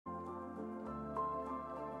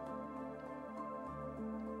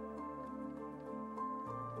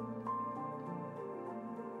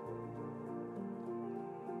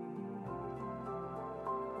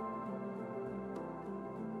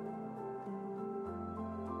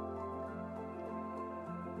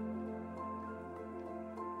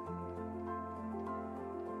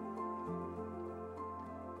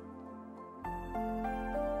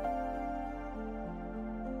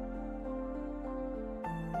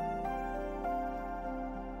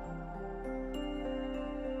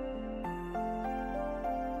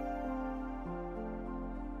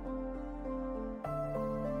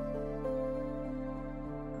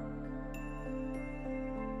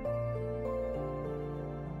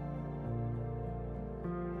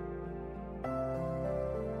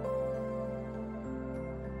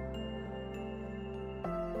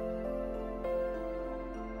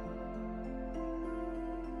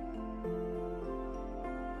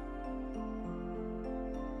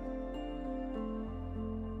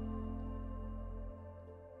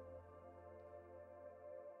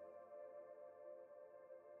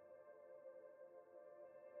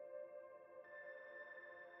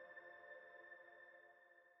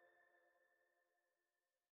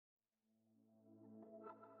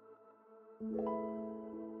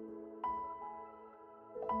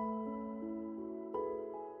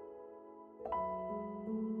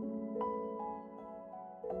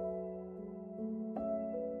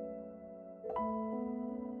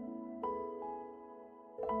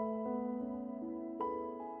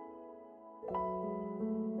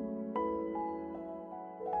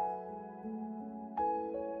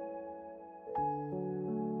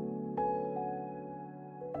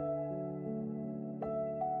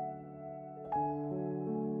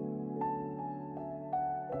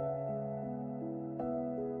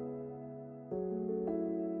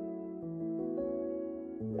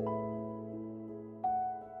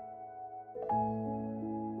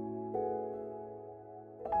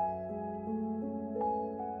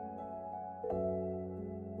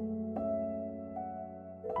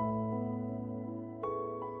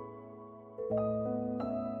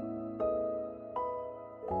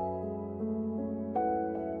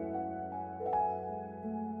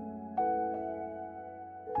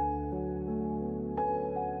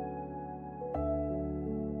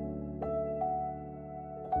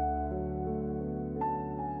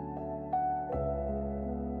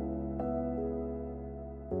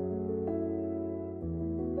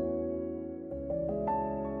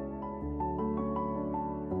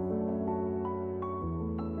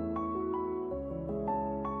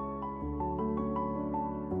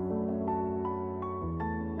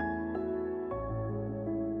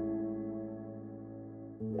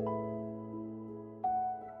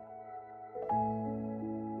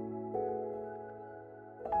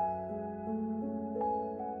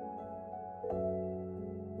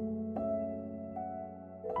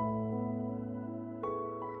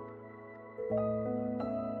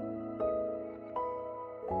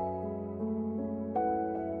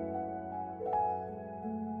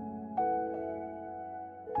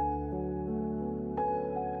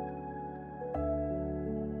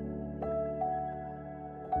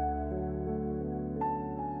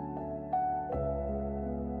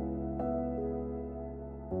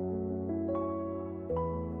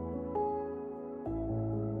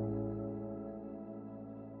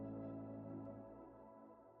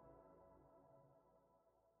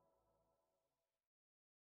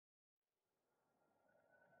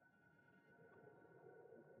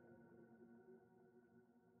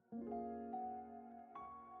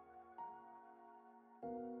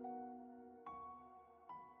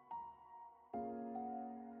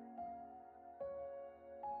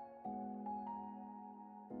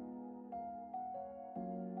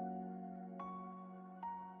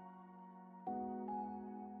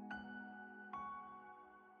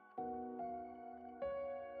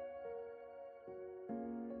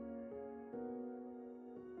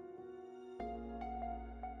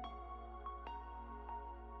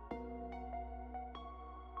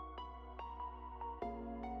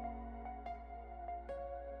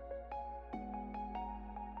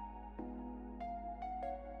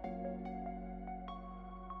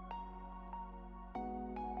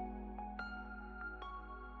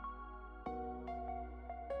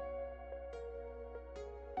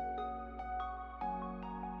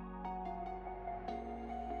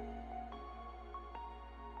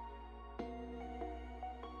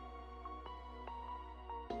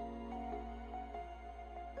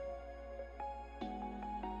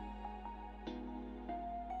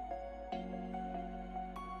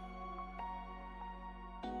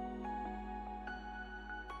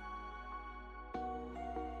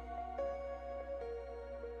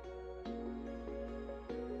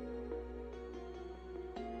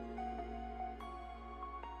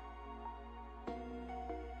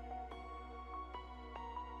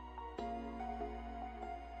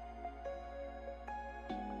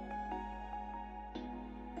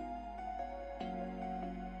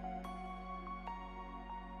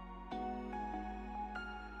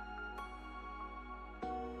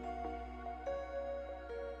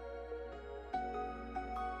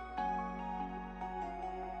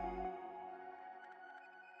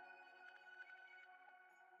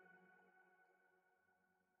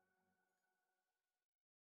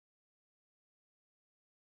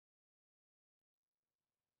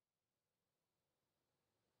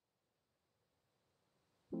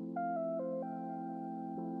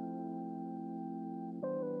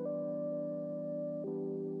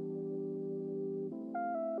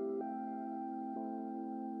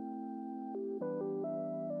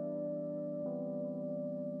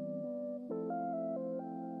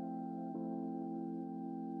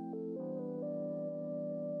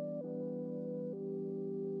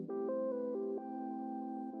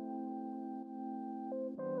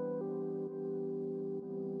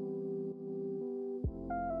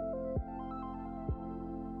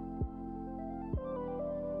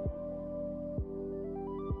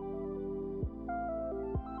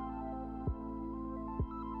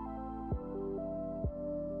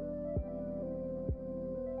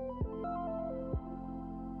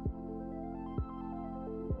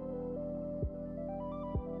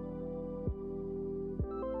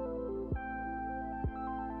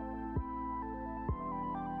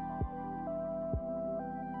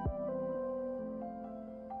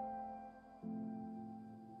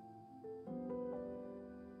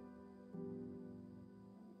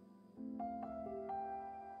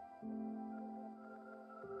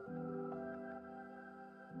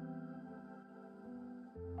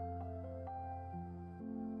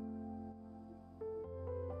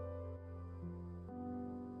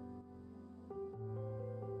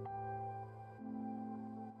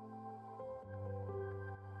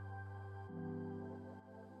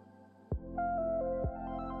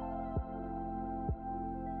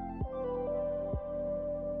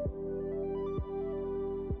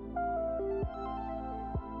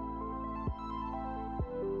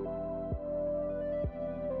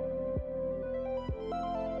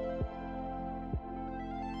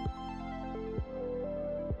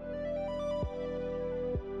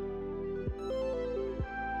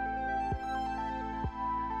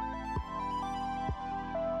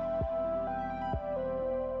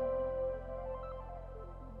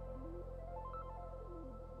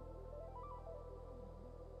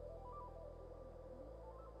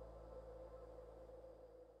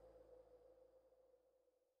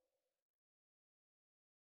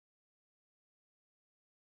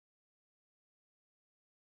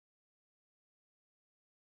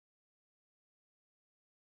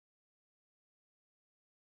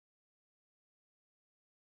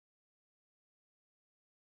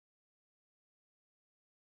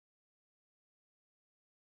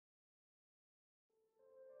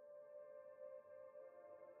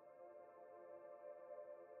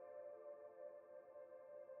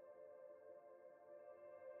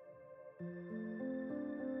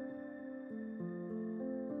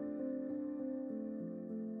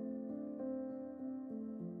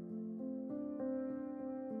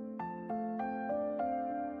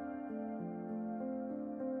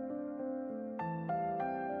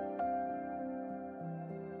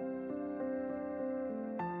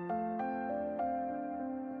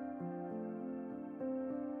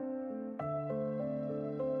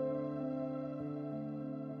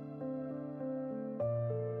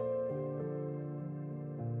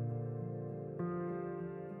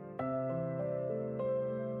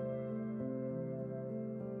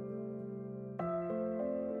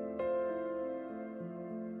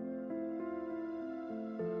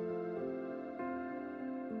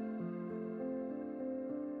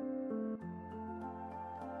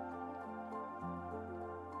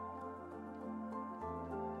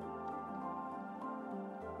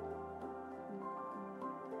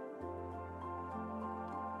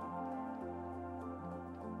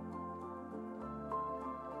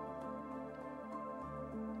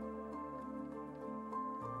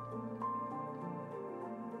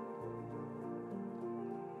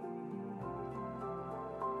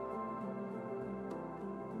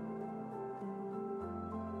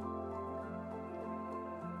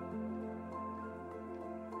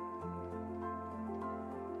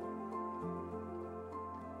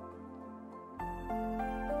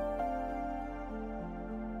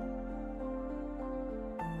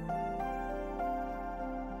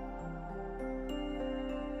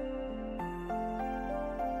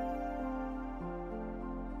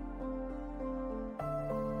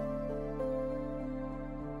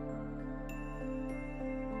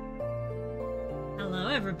Hello,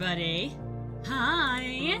 everybody.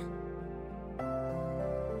 Hi.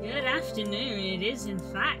 Good afternoon. It is, in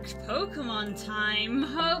fact, Pokemon time.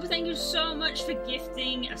 Hope, thank you so much for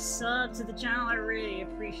gifting a sub to the channel. I really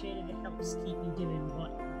appreciate it. It helps keep me doing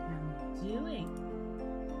what I'm doing.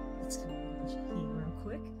 Let's go here real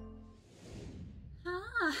quick.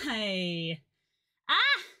 Hi.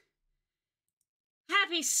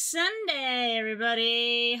 Happy Sunday,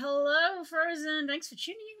 everybody! Hello, Frozen! Thanks for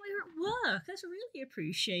tuning in while you're at work. That's really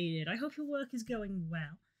appreciated. I hope your work is going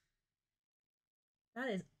well. That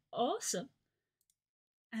is awesome.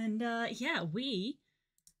 And, yeah, we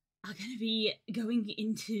are going to be going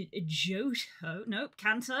into Johto. Nope,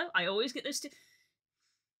 Kanto. I always get those two.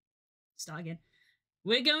 Start again.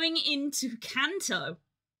 We're going into Kanto.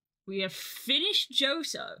 We have finished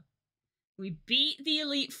Johto. We beat the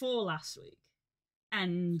Elite Four last week.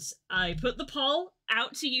 And I put the poll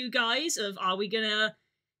out to you guys of, are we gonna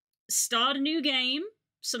start a new game,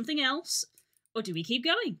 something else, or do we keep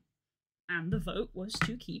going? And the vote was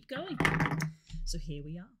to keep going. So here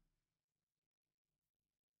we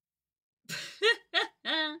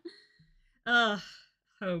are.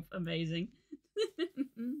 Hope, amazing.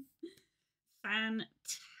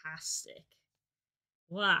 Fantastic.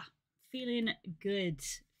 Wow, feeling good.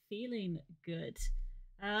 Feeling good.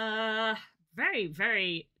 Very,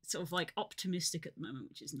 very sort of like optimistic at the moment,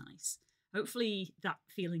 which is nice. Hopefully that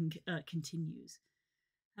feeling continues.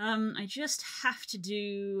 I just have to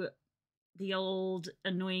do the old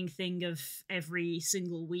annoying thing of every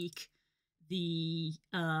single week the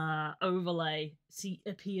overlay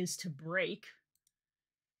appears to break.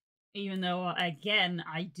 Even though, again,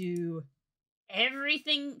 I do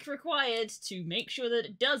everything required to make sure that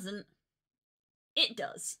it doesn't. It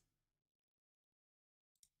does.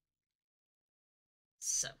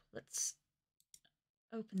 So, let's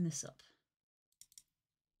open this up.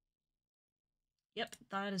 Yep,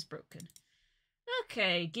 that is broken.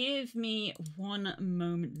 Okay, give me one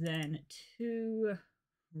moment then to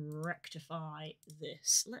rectify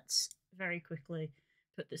this. Let's very quickly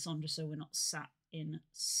put this on just so we're not sat in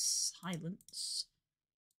silence.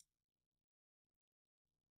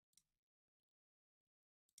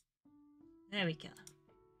 There we go.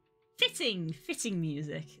 Fitting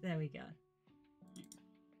music. There we go.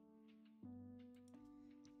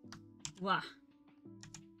 Wow.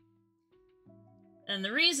 And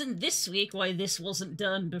the reason this week why this wasn't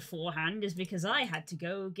done beforehand is because I had to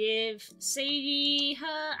go give Sadie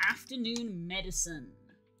her afternoon medicine.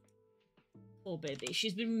 Poor baby.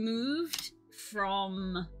 She's been moved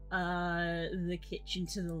from the kitchen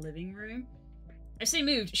to the living room. I say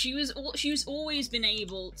moved. She's always been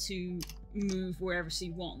able to move wherever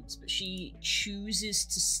she wants, but she chooses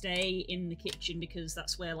to stay in the kitchen because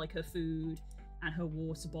that's where like her food and her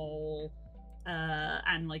water bowl,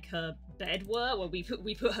 and like her bed were. Well, we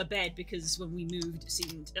put her bed because when we moved, it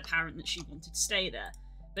seemed apparent that she wanted to stay there.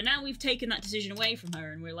 But now we've taken that decision away from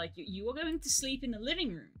her, and we're like, you are going to sleep in the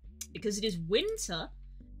living room because it is winter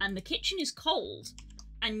and the kitchen is cold.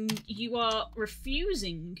 And you are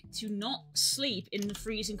refusing to not sleep in the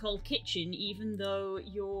freezing cold kitchen even though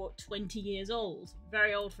you're 20 years old.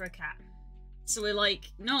 Very old for a cat. So we're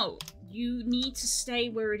like, no, you need to stay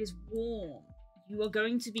where it is warm. You are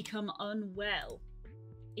going to become unwell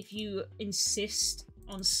if you insist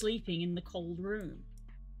on sleeping in the cold room.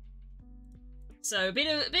 So a bit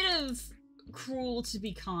of cruel to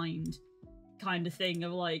be kind of thing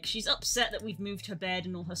of like, she's upset that we've moved her bed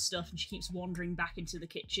and all her stuff and she keeps wandering back into the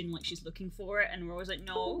kitchen like she's looking for it, and we're always like,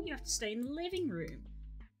 no, you have to stay in the living room.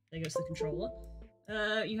 There goes the controller.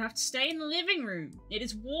 You have to stay in the living room. It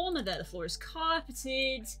is warmer there. The floor is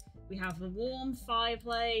carpeted. We have a warm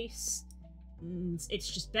fireplace. And it's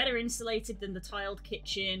just better insulated than the tiled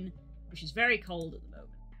kitchen, which is very cold at the moment.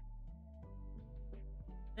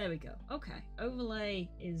 There we go. Okay. Overlay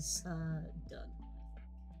is done.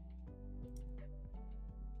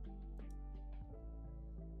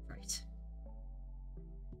 Right.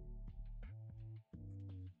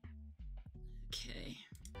 Okay.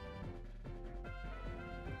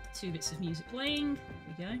 2 bits of music playing.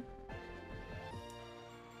 There we go.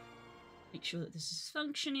 Make sure that this is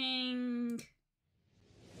functioning.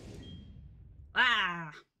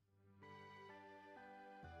 Ah!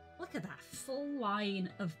 Look at that full line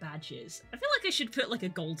of badges. I feel like I should put like a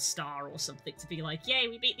gold star or something to be like, yay,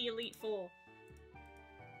 we beat the Elite Four.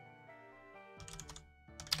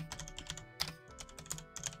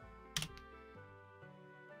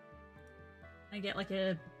 I get like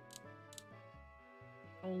a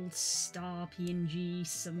gold star PNG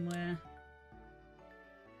somewhere.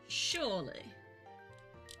 Surely.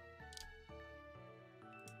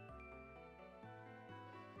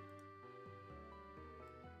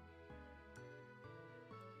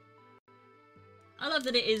 I love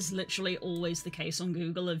that it is literally always the case on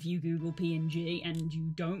Google of you Google PNG and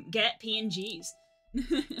you don't get PNGs.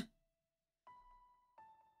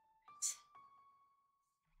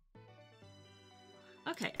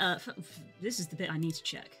 Okay, this is the bit I need to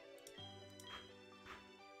check.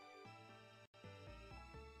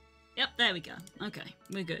 Yep, there we go. Okay,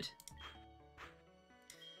 we're good.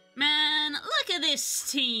 Man, look at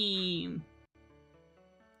this team!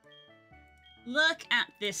 Look at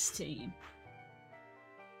this team.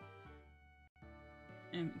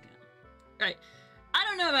 There we go. Right. I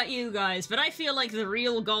don't know about you guys, but I feel like the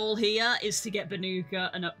real goal here is to get Banuka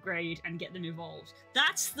an upgrade and get them evolved.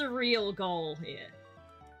 That's the real goal here.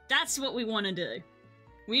 That's what we want to do.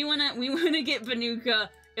 We wanna get Banuka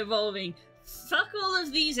evolving. Fuck all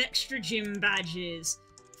of these extra gym badges.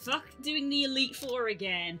 Fuck doing the Elite Four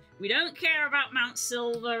again. We don't care about Mount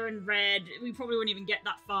Silver and Red. We probably won't even get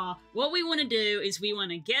that far. What we want to do is we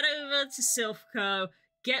want to get over to Silphco,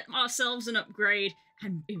 get ourselves an upgrade,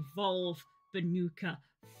 and evolve Banuka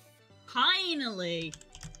finally,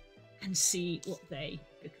 and see what they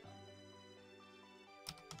become.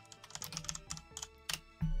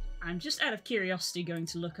 I'm just out of curiosity going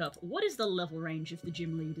to look up what is the level range of the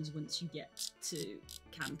gym leaders once you get to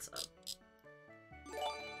Kanto.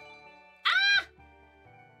 Ah!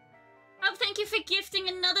 Oh, thank you for gifting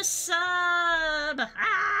another sub!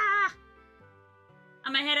 Ah!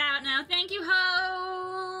 I'm gonna head out now. Thank you,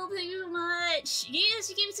 Hope! Thank you so much! Yes,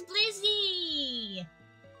 you gave it to Blizzy!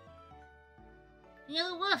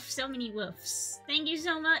 Hello, woof. So many woofs. Thank you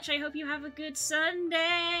so much. I hope you have a good Sunday!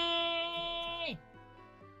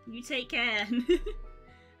 You take care.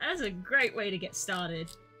 That's a great way to get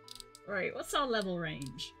started. Right, what's our level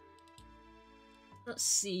range? Let's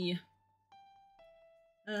see.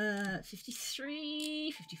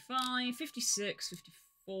 53, 55, 56,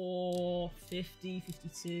 54, 50,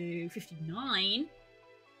 52, 59.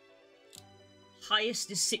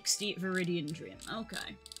 Highest is 60 at Viridian Dream.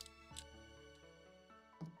 Okay.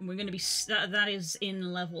 We're gonna be... that is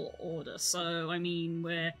in level order, so, I mean,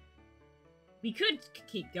 we could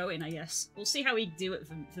keep going, I guess. We'll see how we do at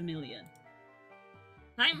Vermilion.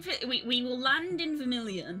 We will land in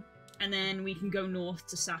Vermilion, and then we can go north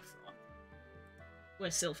to Saffron,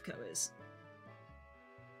 where Silphco is.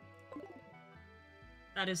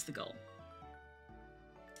 That is the goal.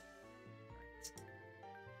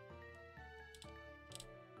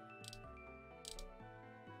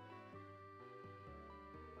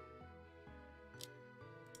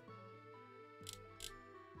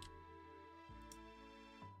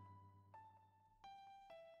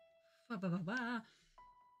 Ba, ba, ba, ba.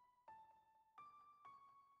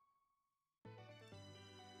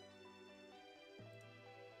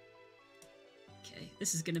 Okay,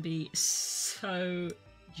 this is gonna be so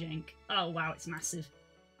jank. Oh wow, it's massive.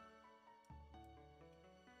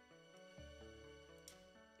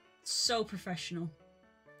 So professional.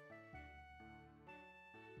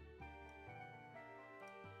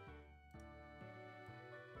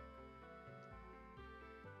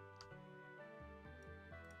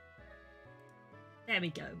 There we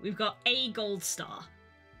go. We've got a gold star.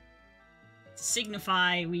 To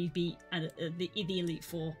signify we beat the Elite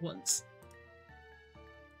Four once.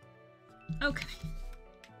 Okay.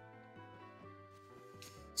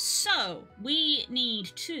 So, we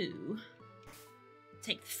need to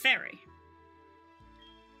take the ferry.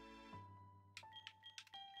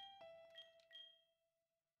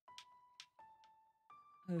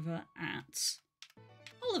 Over at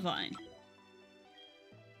Olivine.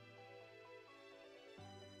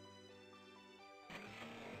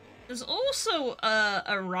 There's also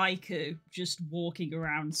a Raikou just walking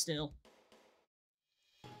around still.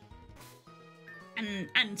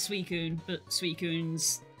 And Suicune, but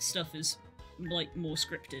Suicune's stuff is, like, more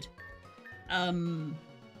scripted. Trying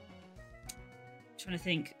to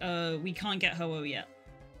think. We can't get Ho-Oh yet.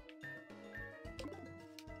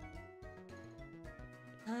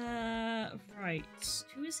 Right.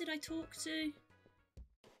 Who is it I talk to?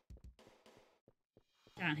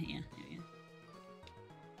 Down here. Here we go.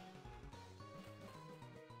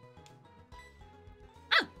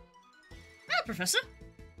 Oh! Hello, Professor!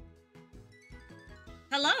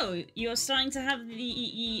 Hello! You're starting to have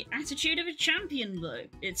the attitude of a champion, though.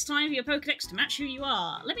 It's time for your Pokédex to match who you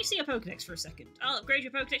are. Let me see your Pokédex for a second. I'll upgrade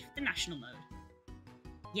your Pokédex with the national mode.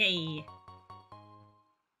 Yay!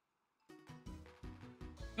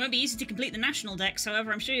 It won't be easy to complete the national dex,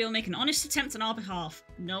 however, I'm sure you'll make an honest attempt on our behalf.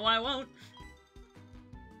 No, I won't.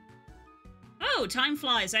 Oh, time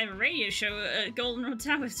flies. I have a radio show at Goldenrod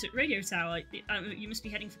Tower, Radio Tower. You must be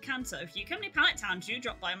heading for Kanto. If you come near Pallet Town, do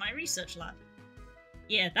drop by my research lab.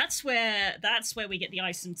 Yeah, that's where we get the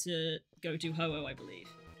item to go to Ho-Oh, I believe.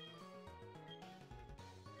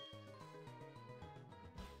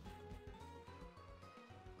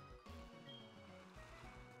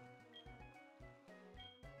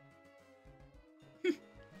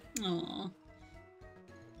 Aww.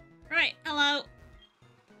 Right, hello.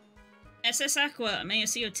 SS Aqua, may I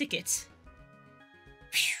see your ticket?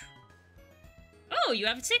 Phew. Oh, you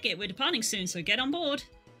have a ticket. We're departing soon, so get on board.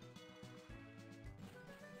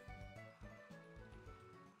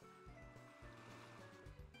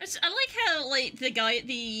 I like how, like, the guy at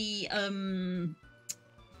the,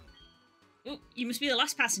 Oh, you must be the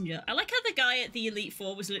last passenger. I like how the guy at the Elite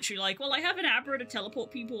Four was literally like, well, I have an Abra to teleport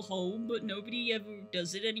people home, but nobody ever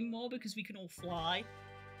does it anymore because we can all fly.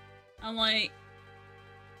 I'm like...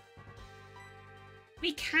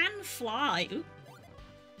 We can fly. Ooh.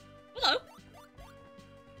 Hello.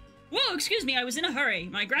 Whoa, excuse me, I was in a hurry.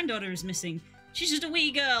 My granddaughter is missing. She's just a wee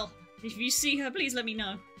girl. If you see her, please let me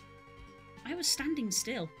know. I was standing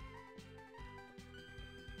still.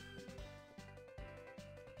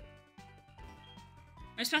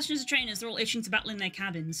 Most passengers are trainers, they're all itching to battle in their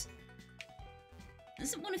cabins.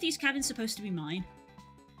 Isn't one of these cabins supposed to be mine?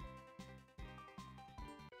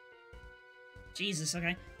 Jesus,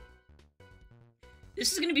 okay.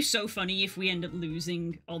 This is gonna be so funny if we end up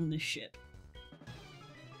losing on this ship.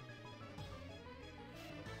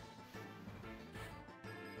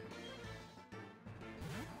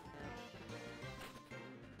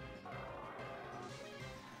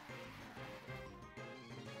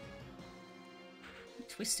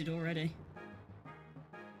 Twisted already.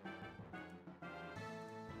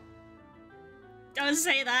 Don't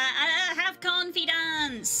say that! Have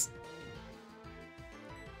confidence!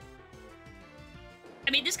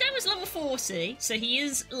 I mean, this guy was level 40, so he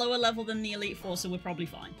is lower level than the Elite Four, so we're probably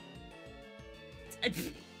fine.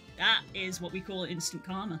 That is what we call instant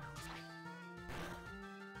karma.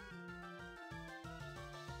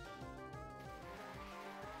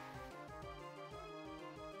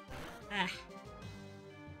 Ah.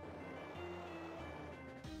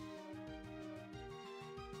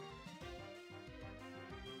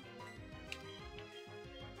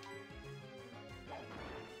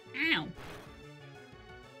 Ow.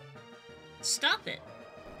 Stop it.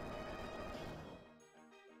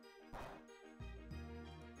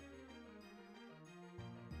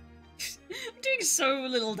 I'm doing so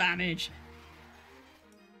little damage.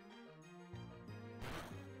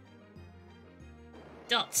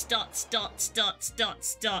 Dots, dots, dots, dots,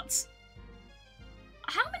 dots, dots.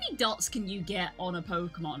 How many dots can you get on a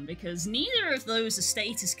Pokemon? Because neither of those are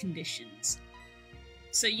status conditions.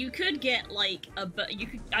 So you could get like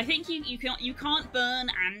I think you can't burn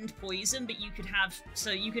and poison, but you could have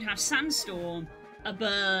Sandstorm, a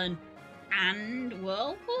burn, and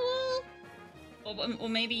Whirlpool? Or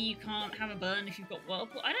maybe you can't have a burn if you've got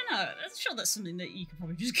Whirlpool. I don't know. I'm sure that's something that you could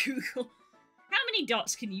probably just Google. How many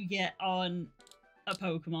dots can you get on a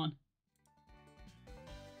Pokemon?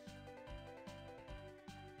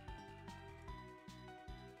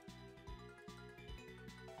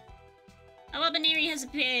 Oh, Abaniri has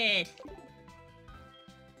appeared!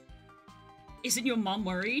 Isn't your mom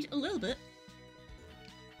worried? A little bit.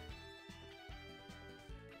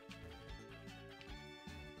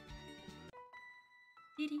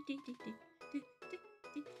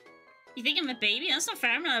 You think I'm a baby? That's not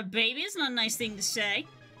fair. I'm not a baby. It's not a nice thing to say.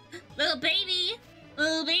 Little baby!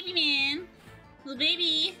 Little baby man! Little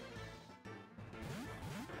baby!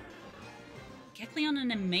 Kecleon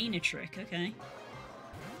and a Mainatrick, okay.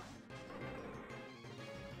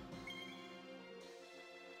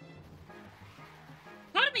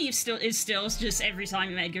 Part of me is still just every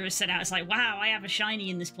time Edgar is set out, it's like, wow, I have a shiny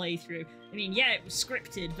in this playthrough. I mean, yeah, it was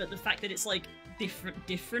scripted, but the fact that it's like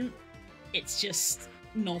different, it's just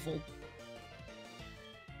novel.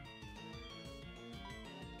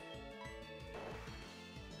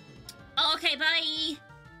 Okay, bye!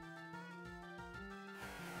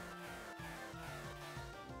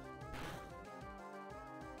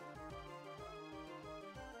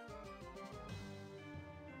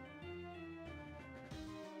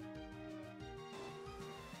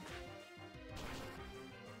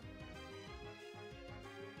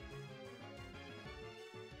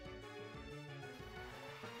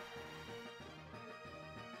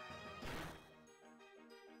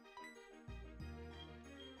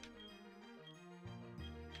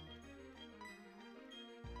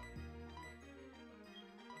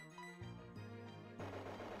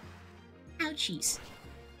 Ouchies.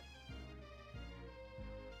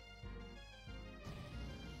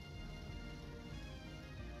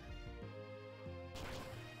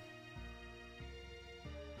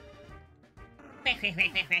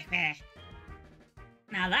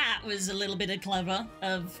 Now that was a little bit of clever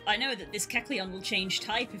I know that this Kecleon will change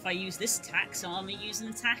type if I use this attack, so I'm gonna use an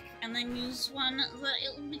attack and then use one that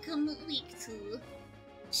it will become weak to.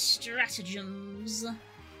 Stratagems.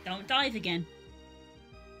 Don't dive again.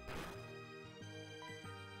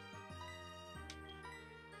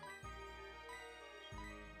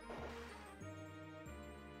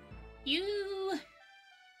 You...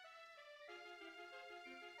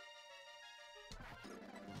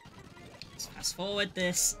 Let's fast forward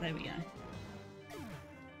this. There we go.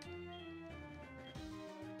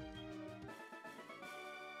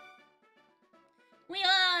 We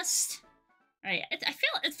lost! Right, I feel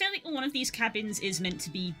like one of these cabins is meant to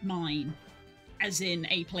be mine. As in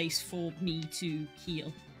a place for me to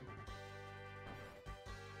heal.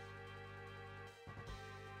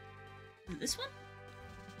 Is it this one?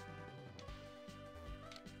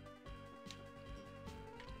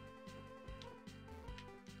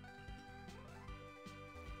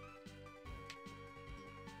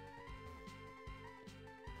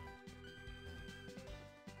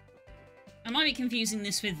 I might be confusing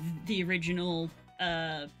this with the original,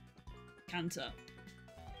 Kanto.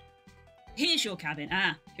 Here's your cabin.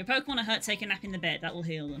 Ah, if your Pokemon are hurt, take a nap in the bed. That will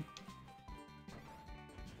heal them.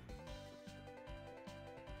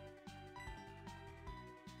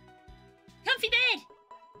 Comfy bed!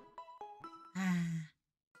 Ah.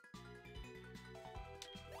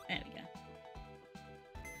 There we go.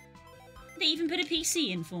 They even put a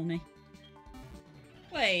PC in for me.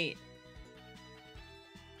 Wait.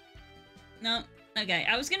 No. Okay,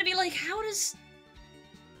 I was gonna be like, how does...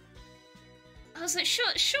 I was like,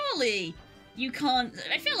 surely you can't...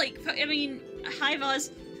 I feel like, I mean, hi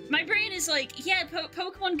Vaz. My brain is like, yeah,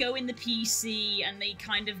 Pokemon go in the PC and they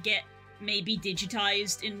kind of get maybe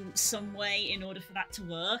digitized in some way in order for that to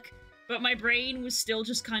work. But my brain was still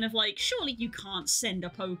just kind of like, surely you can't send a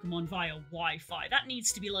Pokemon via Wi-Fi. That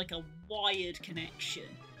needs to be like a wired connection.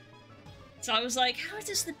 So I was like, how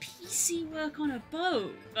does the PC work on a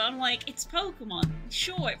boat? But I'm like, it's Pokemon.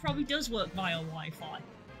 Sure, it probably does work via Wi-Fi.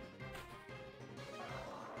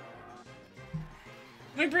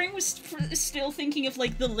 My brain was still thinking of,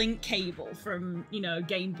 like, the link cable from, you know,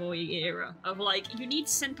 Game Boy era. Of, like, you need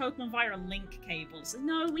to send Pokemon via a link cable. So,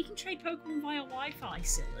 no, we can trade Pokemon via Wi-Fi,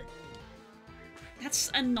 silly. That's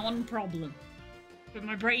a non-problem. But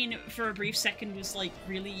my brain, for a brief second, was, like,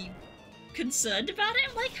 really concerned about it.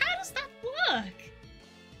 I'm like, how does that work?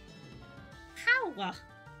 How?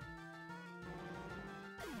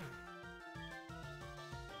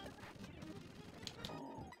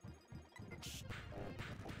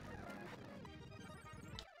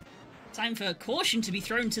 Time for caution to be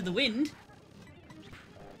thrown to the wind.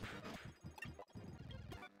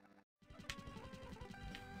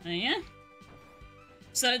 Oh yeah?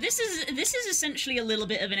 So this is essentially a little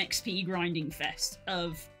bit of an XP grinding fest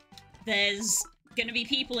of there's gonna be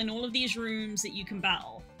people in all of these rooms that you can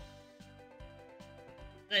battle.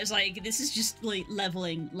 There's like, this is just like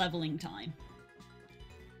leveling time.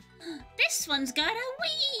 This one's got a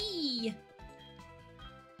Wii!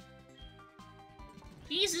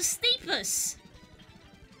 He's a Steepus!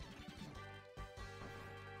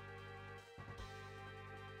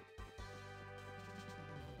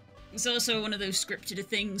 It's also one of those scripted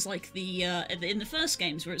things like the in the first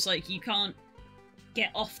games where it's like you can't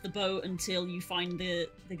get off the boat until you find the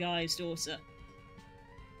guy's daughter.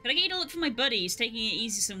 Can I get you to look for my buddy? He's taking it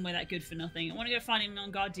easy somewhere that good for nothing. I want to go find him on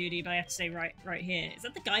guard duty, but I have to stay right here. Is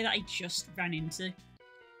that the guy that I just ran into?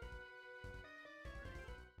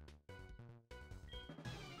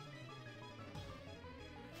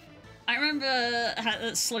 I remember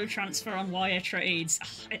that slow transfer on wire trades.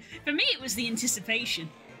 For me, it was the anticipation.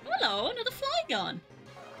 Hello, another Flygon.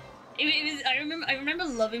 I remember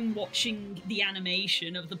loving watching the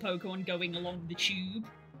animation of the Pokemon going along the tube,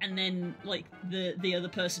 and then like the other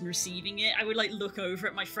person receiving it. I would like look over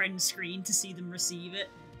at my friend's screen to see them receive it,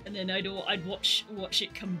 and then I'd watch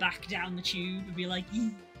it come back down the tube and be like,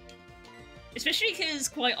 Yee. Especially because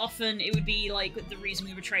quite often it would be like the reason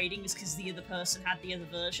we were trading is because the other person had the other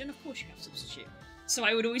version. Of course you have substitute. So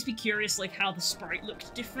I would always be curious like how the sprite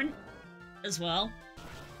looked different as well.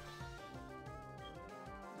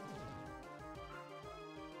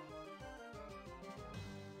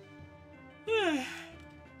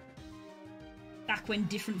 Back when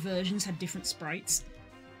different versions had different sprites.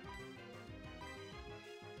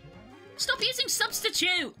 Stop using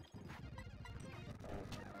substitute!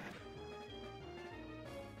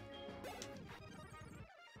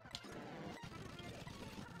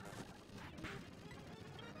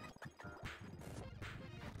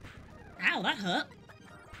 Ow, that hurt.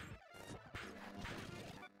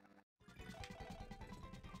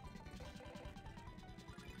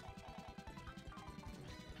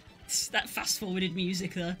 That fast-forwarded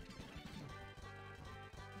music, though.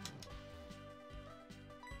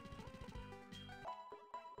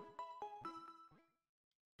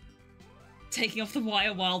 Taking off the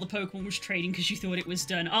wire while the Pokemon was trading because you thought it was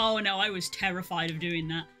done. Oh no, I was terrified of doing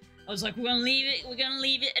that. I was like, we're gonna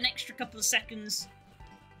leave it an extra couple of seconds.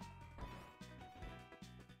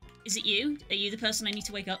 Is it you? Are you the person I need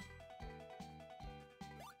to wake up?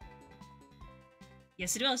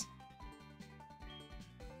 Yes, it was.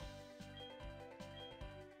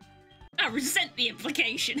 I resent the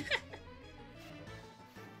implication.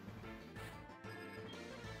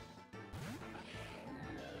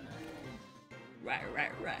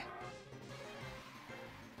 Right.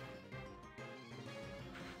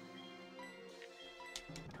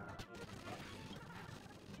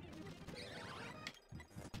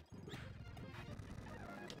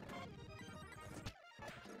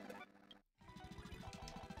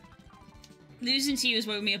 Losing to you has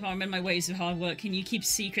woken me up. I remember my ways of hard work. Can you keep a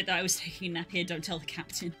secret that I was taking a nap here? Don't tell the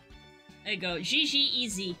captain. There you go. GG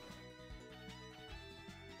easy.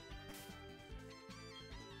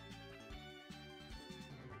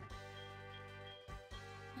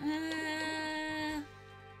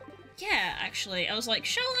 Yeah, actually. I was like,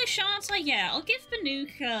 shall I, shan't I? Yeah, I'll give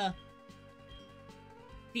Banuka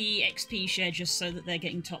the XP share just so that they're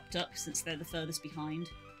getting topped up since they're the furthest behind.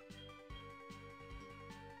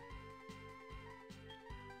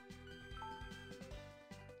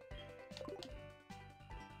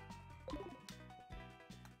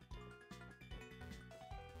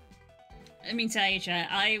 I mean, tell you, chat,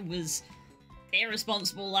 I was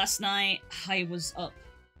irresponsible last night. I was up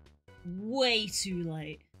way too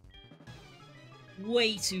late.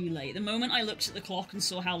 Way too late. The moment I looked at the clock and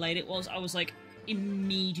saw how late it was, I was like,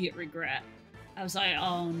 immediate regret. I was like,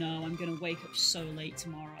 oh no, I'm gonna wake up so late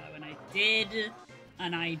tomorrow. And I did,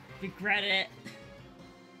 and I regret it.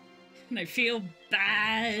 And I feel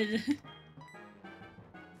bad.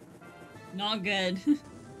 Not good.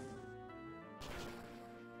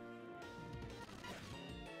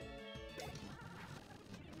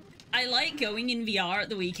 I like going in VR at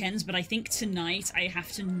the weekends, but I think tonight I have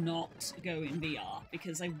to not go in VR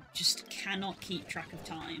because I just cannot keep track of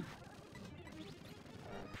time.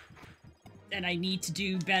 And I need to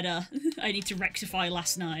do better. I need to rectify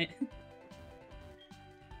last night.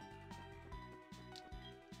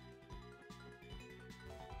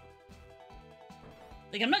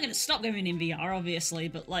 Like, I'm not gonna stop going in VR, obviously,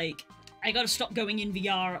 but like, I gotta stop going in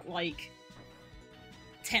VR at like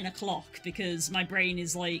 10 o'clock because my brain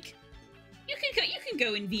is like, you can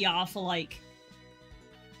go in VR for like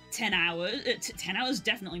 10 hours. 10 hours?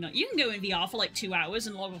 Definitely not. You can go in VR for like 2 hours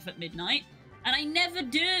and log off at midnight. And I never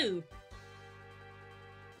do.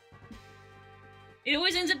 It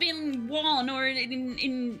always ends up being 1, or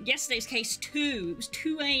in yesterday's case, 2. It was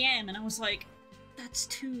 2 AM, and I was like, that's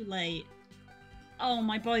too late. Oh,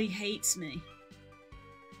 my body hates me.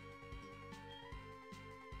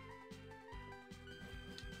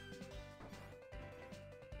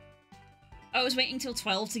 I was waiting till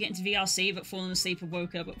 12 to get into VRC, but fallen asleep and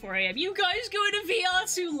woke up at 4 AM. You guys go into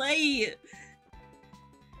VR too late!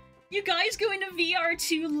 You guys go into VR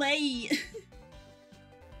too late.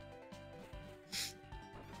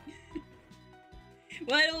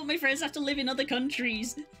 Why do all my friends have to live in other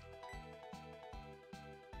countries?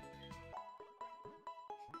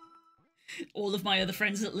 All of my other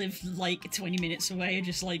friends that live like 20 minutes away are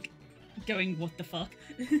just like going, what the fuck?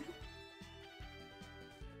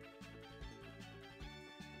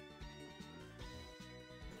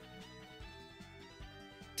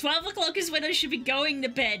 12 o'clock is when I should be going to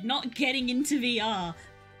bed, not getting into VR.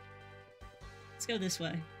 Let's go this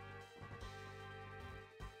way.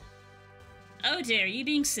 Oh dear, are you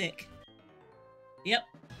being sick? Yep.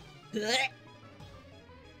 Blech.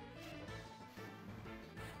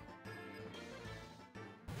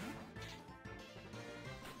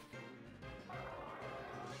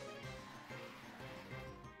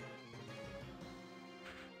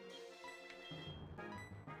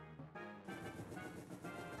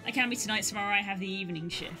 I can't be tonight, tomorrow I have the evening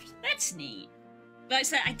shift. That's neat. But I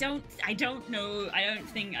said, I don't know, I don't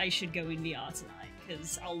think I should go in VR tonight,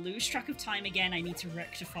 because I'll lose track of time again. I need to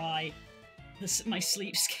rectify my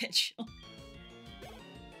sleep schedule.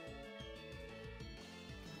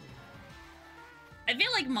 I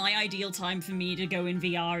feel like my ideal time for me to go in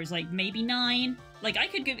VR is like maybe 9. Like I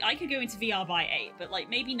could go into VR by 8, but like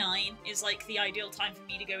maybe 9 is like the ideal time for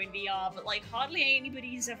me to go in VR, but like hardly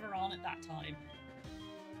anybody's ever on at that time.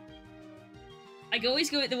 I always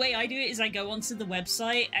go, the way I do it is I go onto the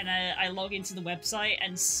website and I log into the website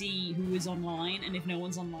and see who is online, and if no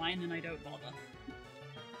one's online then I don't bother.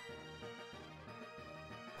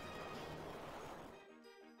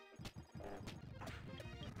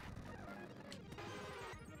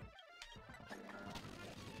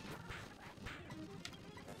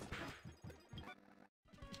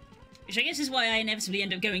 Which I guess is why I inevitably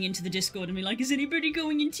end up going into the Discord and be like, is anybody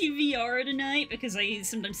going into VR tonight? Because I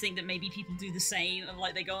sometimes think that maybe people do the same, of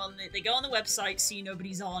like they go on the website, see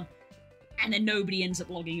nobody's on, and then nobody ends up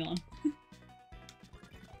logging on.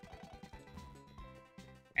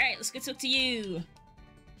 Alright, let's go talk to you.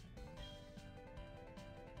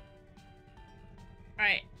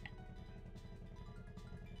 Alright.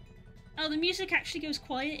 Oh, the music actually goes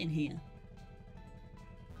quiet in here.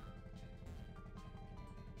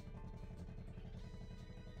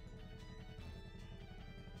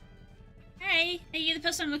 Hey, are you the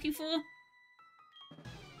person I'm looking for?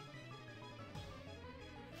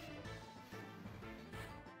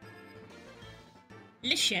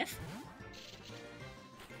 Le chef?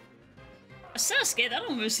 A Sasuke? That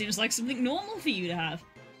almost seems like something normal for you to have.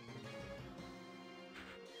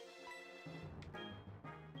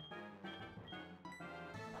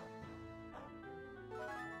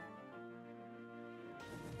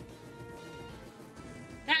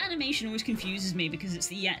 Animation always confuses me because it's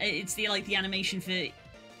the animation for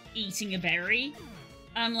eating a berry.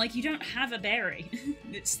 Like you don't have a berry.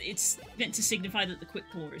 it's meant to signify that the quick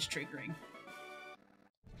claw is triggering.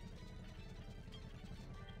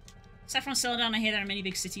 Saffron Celadon, I hear there are many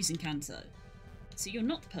big cities in Kanto. So you're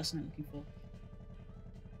not the person I'm looking for.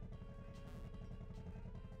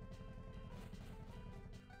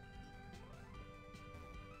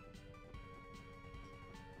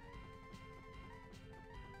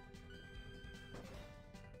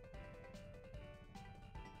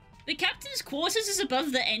 The captain's quarters is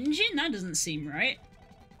above the engine? That doesn't seem right.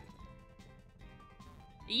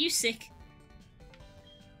 Are you sick?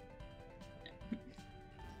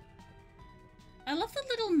 I love the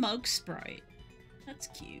little mug sprite. That's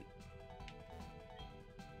cute.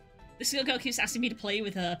 This little girl keeps asking me to play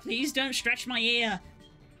with her. Please don't stretch my ear.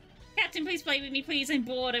 Captain, please play with me, please. I'm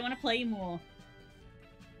bored. I want to play more.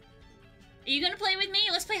 Are you gonna play with me?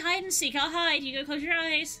 Let's play hide and seek. I'll hide. You go close your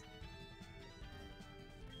eyes.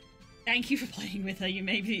 Thank you for playing with her. You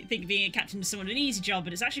may think being a captain is somewhat an easy job,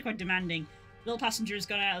 but it's actually quite demanding. The little passenger has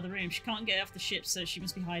gone out of the room. She can't get off the ship, so she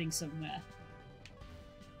must be hiding somewhere.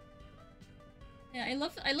 Yeah, I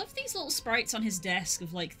love these little sprites on his desk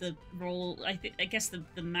of like the roll. I guess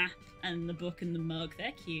the map and the book and the mug.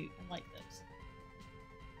 They're cute. I like those.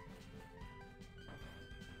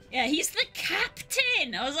 Yeah, he's the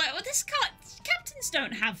captain. I was like, well, captains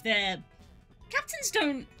don't have their. Captains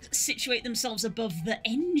don't situate themselves above the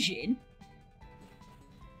engine.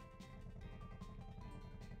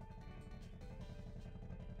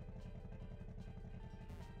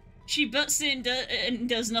 She butts in and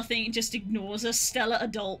does nothing, just ignores a stellar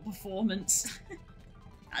adult performance.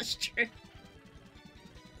 That's true.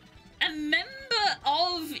 A member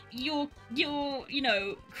of your, you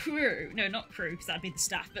know, crew. No, not crew, because that'd be the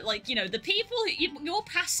staff, but like, you know, the people, your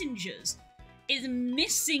passengers is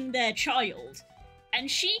missing their child, and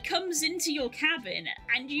she comes into your cabin,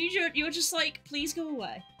 and you're just like, please go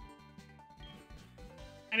away.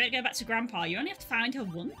 I better go back to Grandpa. You only have to find her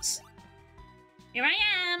once. Here I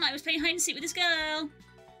am. I was playing hide and seek with this girl.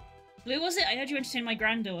 Blue, was it? I heard you entertain my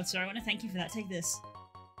granddaughter. I want to thank you for that. Take this.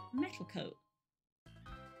 Metal coat.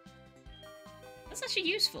 That's actually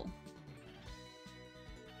useful.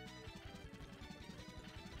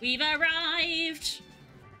 We've arrived!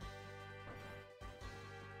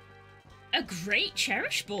 A great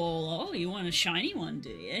cherish ball. Oh, you want a shiny one, do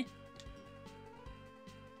you?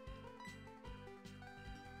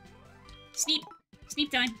 Sneep! Sneep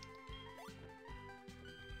time!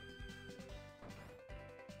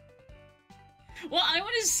 What I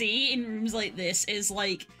want to see in rooms like this is,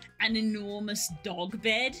 like, an enormous dog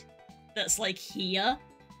bed that's, like, here.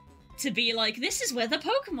 To be like, this is where the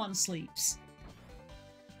Pokemon sleeps.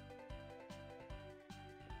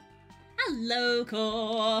 Hello,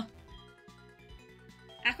 Core!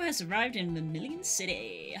 Aqua has arrived in Vermilion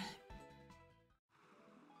City.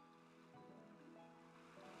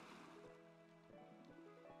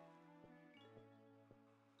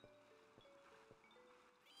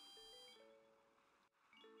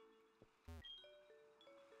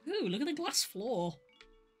 Ooh, look at the glass floor.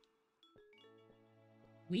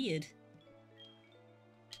 Weird.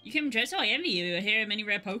 You came from Johto? I envy you. I hear many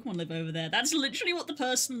rare Pokemon live over there. That's literally what the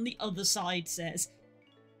person on the other side says.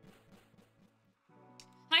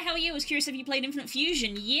 Hi, how are you? I was curious, have you played Infinite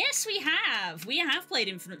Fusion? Yes, we have! We have played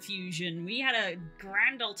Infinite Fusion. We had a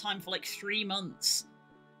grand old time for like 3 months.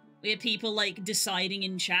 We had people like deciding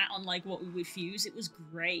in chat on like what we would fuse. It was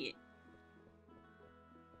great.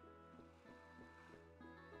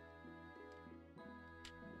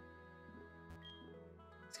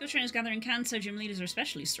 Skill trainers gathering Kanto gym leaders are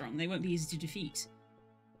especially strong. They won't be easy to defeat.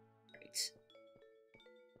 Great.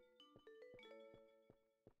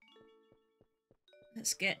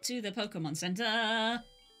 Let's get to the Pokemon Center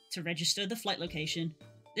to register the flight location.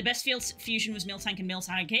 The best field fusion was Miltank and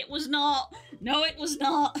Miltank. It was not! No, it was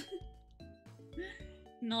not!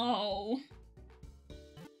 No.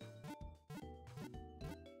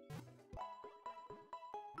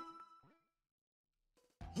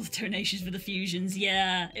 All the donations for the fusions,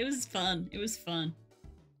 yeah. It was fun. It was fun.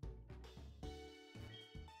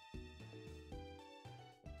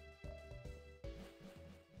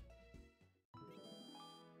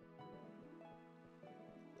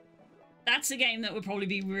 That's a game that would probably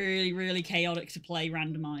be really, really chaotic to play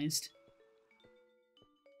randomized.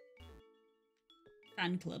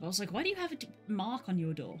 Fan club. I was like, why do you have a mark on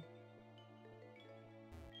your door?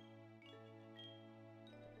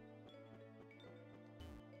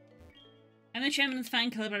 I'm the chairman of the fan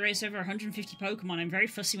club. I raised over 150 Pokemon. I'm very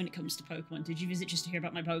fussy when it comes to Pokemon. Did you visit just to hear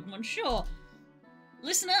about my Pokemon? Sure.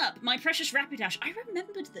 Listen up. My precious Rapidash. I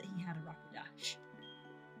remembered that he had a Rapidash.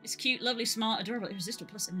 It's cute, lovely, smart, adorable, irresistible,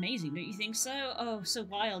 plus amazing. Don't you think so? Oh, so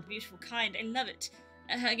wild, beautiful, kind. I love it.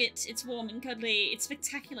 I hug it. It's warm and cuddly. It's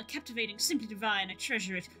spectacular, captivating, simply divine. I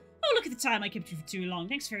treasure it. Oh, look at the time I kept you for too long.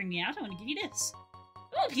 Thanks for hearing me out. I want to give you this.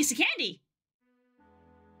 Oh, a piece of candy.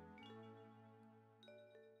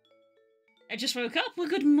 I just woke up. Well,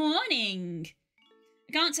 good morning.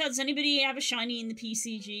 I can't tell. Does anybody have a shiny in the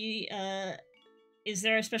PCG? Is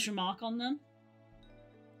there a special mark on them?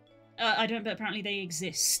 I don't, but apparently they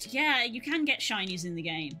exist. Yeah, you can get shinies in the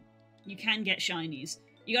game. You can get shinies.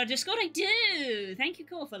 You got a Discord? I do! Thank you,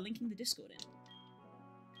 Cole, for linking the Discord in.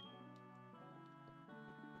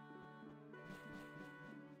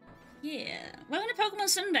 Yeah. Welcome to Pokemon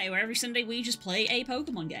Sunday, where every Sunday we just play a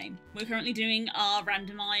Pokemon game. We're currently doing our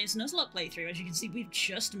randomized Nuzlocke playthrough. As you can see, we've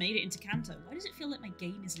just made it into Kanto. Why does it feel like my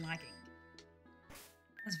game is lagging?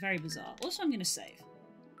 That's very bizarre. Also, I'm going to save.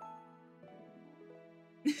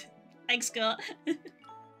 Thanks, Scott.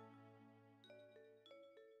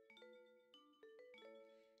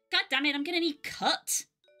 God damn it, I'm gonna need cut.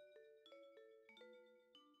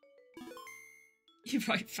 You're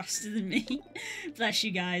right faster than me. Bless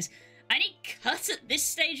you guys. I need cut at this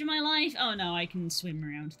stage of my life. Oh no, I can swim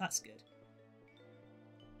around. That's good.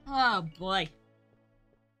 Oh boy.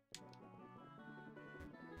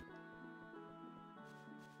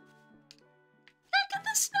 Look at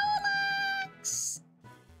the Snorlax!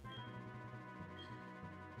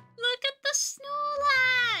 Look at the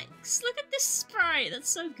Snorlax! Look at this sprite, that's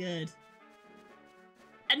so good.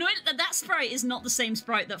 Annoyed that that sprite is not the same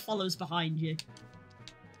sprite that follows behind you.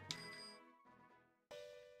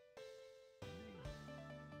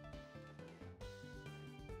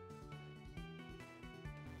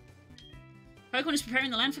 Pokemon is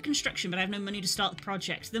preparing the land for construction, but I have no money to start the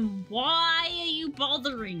project. Then why are you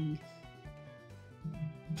bothering?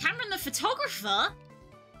 Cameron the photographer?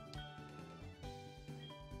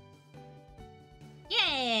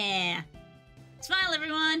 Yeah! Smile,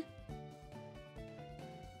 everyone!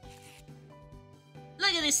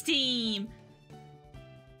 at this team!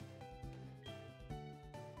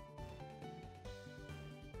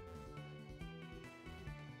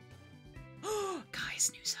 Oh,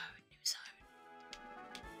 guys, new zone, new zone.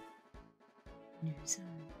 New zone.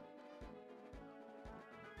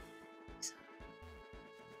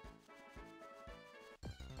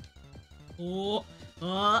 Oh,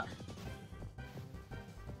 oh.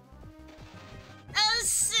 A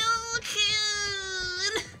Silcoon!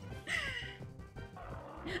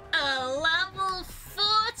 A level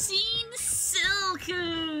 14 Silcoon!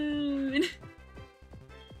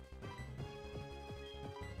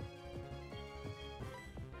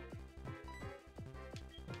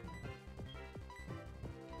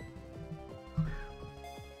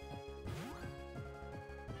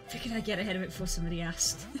 Figured I'd get ahead of it before somebody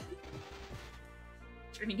asked.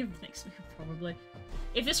 Training him next week, probably.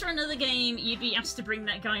 If this were another game, you'd be asked to bring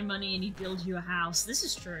that guy money and he'd build you a house. This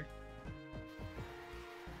is true.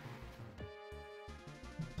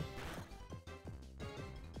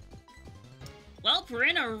 Well, we're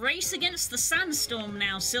in a race against the sandstorm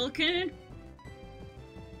now, Silcoon.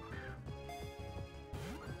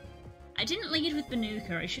 I didn't lead with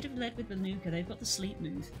Banuka. I should have led with Banuka. They've got the sleep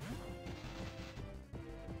move.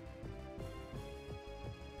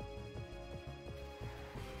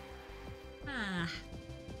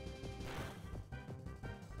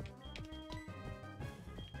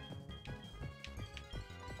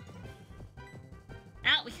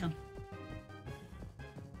 Out we come.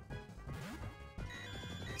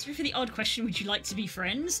 Sorry for the odd question, would you like to be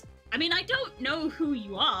friends? I mean, I don't know who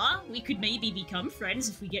you are. We could maybe become friends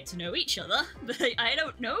if we get to know each other, but I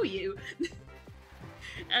don't know you.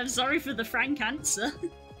 I'm sorry for the frank answer.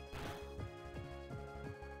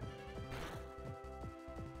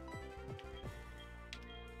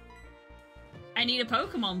 I need a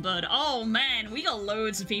Pokemon bud. Oh man, we got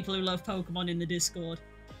loads of people who love Pokemon in the Discord.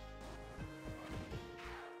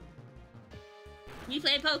 We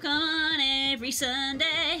play Pokemon every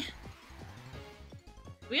Sunday.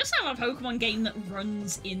 We also have a Pokemon game that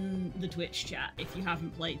runs in the Twitch chat, if you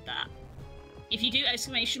haven't played that. If you do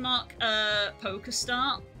exclamation mark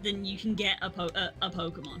PokeStart, then you can get a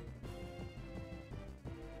Pokemon.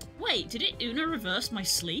 Wait, did it Una reverse my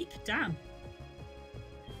sleep? Damn.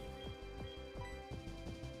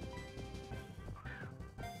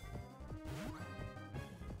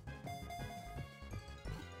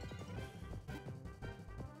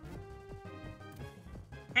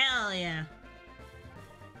 Hell yeah.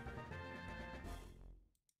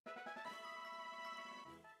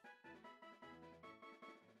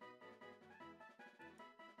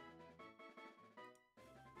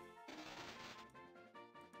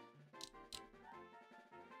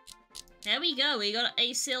 There we go, we got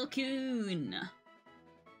a Silcoon.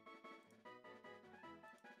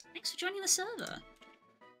 Thanks for joining the server.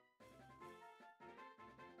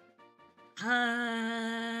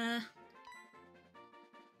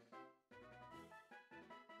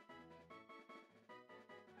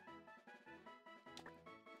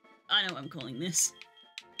 I know what I'm calling this.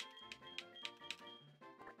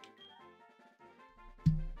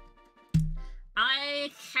 I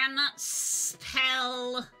cannot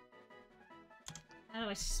spell. How do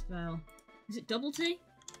I spell? Is it double T?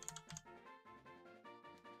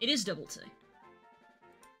 It is double T.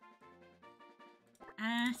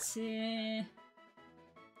 Attitude.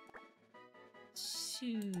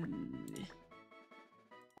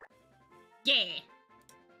 Yeah.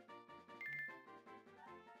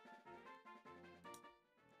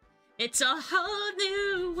 It's a whole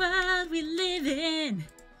new world we live in.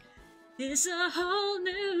 There's a whole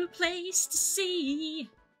new place to see.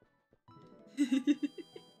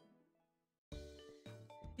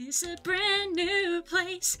 It's a brand new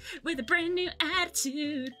place with a brand new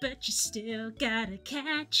attitude, but you still gotta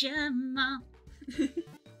catch 'em all.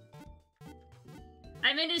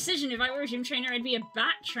 I made a decision. If I were a gym trainer, I'd be a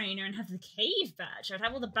bat trainer and have the cave badge. I'd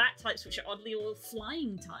have all the bat types, which are oddly all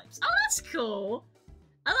flying types. Oh, that's cool.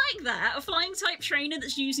 I like that. A flying type trainer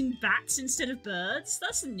that's using bats instead of birds.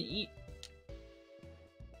 That's neat.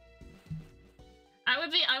 I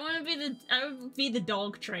would be the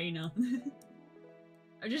dog trainer.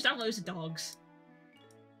 I just have loads of dogs.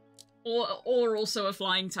 Or also a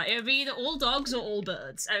flying type. It would be either all dogs or all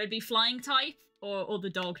birds. I would be flying type or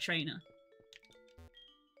the dog trainer.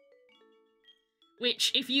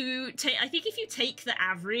 Which, if you take, I think if you take the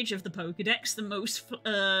average of the Pokedex, the most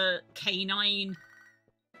canine.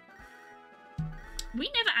 We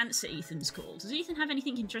never answer Ethan's call. Does Ethan have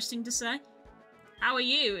anything interesting to say? How are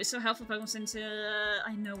you? It's so helpful, Pokemon Center.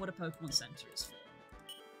 I know what a Pokemon Center is for.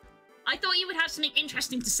 I thought you would have something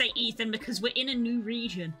interesting to say, Ethan, because we're in a new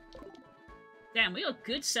region. Damn, we got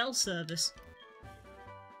good cell service.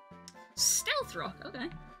 Stealth rock, okay.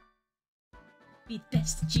 Be the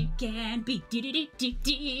best that you can be.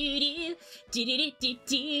 Do-do-do-do-do-do.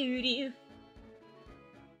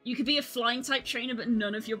 You could be a flying type trainer, but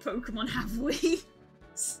none of your Pokemon have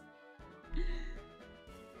wings.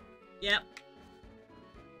 Yep.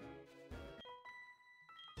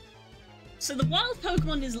 So the wild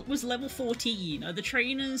Pokemon was level 14. Are the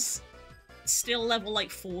trainers still level like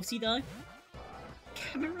 40 though?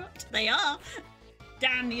 Camerupt? They are!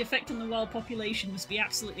 Damn, the effect on the wild population must be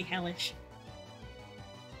absolutely hellish.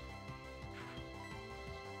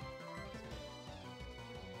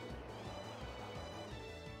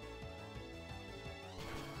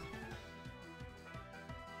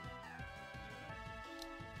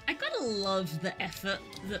 I gotta love the effort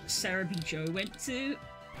that Cerebi Joe went to.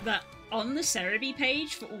 That on the Cerebi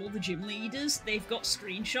page for all the gym leaders, they've got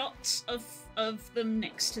screenshots of them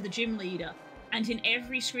next to the gym leader. And in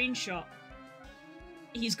every screenshot,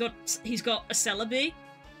 he's got a Celebi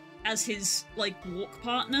as his, like, walk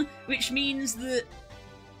partner, which means that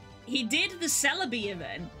he did the Celebi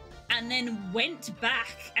event and then went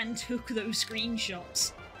back and took those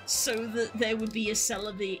screenshots so that there would be a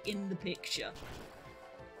Celebi in the picture.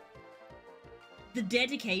 The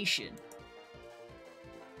dedication.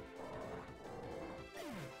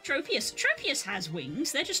 Tropius. Tropius has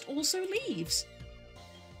wings, they're just also leaves.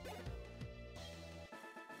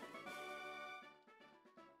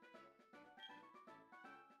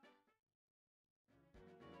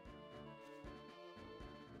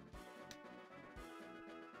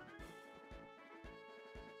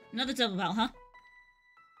 Another double battle, huh?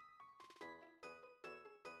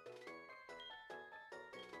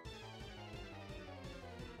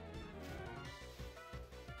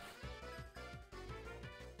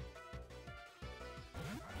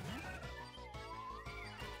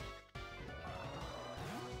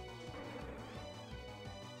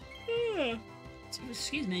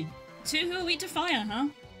 Excuse me. 2 who are weak to fire, huh?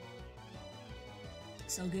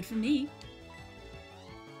 So good for me.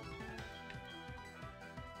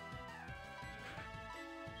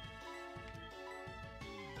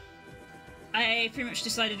 I pretty much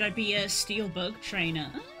decided I'd be a steel bug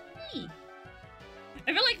trainer. Oh, hey.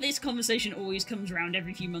 I feel like this conversation always comes around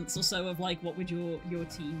every few months or so of like, what would your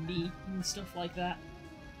team be and stuff like that.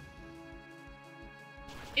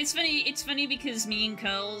 It's funny because me and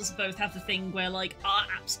Curls both have the thing where, like,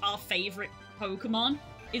 our favorite Pokemon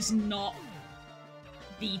is not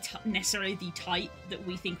necessarily the type that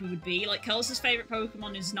we think we would be. Like, Curls' favorite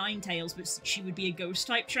Pokemon is Ninetales, but she would be a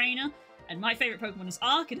Ghost-type trainer. And my favorite Pokemon is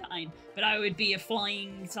Arcanine, but I would be a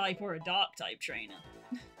Flying type or a Dark-type trainer.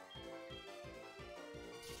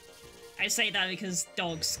 I say that because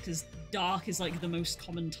dogs, because Dark is, like, the most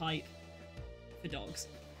common type for dogs.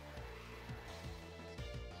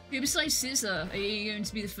 Who besides Scissor are you going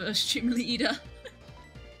to be the first gym leader?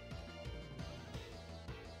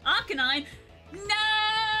 Arcanine? No!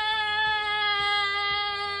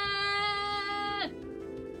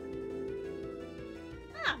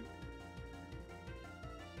 Ah.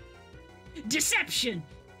 Deception!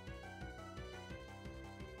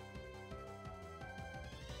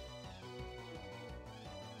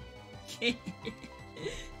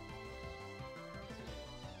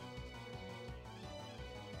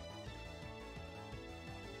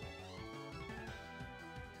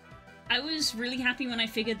 I was really happy when I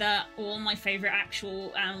figured that all my favourite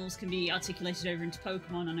actual animals can be articulated over into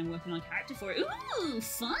Pokemon, and I'm working on a character for it. Ooh,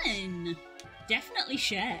 fun! Definitely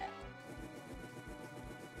share.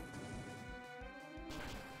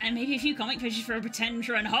 And maybe a few comic pages for a pretend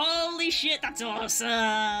run. Holy shit, that's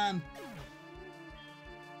awesome!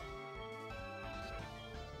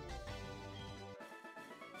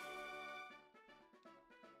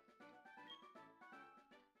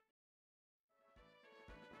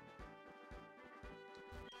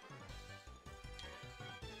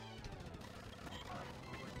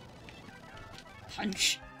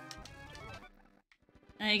 Punch.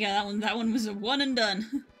 There you go, that one was a one and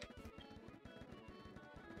done.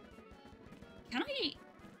 Can I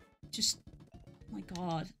just... Oh my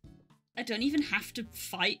god. I don't even have to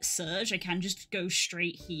fight Surge, I can just go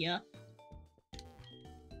straight here.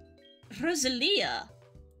 Rosalia!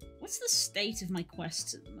 What's the state of my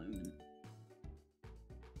quests at the moment?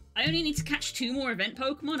 I only need to catch 2 more event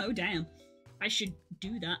Pokemon? Oh damn. I should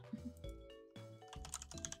do that.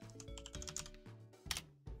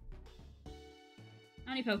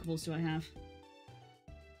 How many Pokeballs do I have?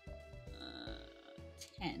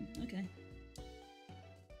 10. Okay.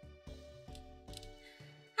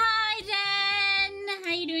 Hi, Jen!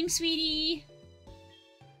 How you doing, sweetie?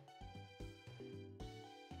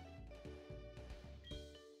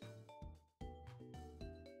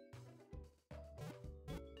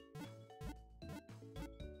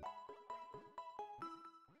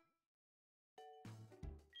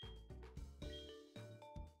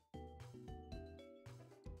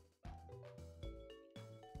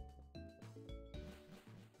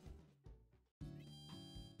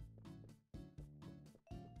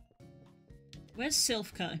 Where's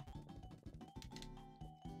Silphco?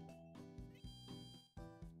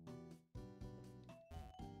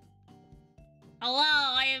 Hello,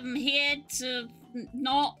 I am here to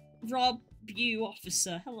not rob you,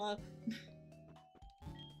 officer. Hello.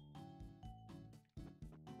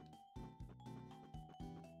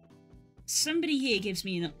 Somebody here gives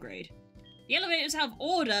me an upgrade. The elevator's out of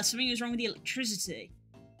order, something was wrong with the electricity.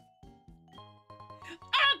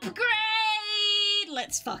 Upgrade!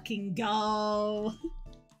 Let's fucking go.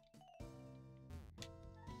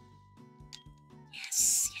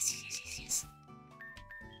 Yes, yes, yes, yes, yes.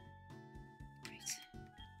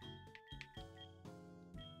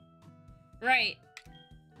 Right.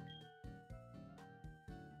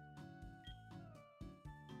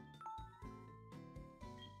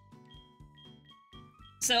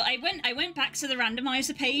 So I went back to the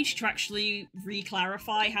randomizer page to actually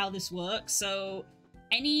re-clarify how this works. So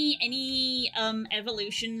any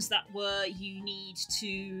evolutions that were you need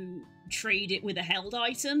to trade it with a held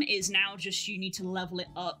item is now just you need to level it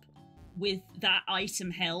up with that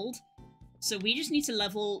item held. So we just need to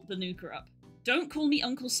level the Nuka up. Don't call me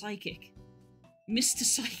Uncle Psychic. Mr.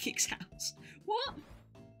 Psychic's house. What?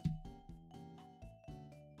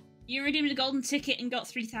 You redeemed a golden ticket and got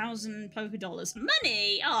 3,000 poker dollars.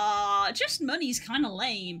 Money? Ah, just money's kind of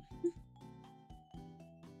lame.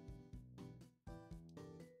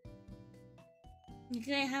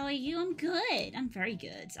 Okay, how are you? I'm good. I'm very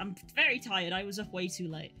good. I'm very tired. I was up way too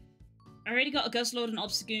late. I already got a Guzzlord, an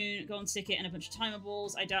Obstagoon, golden ticket, and a bunch of timer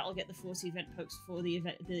balls. I doubt I'll get the 40 event pokes before the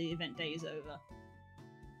event day is over.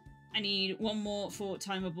 I need one more for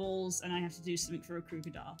timer balls, and I have to do something for a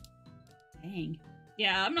crocodile. Dang.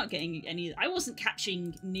 Yeah, I'm not getting any. I wasn't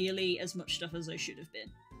catching nearly as much stuff as I should have been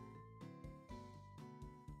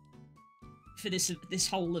for this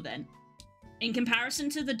whole event. In comparison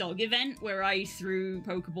to the dog event, where I threw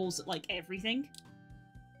Pokeballs at, like, everything.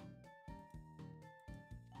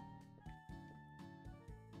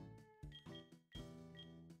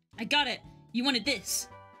 I got it! You wanted this!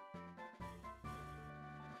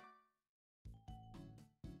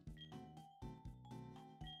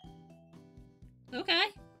 Okay.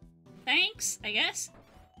 Thanks, I guess.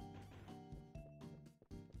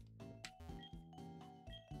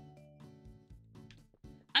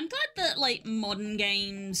 I'm glad that, like, modern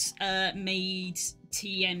games made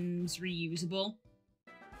TMs reusable.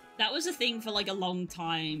 That was a thing for, like, a long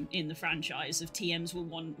time in the franchise of TMs were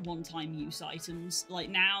one-time use items. Like,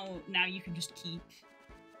 now you can just keep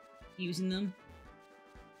using them.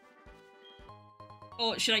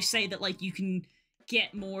 Or should I say that, like, you can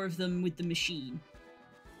get more of them with the machine,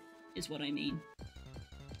 is what I mean.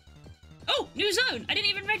 Oh! New zone! I didn't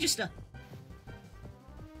even register!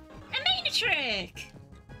 I made a trick!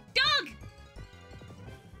 Dog!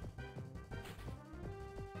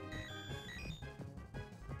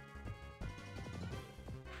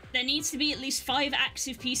 There needs to be at least 5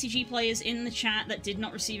 active PCG players in the chat that did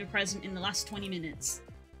not receive a present in the last 20 minutes.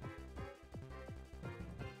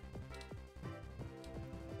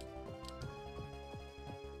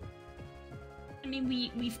 I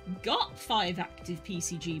mean, we've got 5 active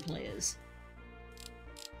PCG players.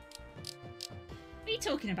 What are you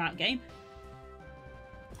talking about, game?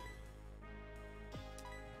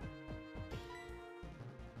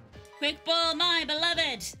 Quick ball, my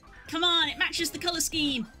beloved! Come on, it matches the colour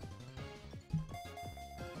scheme!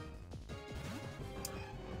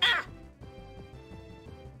 Ah!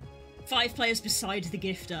 5 players beside the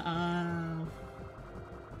gifter. Ah.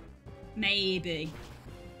 Maybe.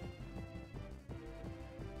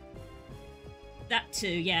 That too,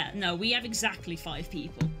 yeah. No, we have exactly 5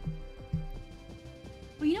 people.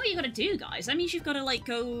 Well, you know what you gotta do, guys? That means you've gotta, like,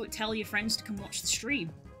 go tell your friends to come watch the stream.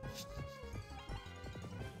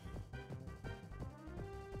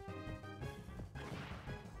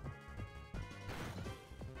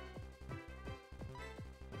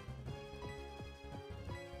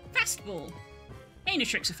 Fastball.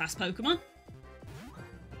 Ainatrix's a fast Pokemon.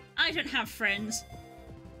 I don't have friends.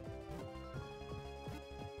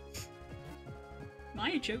 Am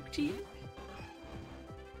I a joke to you?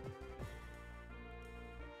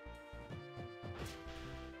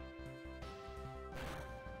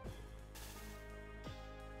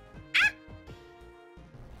 Ah!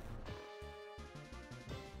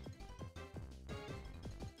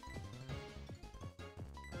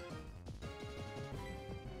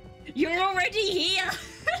 You're already here!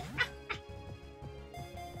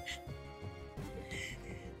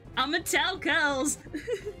 I'ma tell Curls!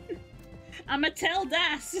 I'ma tell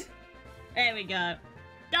Das! There we go.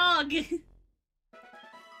 Dog!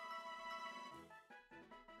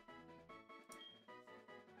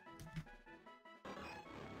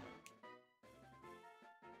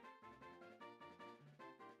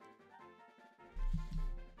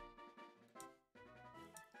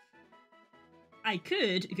 I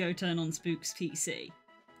could go turn on Spook's PC,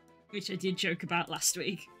 which I did joke about last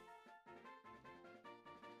week.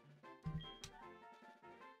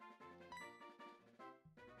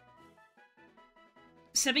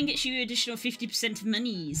 Subbing gets you additional 50% of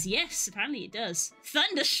monies. Yes, apparently it does.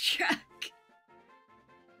 Thunderstruck!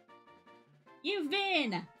 You've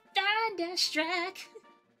been thunderstruck!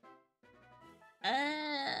 And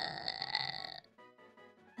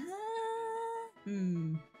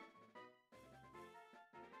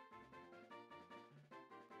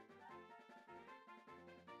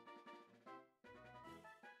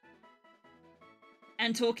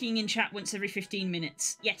talking in chat once every 15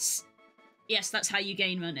 minutes. Yes. Yes, that's how you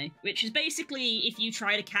gain money. Which is basically if you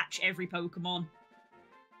try to catch every Pokemon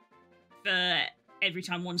for every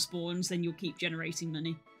time one spawns, then you'll keep generating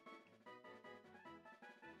money.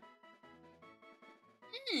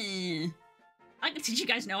 Did you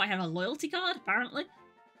guys know I have a loyalty card, apparently?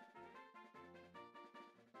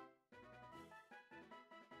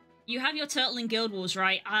 You have your turtle in Guild Wars,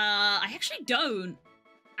 right? I actually don't.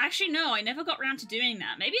 Actually, no, I never got around to doing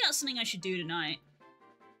that. Maybe that's something I should do tonight.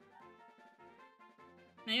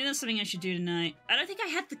 Maybe that's something I should do tonight. I don't think I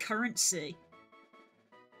had the currency.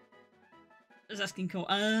 I was asking Cole.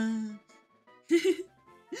 I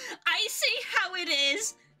see how it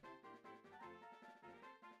is!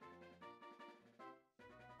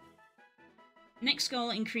 Next goal,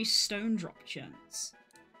 increase stone drop chance.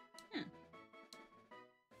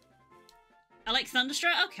 I like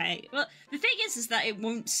Thunderstruck? Okay. Well, the thing is that it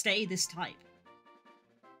won't stay this type.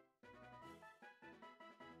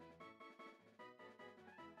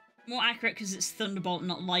 More accurate because it's Thunderbolt,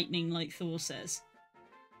 not Lightning, like Thor says.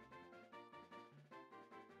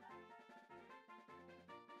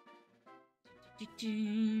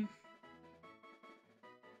 Oh,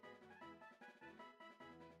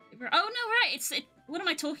 no, right! What am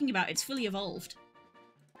I talking about? It's fully evolved.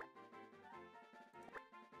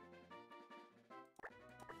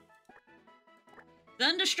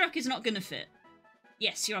 Thunderstruck is not gonna fit.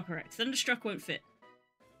 Yes, you are correct. Thunderstruck won't fit.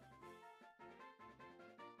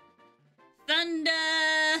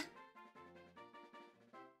 Thunder!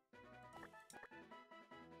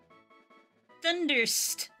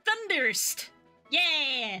 Thunderst! Thunderst!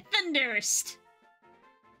 Yeah! Thunderst!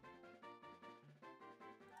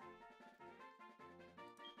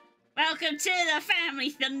 Welcome to the family,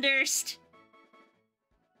 Thunderst!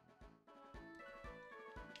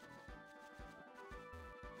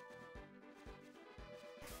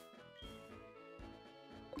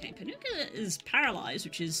 Okay, Panuka is paralyzed,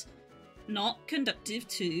 which is not conductive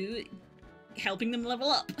to helping them level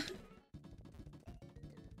up.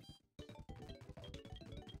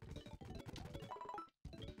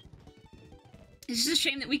 It's just a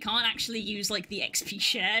shame that we can't actually use, like, the XP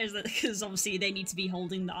shares, because obviously they need to be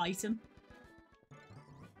holding the item.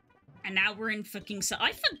 And now we're in fucking...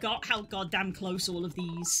 I forgot how goddamn close all of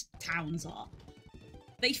these towns are.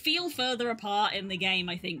 They feel further apart in the game,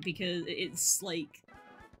 I think, because it's, like...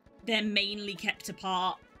 They're mainly kept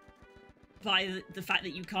apart by the fact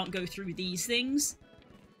that you can't go through these things.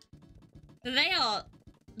 But they are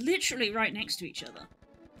literally right next to each other.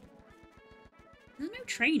 There are no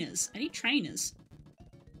trainers. I need trainers.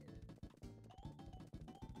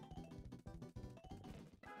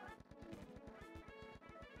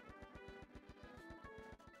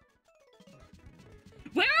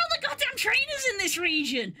 Where are all the goddamn trainers in this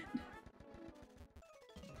region?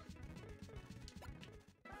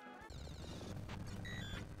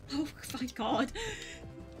 Oh my god.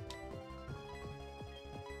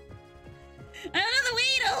 Another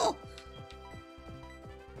Weedle!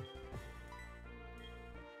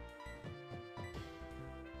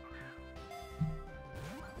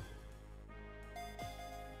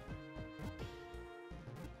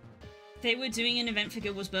 They were doing an event for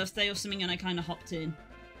Gilbert's birthday or something and I kind of hopped in.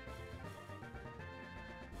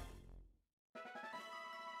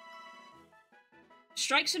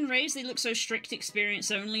 Strikes and raids, they look so strict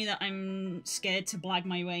experience only that I'm scared to blag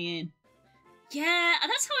my way in. Yeah,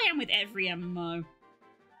 that's how I am with every MMO.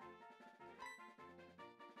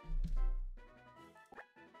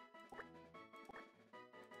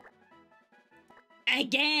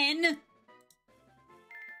 Again!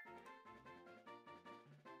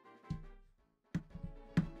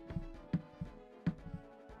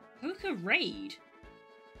 Poker raid?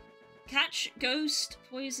 Catch ghost,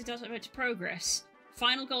 poise it does about to progress.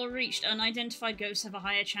 Final goal reached. Unidentified ghosts have a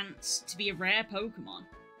higher chance to be a rare Pokemon.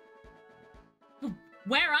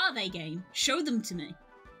 Where are they, game? Show them to me.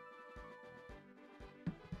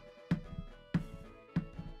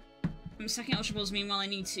 I'm stacking Ultra Balls, meanwhile I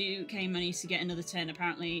need 2k money to get another 10.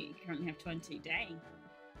 Apparently, you currently have 20. Dang.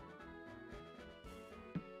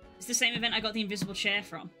 It's the same event I got the invisible chair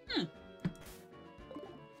from. Hmm.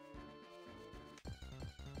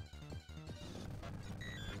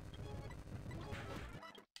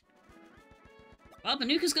 Well,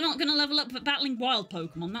 Manuka's not gonna level up at battling wild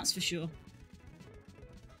Pokemon, that's for sure.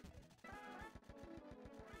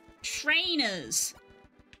 Trainers!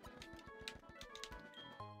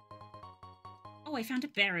 Oh, I found a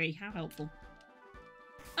berry. How helpful.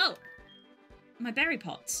 Oh! My berry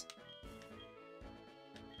pots.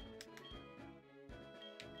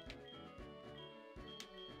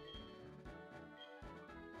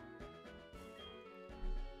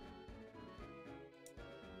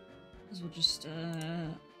 We'll just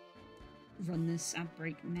run this ad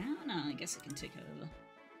break now. No, I guess I can take over.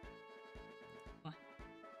 What?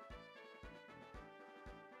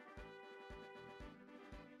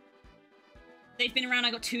 They've been around.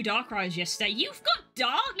 I got 2 Darkrai's yesterday. You've got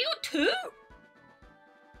Dark? You got 2?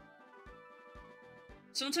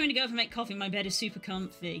 Someone told me to go up and make coffee. My bed is super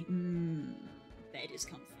comfy. Bed is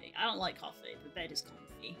comfy. I don't like coffee, but bed is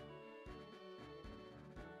comfy.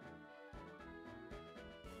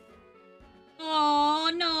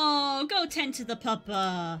 Oh no! Go tend to the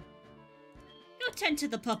puppa! Go tend to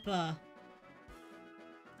the puppa!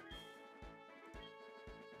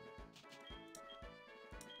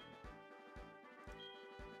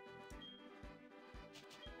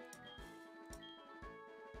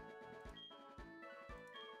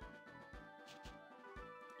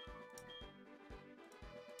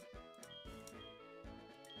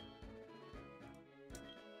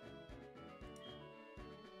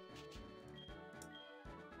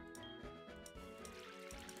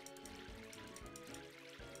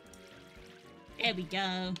 There we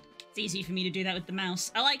go. It's easy for me to do that with the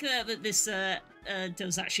mouse. I like that this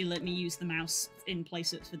does actually let me use the mouse in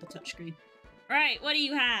place for the touchscreen. Alright, what do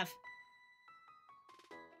you have?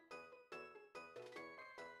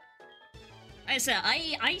 Like I said,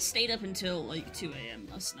 I stayed up until like 2 AM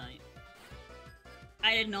last night.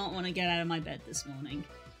 I did not want to get out of my bed this morning.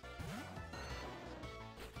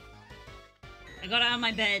 I got out of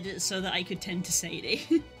my bed so that I could tend to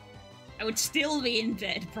Sadie. I would still be in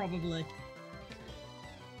bed, probably.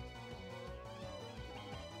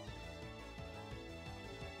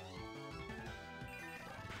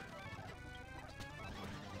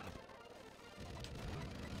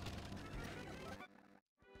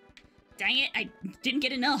 Dang it, I didn't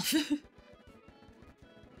get enough.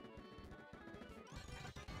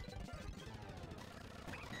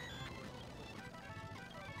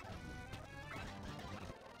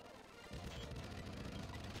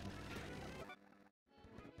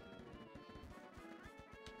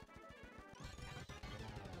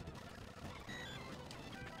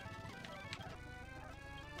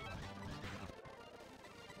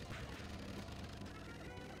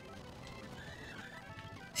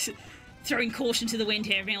 Throwing caution to the wind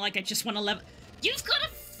here, being like, I just want to level. You've got to.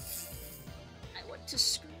 I want to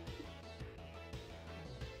scream.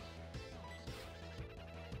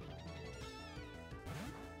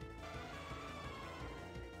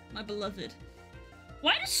 My beloved.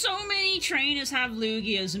 Why do so many trainers have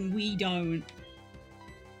Lugias and we don't?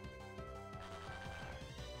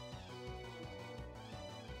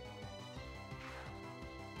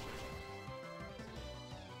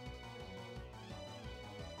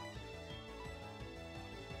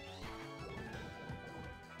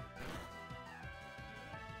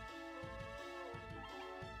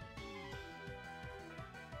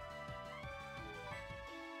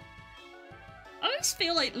 I always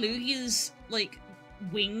feel like Lugia's, like,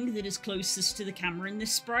 wing that is closest to the camera in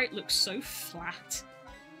this sprite looks so flat.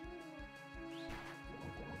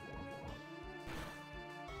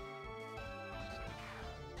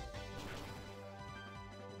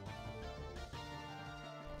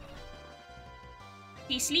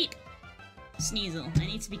 Hey, sleep! Sneasel. I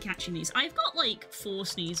need to be catching these. I've got, like, 4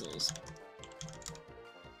 Sneasels.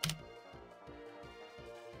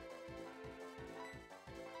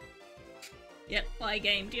 Yep, bye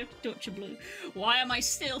game. Do you have to touch a blue? Why am I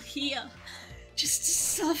still here? Just to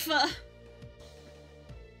suffer.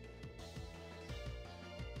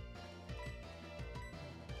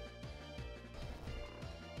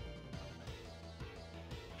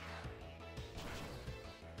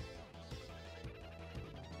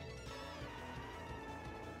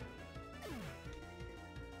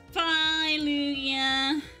 Bye,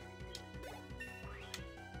 Lugia.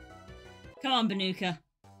 Come on, Banuka.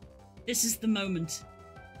 This is the moment.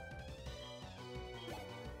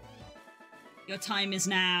 Your time is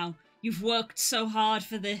now. You've worked so hard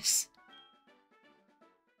for this.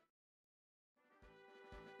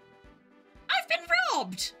 I've been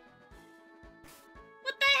robbed!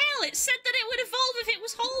 What the hell? It said that it would evolve if it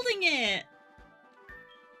was holding it!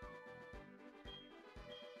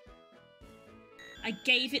 I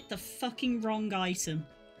gave it the fucking wrong item.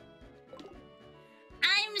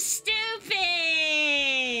 I'm stupid!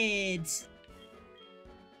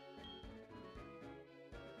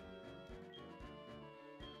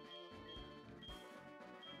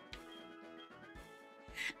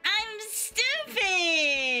 I'm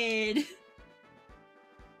stupid!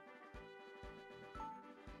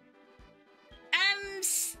 I'm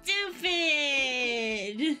stupid!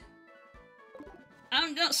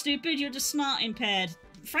 I'm not stupid, you're just smart impaired.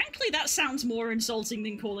 Frankly, that sounds more insulting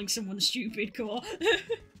than calling someone stupid, Core.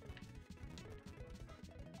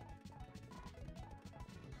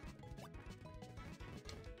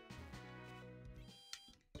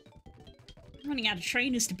 I'm running out of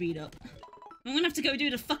trainers to beat up. I'm gonna have to go do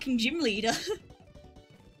the fucking gym leader.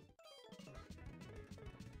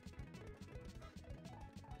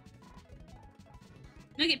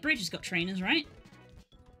 Nugget Bridge has got trainers, right?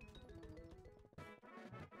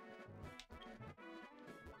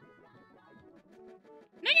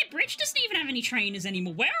 Nugget Bridge doesn't even have any trainers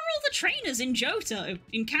anymore. Where are all the trainers in Johto?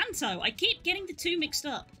 In Kanto? I keep getting the two mixed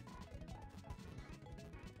up.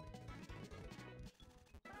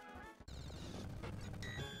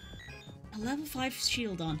 A level 5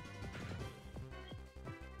 shield on.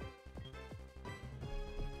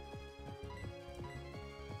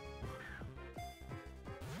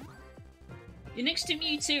 You're next to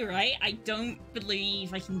Mewtwo, right? I don't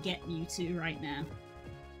believe I can get Mewtwo right now.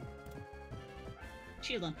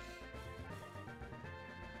 Shield on.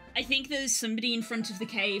 I think there's somebody in front of the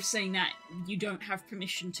cave saying that you don't have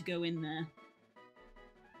permission to go in there.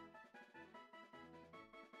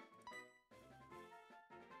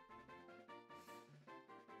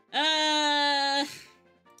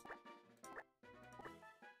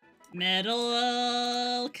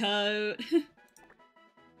 Metal coat.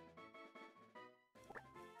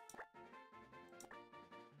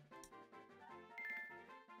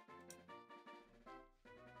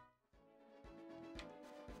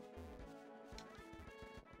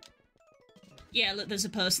 Yeah, look, there's a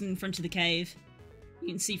person in front of the cave. You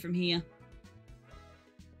can see from here.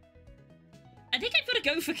 I think I've got to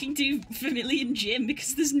go fucking do Vermilion Gym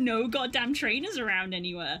because there's no goddamn trainers around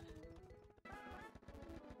anywhere.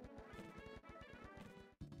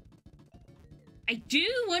 I do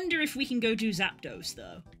wonder if we can go do Zapdos,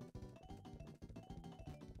 though.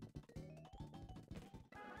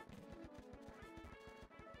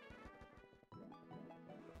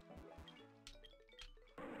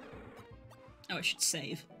 Oh, I should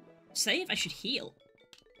save. Save? I should heal.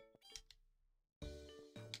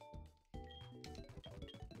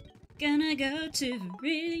 Gonna go to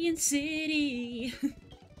Viridian City.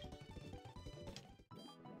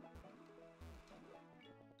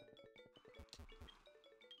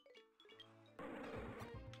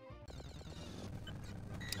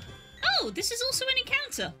 Oh, this is also an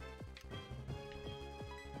encounter.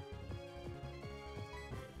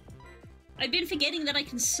 I've been forgetting that I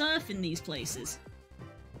can surf in these places.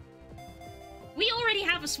 We already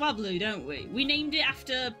have a Swablu, don't we? We named it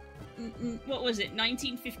after, what was it,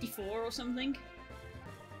 1954 or something?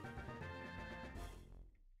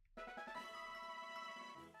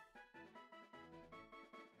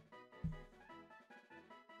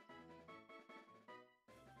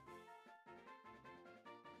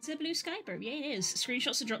 It's a blue sky bro. Yeah, it is.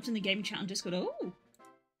 Screenshots are dropped in the gaming chat on Discord. Oh!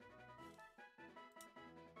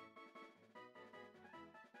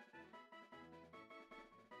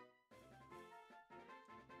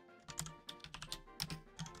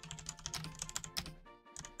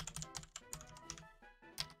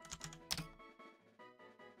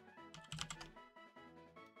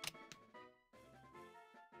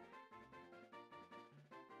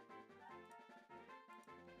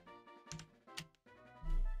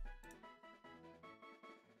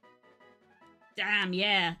 Damn,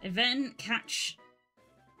 yeah. Event, catch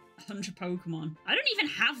 100 Pokemon. I don't even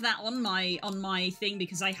have that on my thing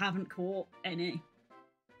because I haven't caught any.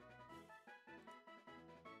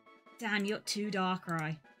 Damn, you got 2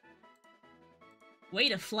 Darkrai. Way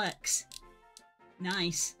to flex.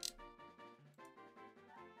 Nice.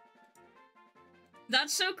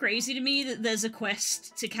 That's so crazy to me that there's a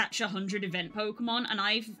quest to catch 100 event Pokemon and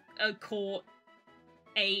I've caught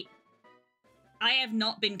 8. I have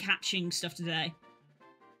not been catching stuff today.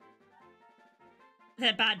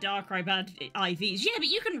 They're bad Darkrai, bad IVs. Yeah, but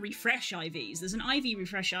you can refresh IVs. There's an IV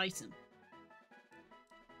refresh item.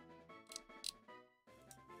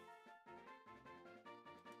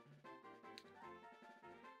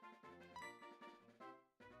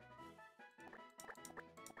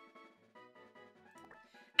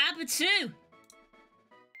 Abba too!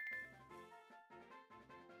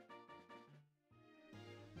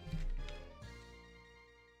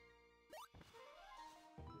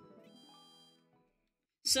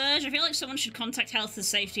 Serge, I feel like someone should contact Health and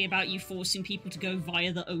Safety about you forcing people to go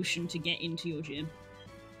via the ocean to get into your gym.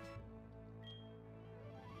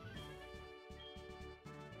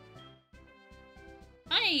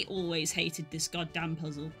 I always hated this goddamn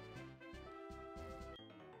puzzle.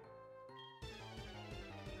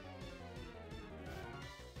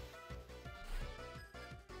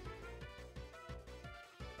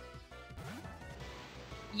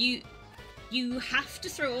 You have to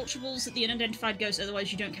throw Ultra Balls at the unidentified ghost,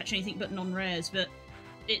 otherwise you don't catch anything but non-rares, but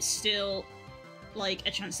it's still, like,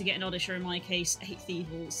 a chance to get an Oddish, or in my case, 8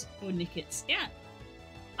 Thievel's or Nickets. Yeah.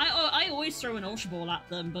 I always throw an Ultra Ball at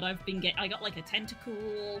them, but I got, like, a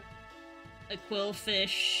Tentacool, a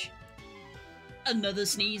Quillfish, another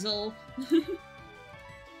Sneasel.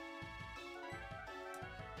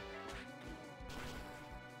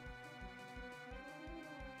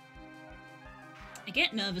 I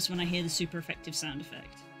get nervous when I hear the super effective sound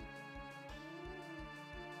effect.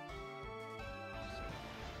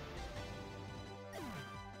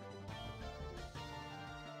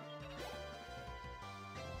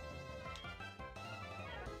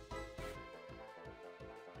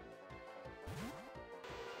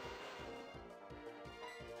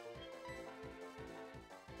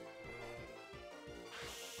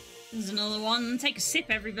 There's another one. Take a sip,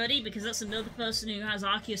 everybody, because that's another person who has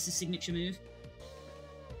Arceus' signature move.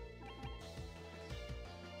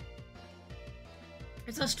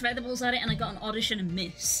 I tossed Featherballs at it and I got an Oddish and a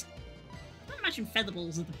miss. I imagine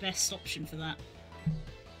Featherballs are the best option for that.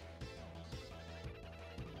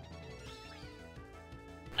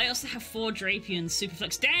 I also have 4 Drapion and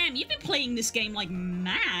Superflex. Damn, you've been playing this game like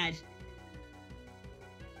mad!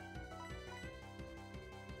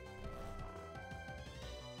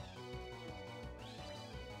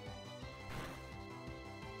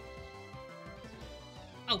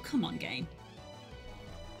 Oh, come on, game.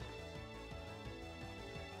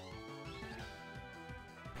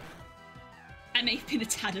 I may have been a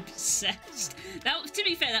tad obsessed. To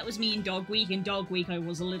be fair, that was me in Dog Week. In Dog Week, I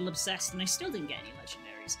was a little obsessed, and I still didn't get any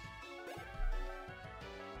legendaries.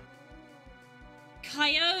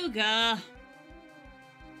 Kyogre!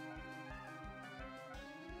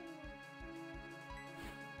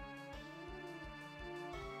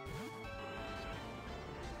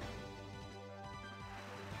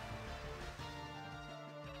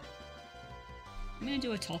 I'm gonna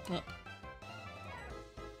do a top-up.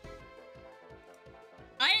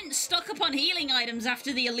 I didn't stock up on healing items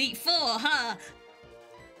after the Elite Four, huh?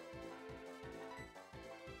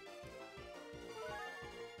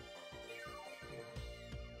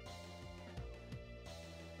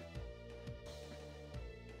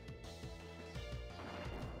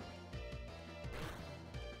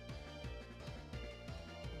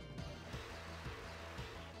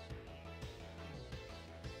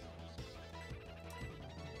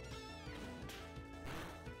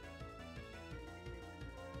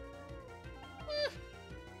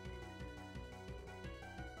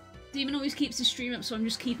 Demon always keeps his stream up, so I'm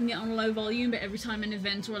just keeping it on a low volume, but every time an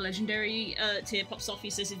event or a legendary tier pops off, he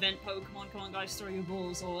says, event Pokemon, come on guys, throw your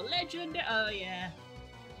balls, or legendary, oh yeah.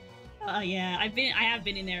 Oh yeah, I have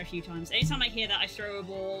been in there a few times. Anytime I hear that, I throw a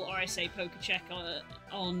ball, or I say poker check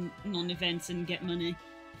on non-events and get money.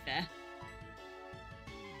 Fair.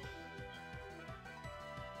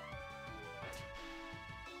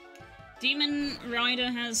 Demon Rider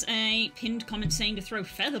has a pinned comment saying to throw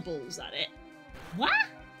feather balls at it. What?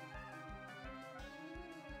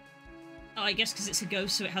 Oh, I guess because it's a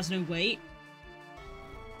ghost, so it has no weight.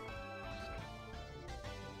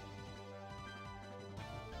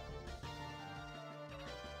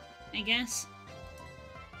 I guess.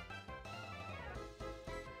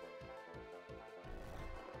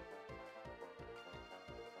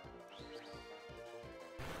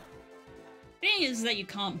 Thing is that you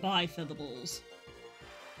can't buy feather balls.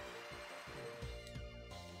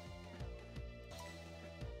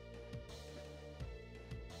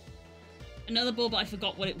 Another ball, but I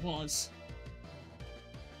forgot what it was.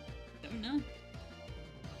 Don't know.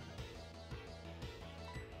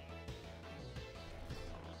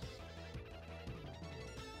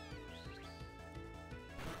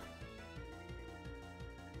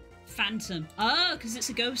 Phantom. Oh, because it's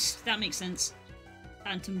a ghost. That makes sense.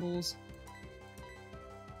 Phantom balls.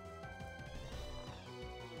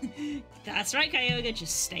 That's right, Kyogre.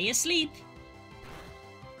 Just stay asleep.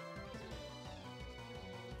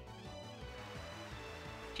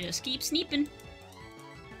 Just keep sneeping.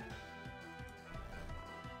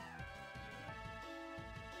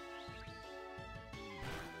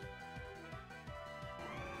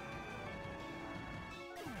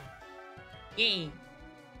 Yay.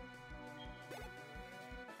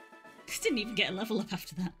 Didn't even get a level up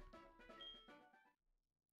after that.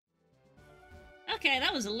 Okay,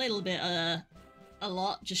 that was a little bit, a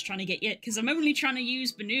lot, just trying to get you, because I'm only trying to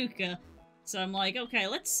use Banuka. So I'm like, okay,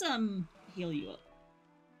 let's, heal you up.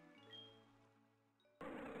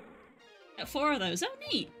 Got 4 of those. Oh,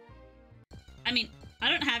 neat. I mean, I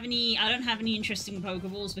don't have any interesting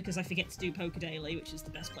Pokeballs because I forget to do Poke Daily, which is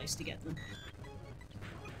the best place to get them.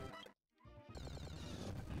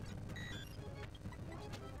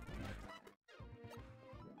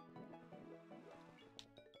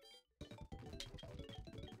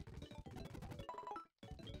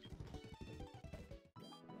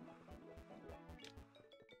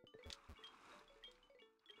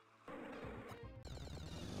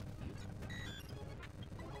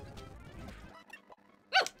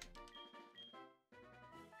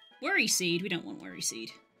 Worry Seed. We don't want Worry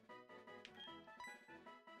Seed.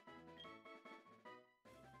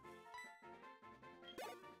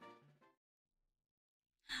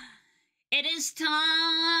 It is time!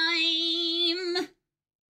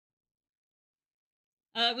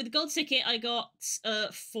 With the gold ticket, I got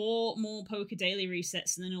 4 more Poke Daily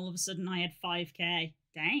resets, and then all of a sudden I had 5k.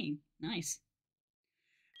 Dang, nice.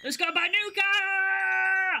 Let's go, Banuka!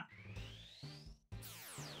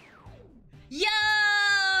 Yo!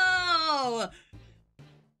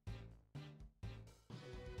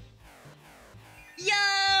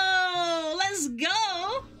 Yo! Let's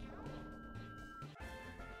go!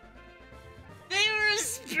 They were a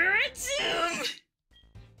Spiritomb!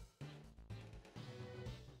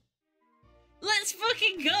 Let's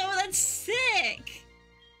fucking go! That's sick!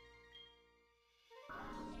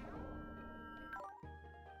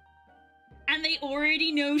 And they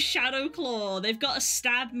already know Shadow Claw. They've got a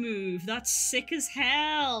stab move. That's sick as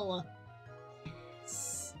hell.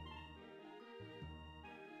 Yes.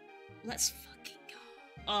 Let's fucking go.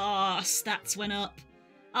 Oh, our stats went up.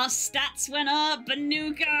 Our stats went up,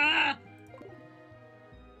 Banuka!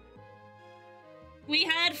 We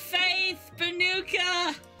had faith,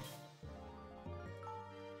 Banuka!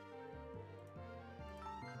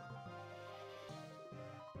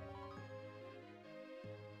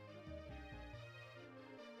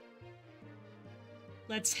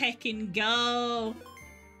 Let's heckin' go!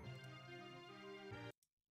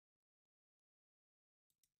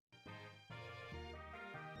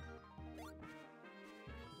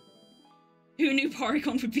 Who knew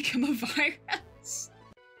Porygon would become a virus?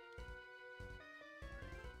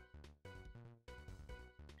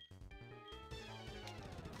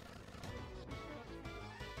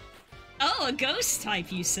 Oh, a ghost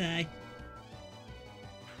type, you say?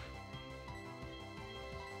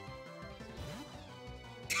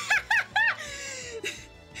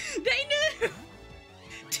 They knew!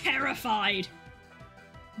 Terrified.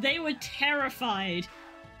 They were terrified.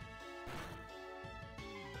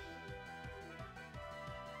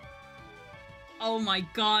 Oh my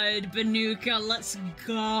god, Banuka, let's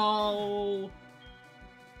go!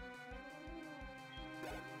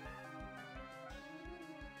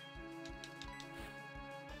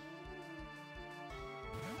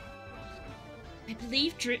 I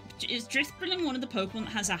believe is Drifblim one of the Pokemon that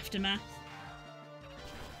has Aftermath?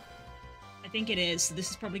 I think it is, so this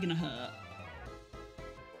is probably gonna hurt.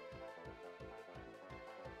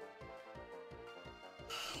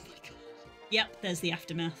 Oh my god. Yep, there's the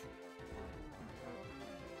Aftermath.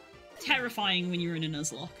 Terrifying when you're in a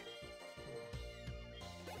Nuzlocke.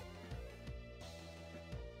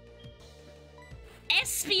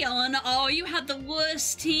 Espeon! Oh, you had the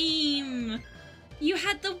worst team! You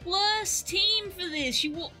had the worst team for this!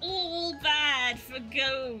 You were all bad for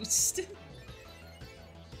Ghost!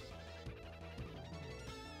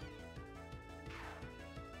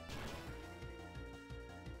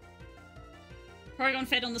 Porygon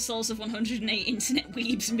fed on the souls of 108 internet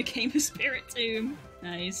weebs and became a Spiritomb.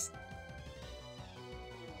 Nice.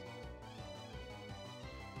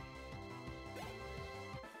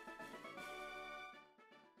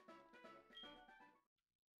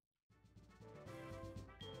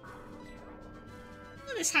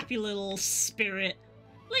 Look at this happy little spirit.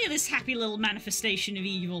 Look at this happy little manifestation of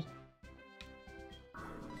evil.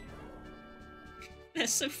 They're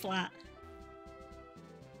so flat.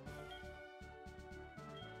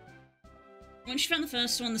 Once you found the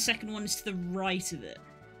first one, the second one is to the right of it.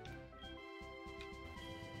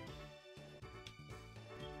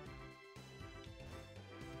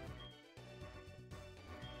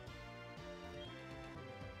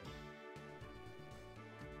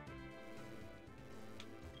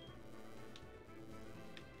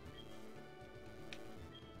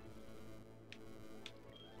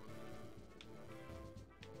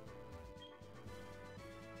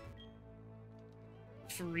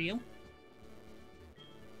 for real.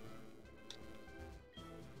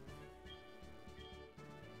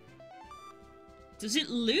 Does it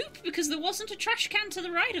loop? Because there wasn't a trash can to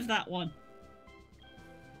the right of that one.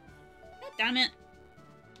 God damn it.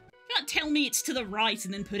 You can't tell me it's to the right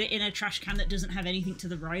and then put it in a trash can that doesn't have anything to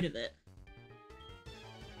the right of it.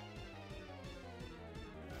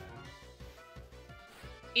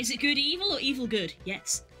 Is it good evil or evil good?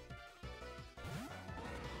 Yes.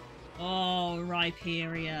 Oh,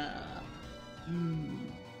 Rhyperia.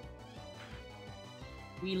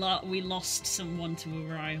 We lost someone to a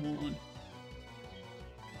Rhyhorn.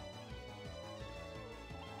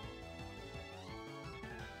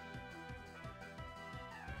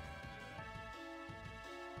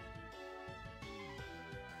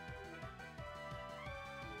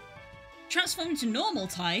 Transform into normal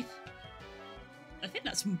type? I think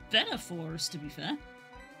that's better for us, to be fair.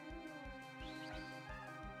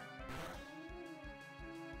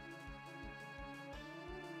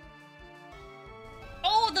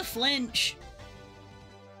 Oh, the flinch!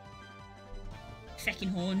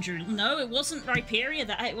 Feckin' Horn Drill. No, it wasn't Rhyperia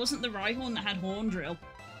it wasn't the Rhyhorn that had Horn Drill.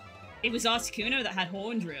 It was Articuno that had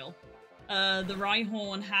Horn Drill. The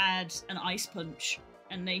Rhyhorn had an Ice Punch,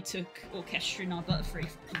 and they took Orchestra and our Butterfree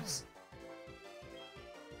from us.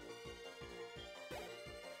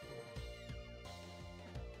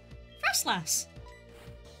 Frostlass!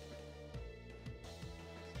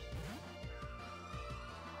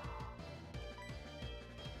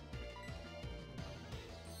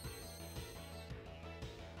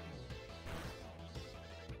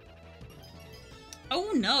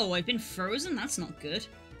 Oh no, I've been frozen? That's not good.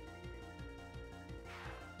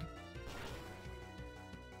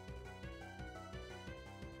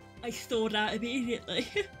 I thawed out immediately.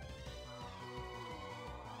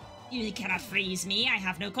 You cannot freeze me, I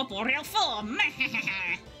have no corporeal form!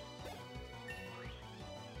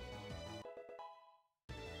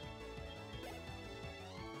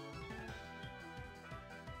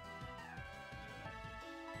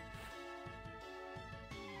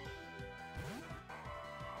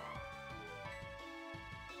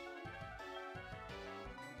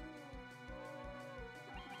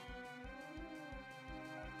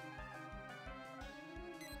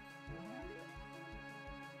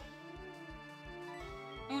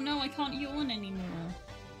 Oh no, I can't yawn anymore.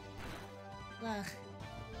 Ugh.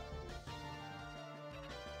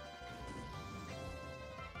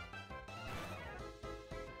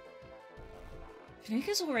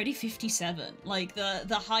 Fnaker's already 57. Like, the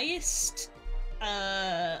highest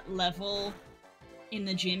level in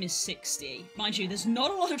the gym is 60. Mind you, there's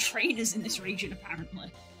not a lot of trainers in this region, apparently.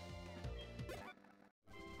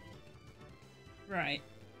 Right.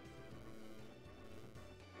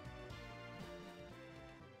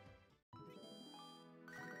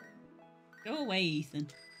 Go away, Ethan.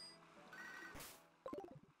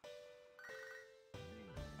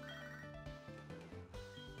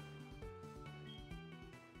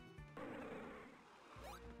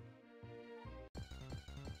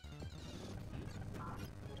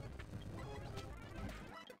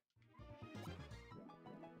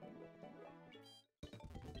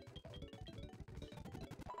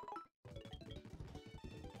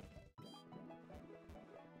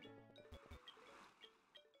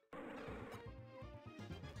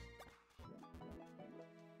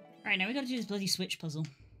 Alright, now we gotta do this bloody switch puzzle.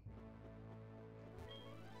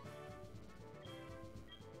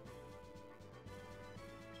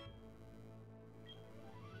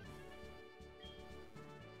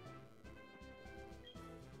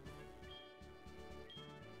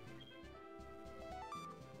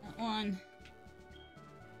 That one.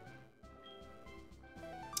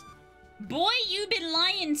 Boy, you've been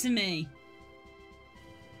lying to me!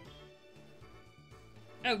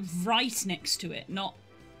 Oh, right next to it, not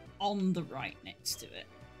on the right next to it.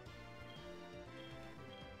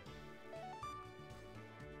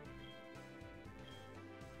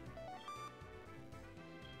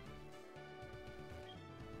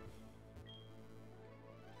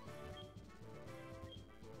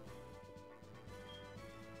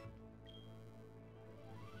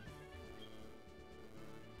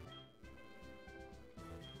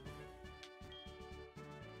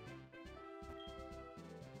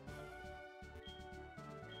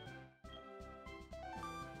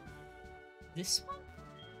 This one?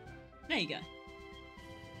 There you go.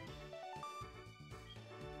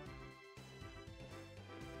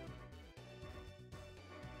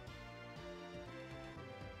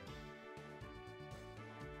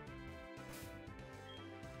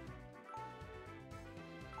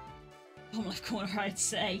 Bottom left corner, I'd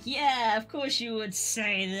say. Yeah, of course you would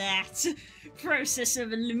say that. Process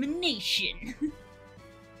of elimination.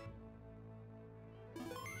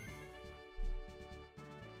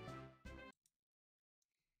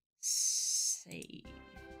 save.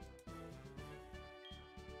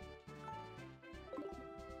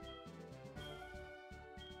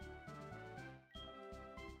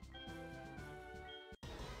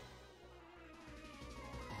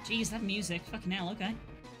 Jeez, that music. Fucking hell, okay.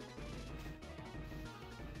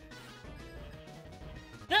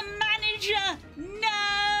 The manager! No!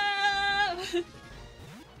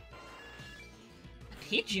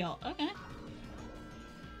 Pidgeot, okay.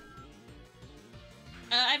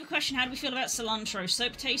 I have a question. How do we feel about cilantro?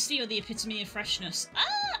 Soap tasty or the epitome of freshness?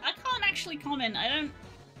 I can't actually comment.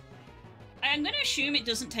 I'm gonna assume it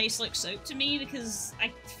doesn't taste like soap to me because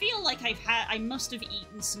I feel like I must have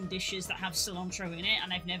eaten some dishes that have cilantro in it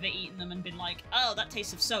and I've never eaten them and been like, oh, that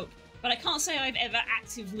tastes of soap. But I can't say I've ever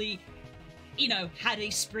actively, you know, had a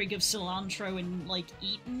sprig of cilantro and, like,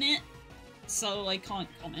 eaten it. So I can't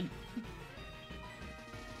comment.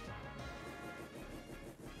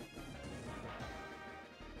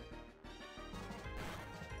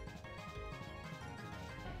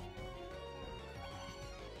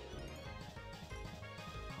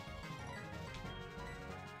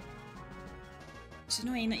 It's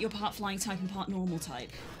annoying that you're part flying type and part normal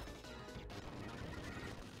type.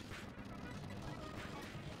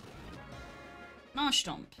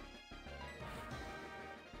 Marshtomp.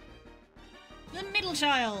 The middle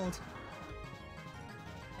child!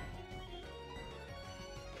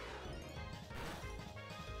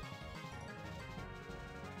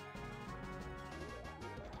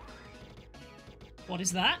 What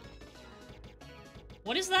is that?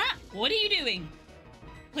 What is that? What are you doing?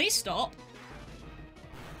 Please stop.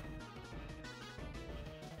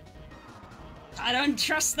 I don't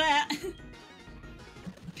trust that.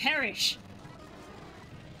 Perish.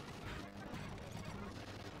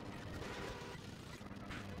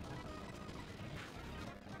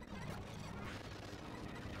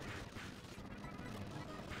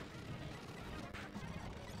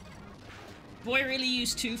 Boy really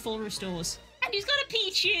used 2 full restores. And he's got a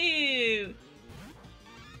Pichu!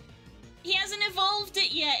 He hasn't evolved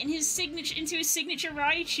it yet in his signature into his signature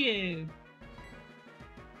Raichu.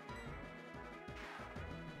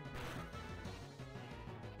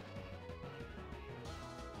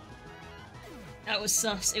 That was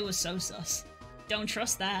sus. It was so sus. Don't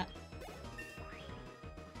trust that.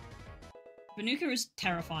 Banuka is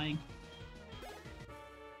terrifying.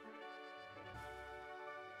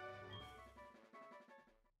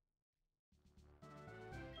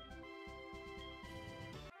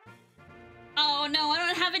 Oh no, I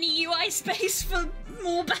don't have any UI space for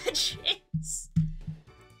more badges.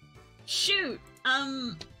 Shoot.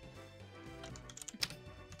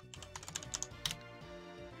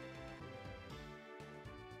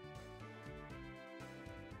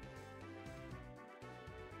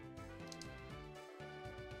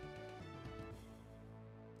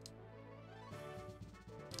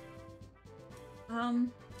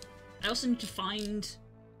 I also need to find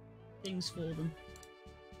things for them.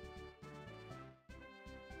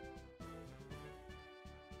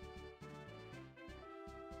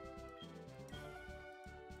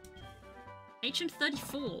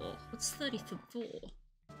 HM34? What's 34?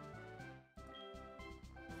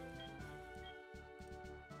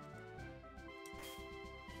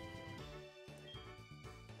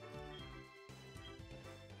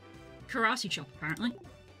 Karate chop, apparently.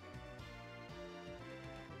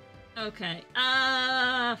 Okay,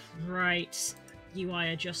 right. UI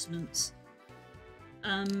adjustments.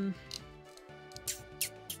 Where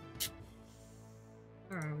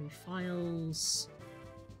are we? Files,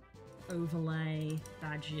 overlay,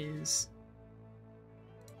 badges.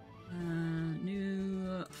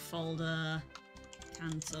 New folder,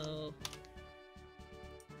 Kanto.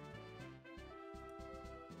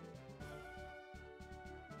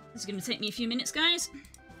 This is gonna take me a few minutes, guys.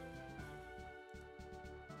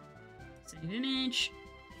 Save image.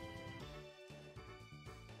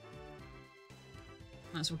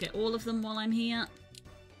 Might as well get all of them while I'm here.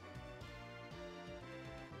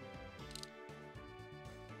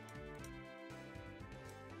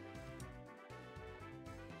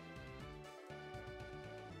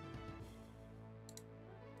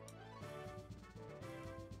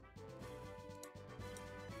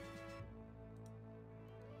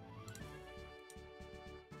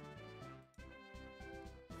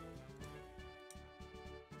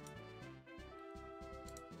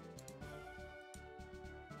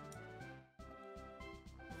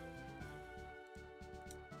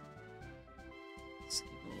 Save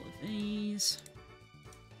all of these.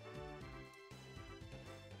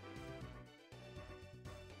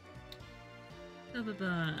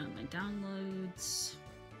 My downloads.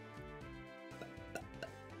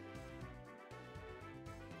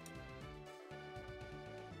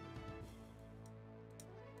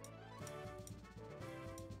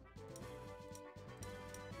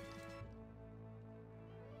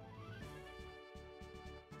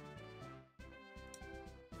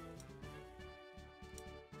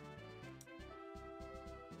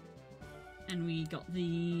 And we got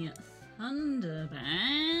the Thunder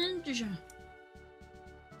Badge.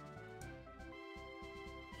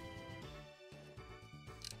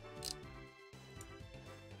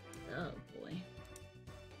 Oh boy.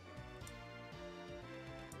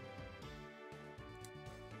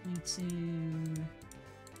 Need to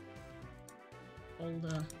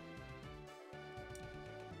folder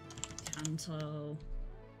Kanto.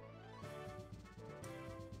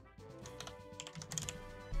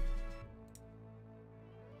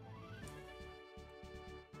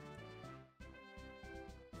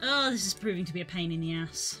 Oh, this is proving to be a pain in the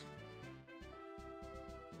ass.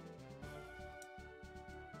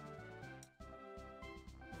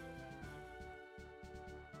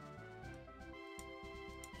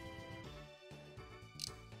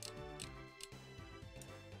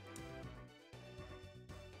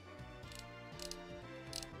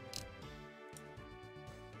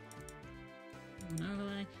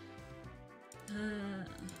 Overlay.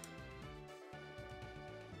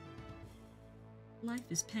 Life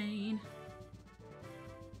is pain.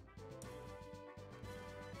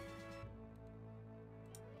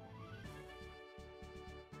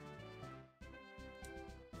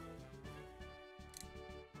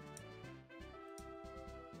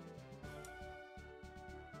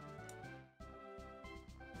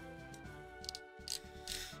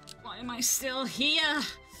 Why am I still here?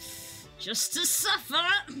 Just to suffer?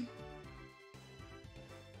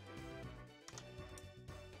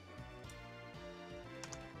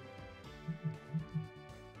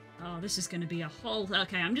 Oh, this is gonna be a whole...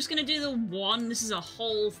 Okay, I'm just gonna do the one. This is a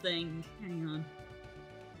whole thing. Hang on.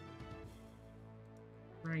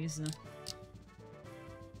 Razor.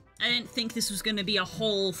 I didn't think this was gonna be a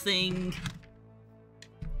whole thing.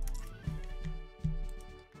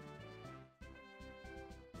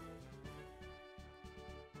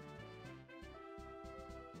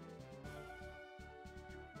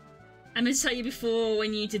 I meant to tell you before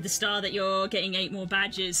when you did the star that you're getting 8 more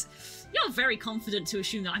badges. You're very confident to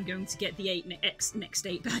assume that I'm going to get the next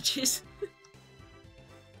 8 badges.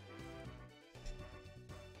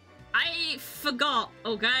 I forgot,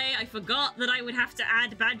 okay? I forgot that I would have to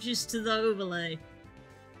add badges to the overlay.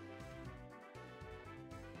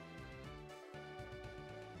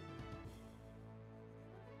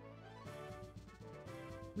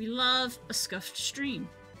 We love a scuffed stream.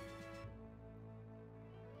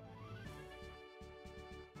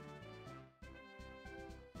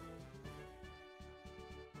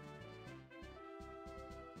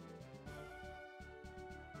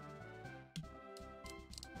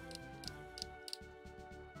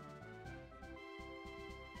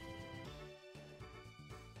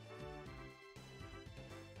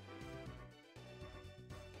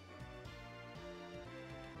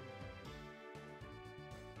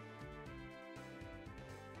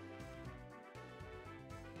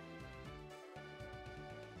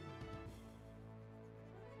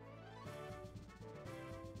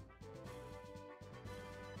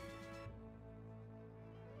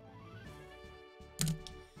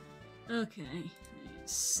 Okay,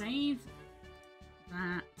 save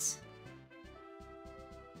that.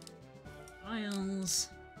 Files,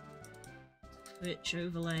 Twitch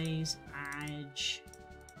overlays, badge.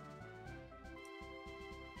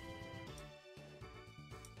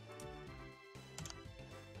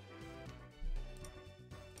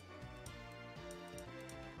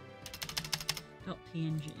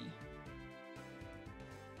 .png.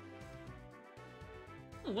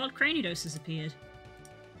 Oh, Wild Cranidos has appeared.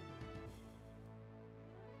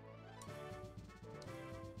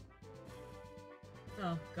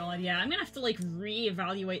 Oh god, yeah, I'm gonna have to like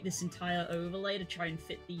re-evaluate this entire overlay to try and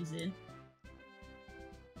fit these in.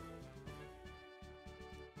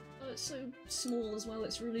 Oh, it's so small as well,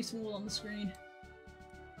 it's really small on the screen.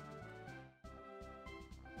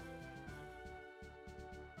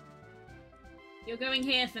 You're going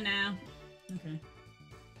here for now. Okay.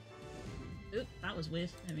 Oop, that was weird.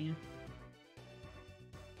 There we go.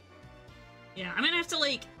 Yeah, I'm gonna have to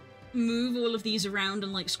like move all of these around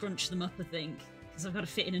and like scrunch them up, I think. Because I've got to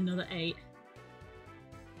fit in another 8.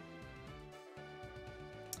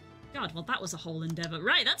 God, well that was a whole endeavor.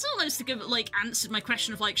 Right, that's almost like answered my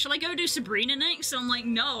question of like, shall I go do Sabrina next? And I'm like,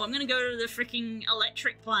 no, I'm gonna go to the freaking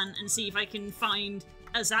electric plant and see if I can find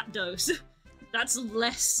a Zapdos. That's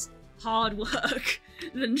less hard work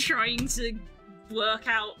than trying to work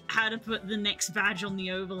out how to put the next badge on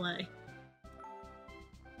the overlay.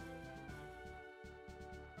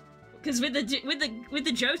 Because with the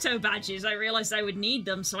Johto badges, I realized I would need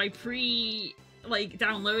them, so I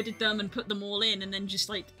downloaded them and put them all in, and then just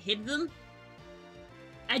like hid them.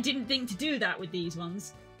 I didn't think to do that with these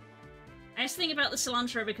ones. I was thinking about the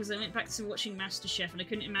cilantro because I went back to watching MasterChef and I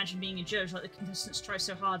couldn't imagine being a judge. Like, the contestants try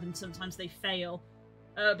so hard and sometimes they fail.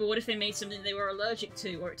 But what if they made something they were allergic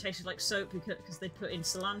to, or it tasted like soap because they put in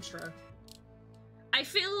cilantro? I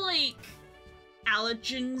feel like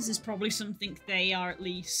allergens is probably something they are at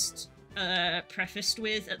least prefaced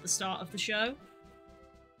with at the start of the show.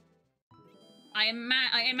 I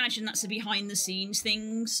imagine that's a behind-the-scenes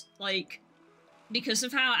things, like, because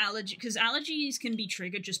of how allergies can be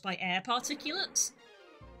triggered just by air particulates.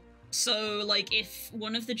 So, like, if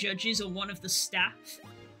one of the judges or one of the staff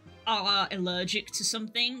are allergic to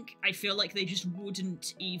something, I feel like they just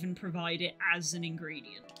wouldn't even provide it as an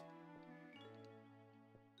ingredient.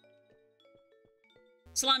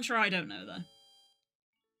 Cilantro, I don't know, though.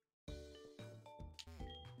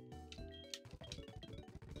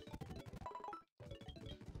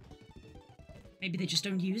 Maybe they just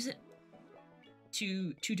don't use it.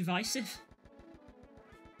 Too divisive.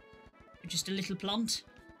 Or just a little blunt.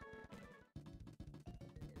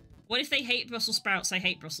 What if they hate Brussels sprouts? I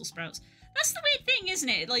hate Brussels sprouts. That's the weird thing, isn't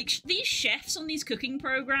it? Like, these chefs on these cooking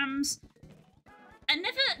programs are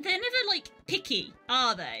they're never, like, picky,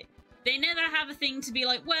 are they? They never have a thing to be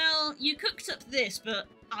like, well, you cooked up this, but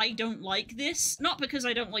I don't like this. Not because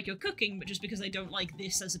I don't like your cooking, but just because I don't like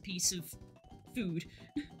this as a piece of food.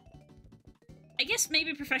 I guess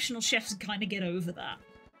maybe professional chefs kind of get over that.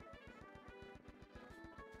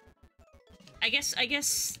 I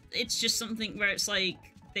guess it's just something where it's like,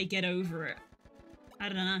 they get over it. I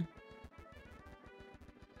don't know.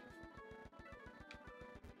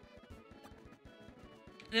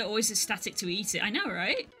 They're always ecstatic to eat it. I know,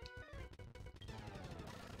 right?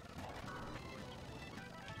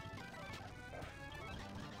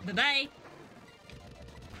 Bye-bye.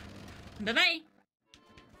 Bye-bye.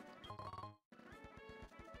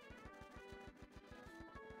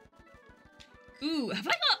 Ooh, have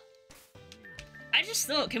I got... I just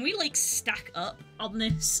thought, can we, like, stack up on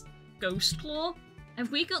this Ghost Claw?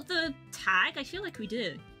 Have we got the tag? I feel like we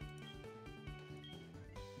do.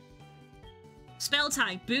 Spell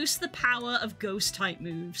tag. Boost the power of ghost-type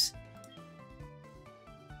moves.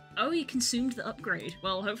 Oh, you consumed the upgrade.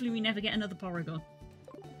 Well, hopefully we never get another Porygon.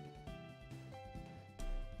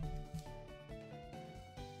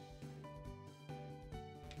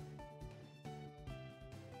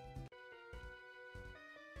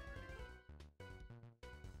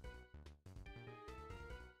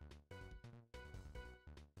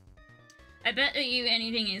 I bet that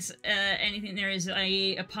anything there is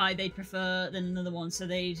a pie they'd prefer than another one, so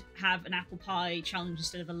they'd have an apple pie challenge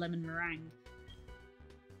instead of a lemon meringue.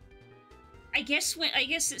 I guess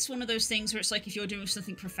it's one of those things where it's like if you're doing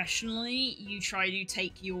something professionally, you try to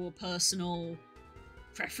take your personal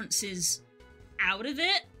preferences out of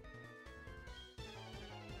it.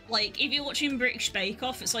 Like, if you're watching British Bake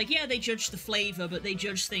Off, it's like, yeah, they judge the flavour, but they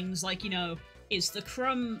judge things like, you know, is the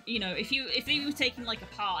crumb, you know, if they were taking, like, a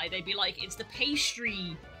pie, they'd be like, is the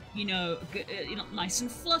pastry, you know, nice and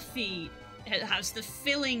fluffy? It has the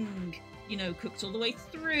filling, you know, cooked all the way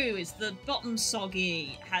through? Is the bottom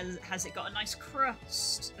soggy? Has it got a nice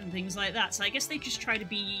crust? And things like that. So I guess they just try to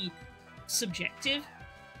be subjective.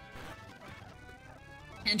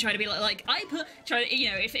 And try to be like you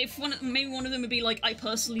know, if maybe one of them would be like, I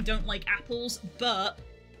personally don't like apples, but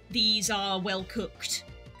these are well cooked,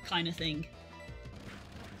 kind of thing.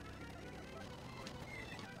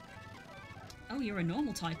 Oh, you're a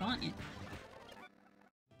normal type, aren't you?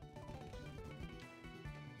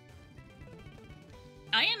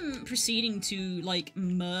 I am proceeding to, like,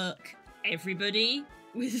 murk everybody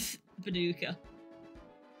with Baduka.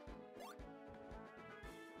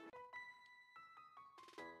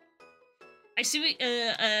 I see what,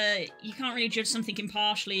 you can't really judge something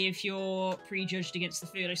impartially if you're prejudged against the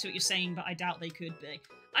food. I see what you're saying, but I doubt they could be.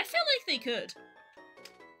 I feel like they could.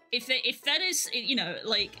 If that is, you know,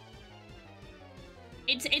 like...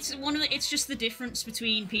 It's just the difference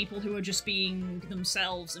between people who are just being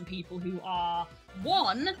themselves and people who are,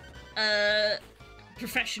 1,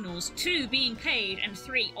 professionals, 2, being paid, and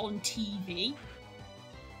 3, on TV.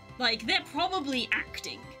 Like, they're probably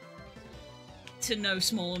acting to no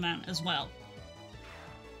small amount as well.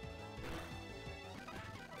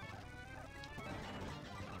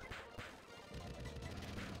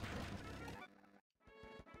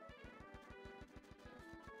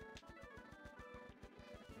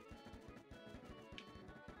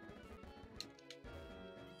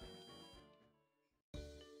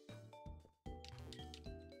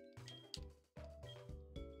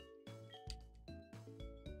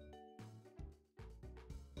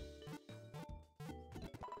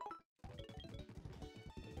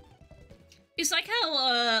 It's like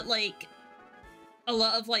how, like, a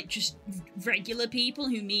lot of, like, just regular people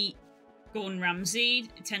who meet Gordon Ramsay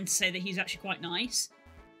tend to say that he's actually quite nice.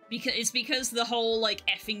 Because the whole, like,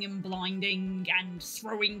 effing and blinding and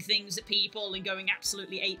throwing things at people and going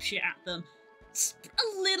absolutely apeshit at them, it's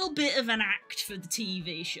a little bit of an act for the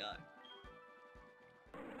TV show.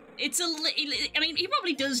 I mean, he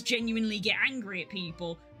probably does genuinely get angry at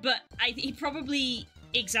people, but he probably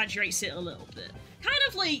exaggerates it a little bit. Kind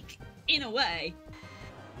of like, in a way.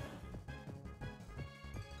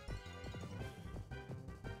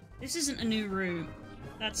 This isn't a new room.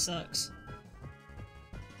 That sucks.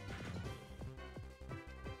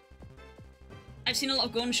 I've seen a lot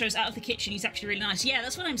of Gordon shows out of the kitchen. He's actually really nice. Yeah,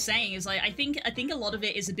 that's what I'm saying, is like, I think a lot of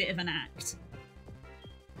it is a bit of an act.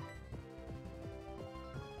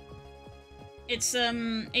 It's, I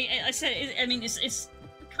mean, it's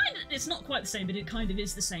kind of, it's not quite the same, but it kind of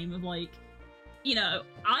is the same of, like, you know,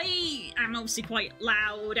 I am obviously quite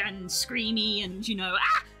loud and screamy and, you know,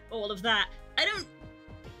 all of that.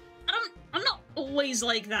 I'm not always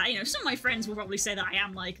like that. You know, some of my friends will probably say that I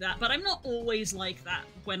am like that, but I'm not always like that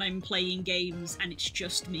when I'm playing games and it's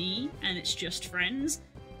just me and it's just friends.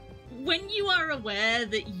 When you are aware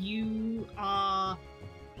that you are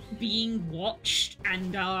being watched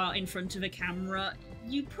and are in front of a camera,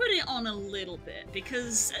 you put it on a little bit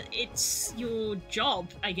because it's your job,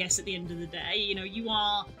 I guess, at the end of the day. You know, you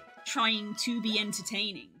are trying to be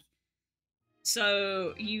entertaining.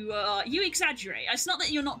 So you exaggerate. It's not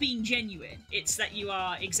that you're not being genuine, it's that you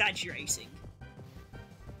are exaggerating.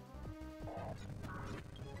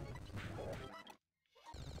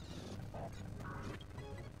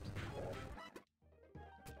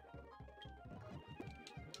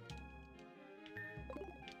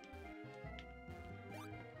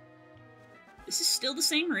 This is still the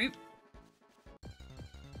same route.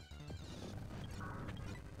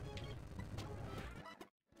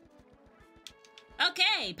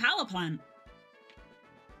 Okay, power plant.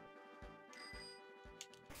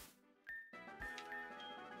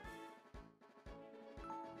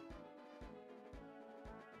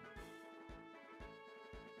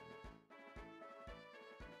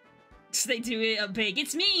 So they do it up big.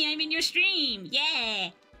 It's me, I'm in your stream.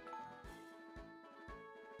 Yeah.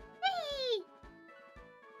 Whee!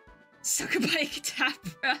 Sucker by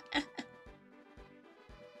Kadabra.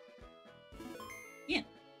 Yeah.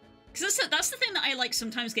 Because that's the thing that I, like,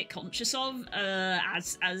 sometimes get conscious of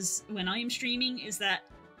as when I am streaming, is that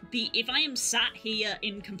if I am sat here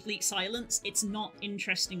in complete silence, it's not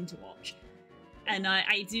interesting to watch. And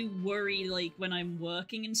I do worry, like, when I'm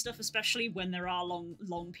working and stuff, especially when there are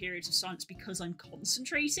long periods of silence, because I'm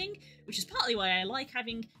concentrating, which is partly why I like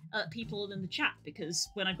having people in the chat, because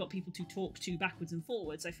when I've got people to talk to backwards and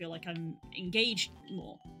forwards, I feel like I'm engaged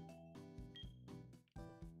more.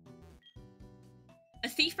 A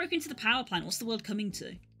thief broke into the power plant. What's the world coming to?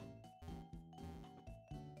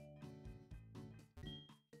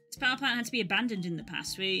 This power plant had to be abandoned in the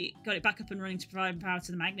past. We got it back up and running to provide power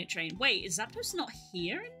to the magnet train. Wait, is that person not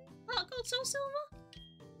here in Heart Gold Soul Silver?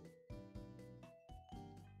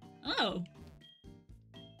 Oh.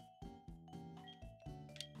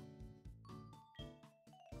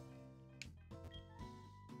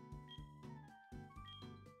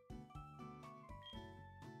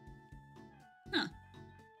 Huh.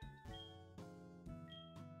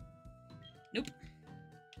 Nope.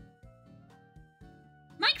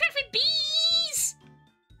 Minecraft with bees!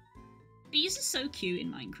 Bees are so cute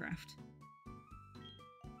in Minecraft.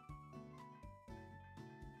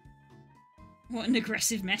 What an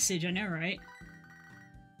aggressive message, I know, right?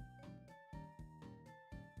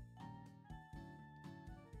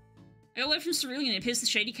 I got word from Cerulean. It appears the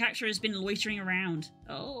shady character has been loitering around.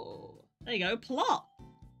 Oh, there you go. Plot!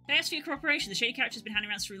 Can I ask for your cooperation? The shady character has been hanging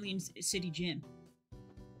around Cerulean's city gym.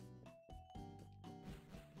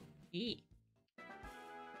 Yeah.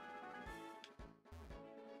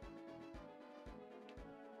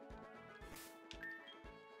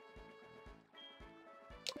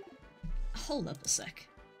 Hold up a sec.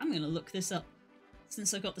 I'm gonna look this up,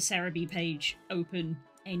 since I've got the Cerebi page open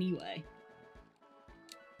anyway.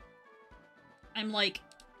 I'm like,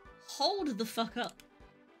 hold the fuck up.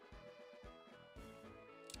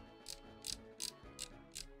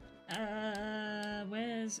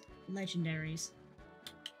 Where's legendaries?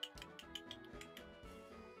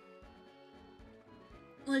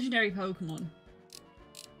 Legendary Pokemon.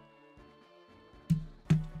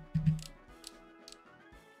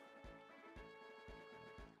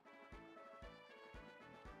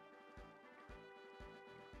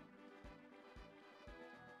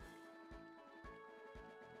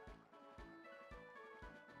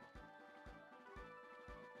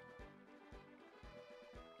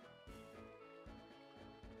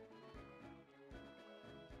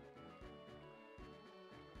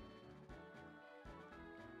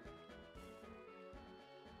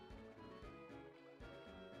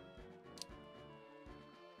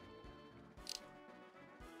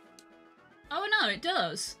 it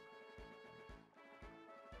does.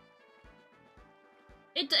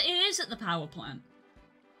 It is at the power plant.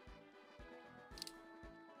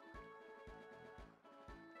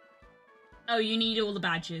 Oh, you need all the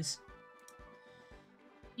badges.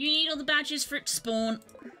 You need all the badges for it to spawn.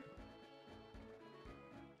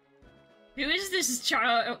 Who is this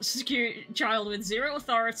child with zero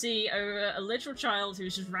authority over a literal child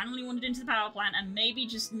who's just randomly wandered into the power plant and maybe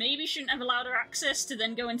shouldn't have allowed her access to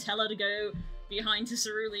then go and tell her to go behind to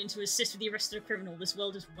Cerulean to assist with the arrest of a criminal? This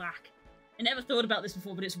world is whack. I never thought about this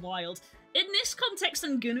before, but it's wild. In this context,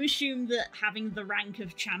 I'm gonna assume that having the rank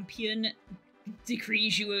of champion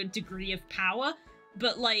decrees you a degree of power,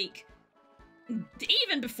 but like,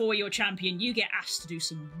 even before you're champion, you get asked to do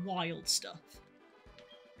some wild stuff.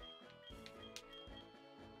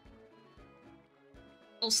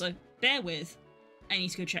 Also, bear with, I need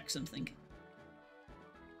to go check something.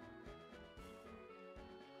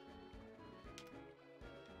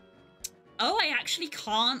 Oh, I actually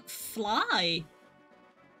can't fly.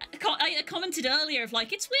 I commented earlier of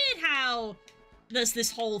like, it's weird how there's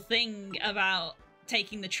this whole thing about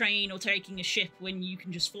taking the train or taking a ship when you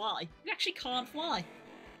can just fly. You actually can't fly.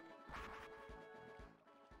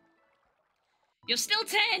 You're still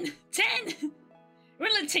 10! 10! We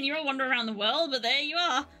wouldn't let a 10-year-old wander around the world, but there you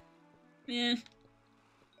are. Yeah.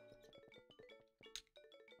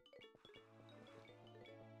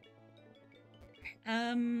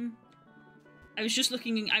 I was just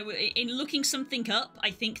looking, in looking something up, I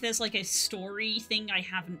think there's like a story thing I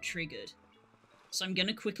haven't triggered. So I'm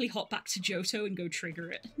gonna quickly hop back to Johto and go trigger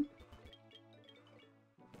it.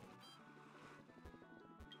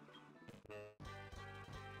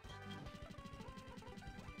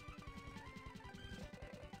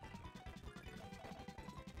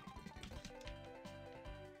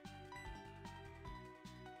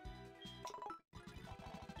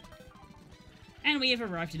 And we have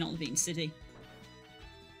arrived in Olivine City.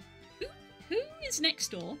 Who is next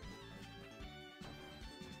door?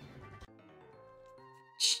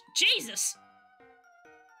 Jesus!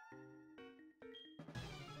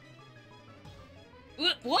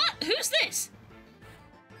 What? Who's this?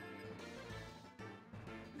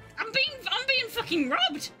 I'm being fucking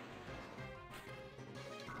robbed!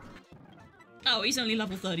 Oh, he's only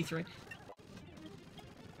level 33.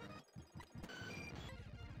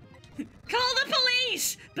 Call the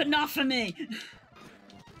police! But not for me!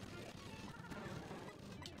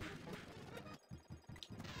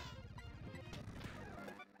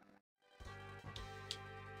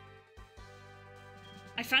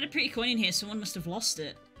 I found a pretty coin in here, someone must have lost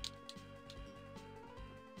it.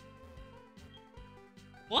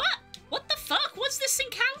 What? What the fuck? What's this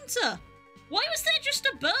encounter? Why was there just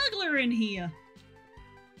a burglar in here?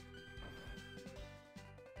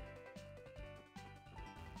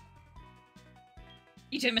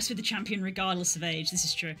 You don't mess with the champion regardless of age, this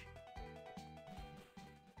is true.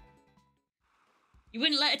 You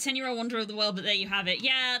wouldn't let a 10-year-old wander over the world, but there you have it.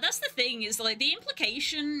 Yeah, that's the thing, is like, the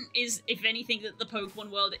implication is, if anything, that the Pokemon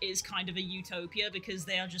world is kind of a utopia, because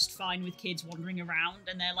they are just fine with kids wandering around,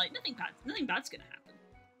 and they're like, nothing bad's gonna happen.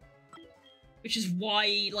 Which is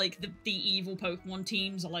why, like, the evil Pokemon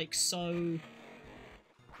teams are, like, so...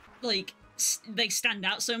 like, they stand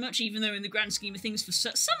out so much, even though in the grand scheme of things, for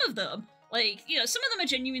some of them, like, you know, some of them are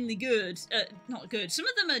genuinely good, not good, some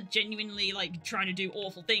of them are genuinely, like, trying to do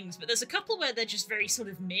awful things, but there's a couple where they're just very sort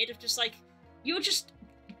of mid, of just like, you're just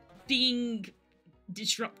being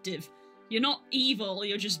disruptive. You're not evil,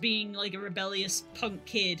 you're just being, like, a rebellious punk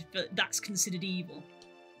kid, but that's considered evil.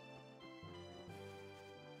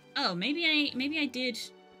 Oh, maybe I did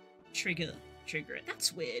trigger it.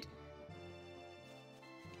 That's weird.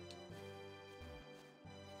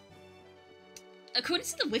 According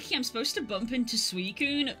to the wiki, I'm supposed to bump into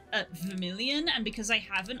Suicune at Vermilion, and because I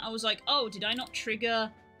haven't, I was like, oh, did I not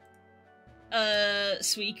trigger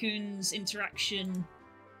Suicune's interaction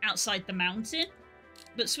outside the mountain?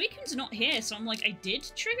 But Suicune's not here, so I'm like, I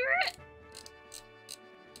did trigger it?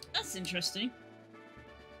 That's interesting.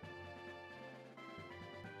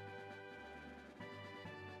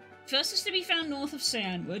 First is to be found north of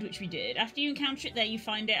Cyanwood, which we did. After you encounter it there, you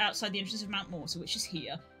find it outside the entrance of Mount Mortar, which is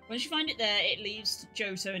here. Once you find it there, it leaves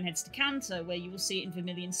Johto and heads to Kanto, where you will see it in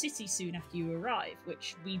Vermilion City soon after you arrive,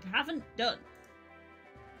 which we haven't done.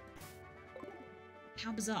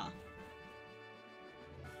 How bizarre.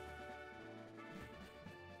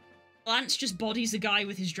 Lance just bodies a guy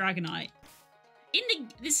with his Dragonite.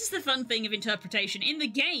 This is the fun thing of interpretation. In the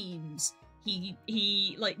games,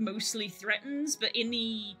 he like, mostly threatens, but in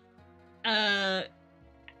the,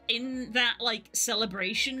 in that, like,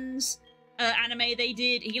 celebrations anime they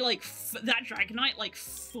did, he like that Dragonite like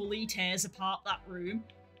fully tears apart that room.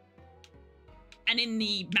 And in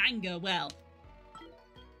the manga, well,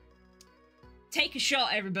 take a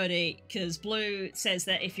shot, everybody, because Blue says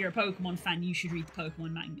that if you're a Pokemon fan, you should read the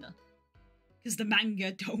Pokemon manga. Because the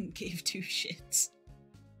manga don't give two shits.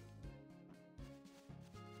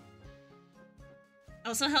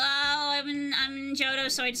 Also, hello, I'm in Johto,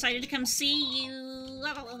 so I decided to come see you.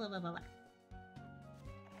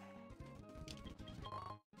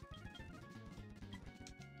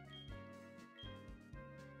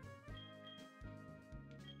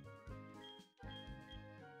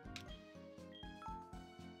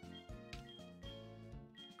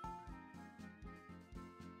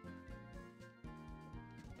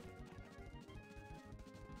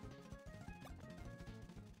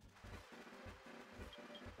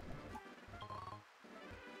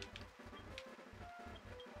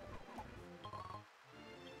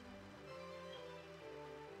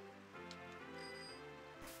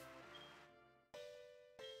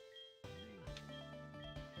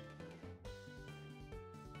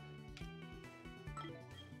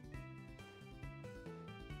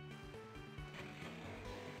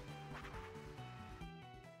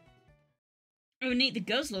 Oh, neat, the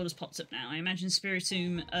Guzzlord has popped up now. I imagine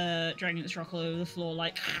Spiritomb dragging its rock all over the floor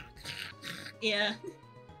like... yeah.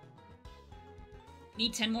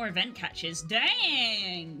 Need 10 more event catches.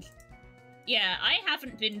 Dang! Yeah, I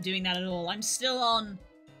haven't been doing that at all. I'm still on...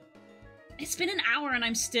 It's been an hour and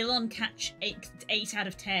I'm still on catch 8 out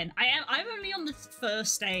of 10. I'm only on the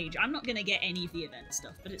first stage. I'm not gonna get any of the event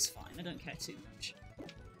stuff, but it's fine. I don't care too much.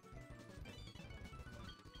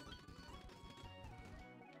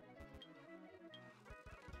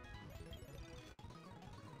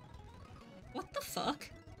 What the fuck?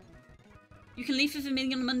 You can leave for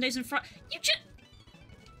Vermilion on Mondays and Fridays. You just...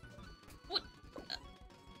 What?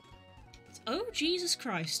 Oh, Jesus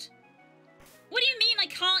Christ. What do you mean I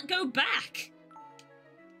can't go back?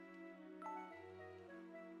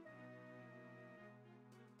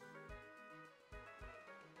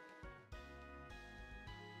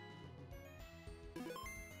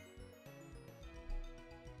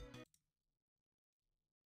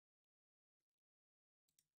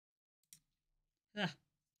 Ugh.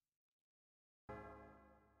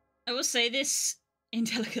 I will say this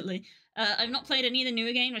indelicately. I've not played any of the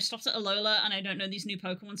newer games. I stopped at Alola and I don't know these new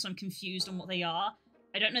Pokemon, so I'm confused on what they are.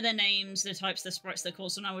 I don't know their names, their types, their sprites, their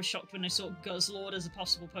calls, and I was shocked when I saw Guzzlord as a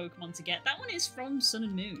possible Pokemon to get. That one is from Sun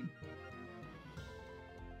and Moon.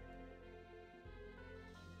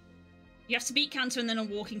 You have to beat Kanto and then a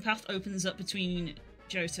walking path opens up between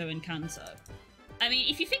Johto and Kanto. I mean,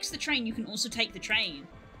 if you fix the train, you can also take the train.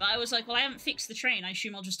 But I was like, well, I haven't fixed the train. I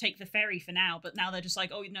assume I'll just take the ferry for now. But now they're just like,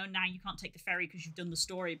 oh, no, now you can't take the ferry because you've done the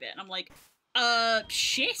story bit. And I'm like,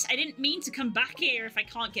 shit, I didn't mean to come back here if I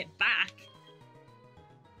can't get back.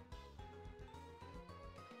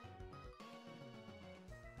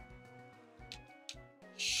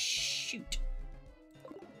 Shoot.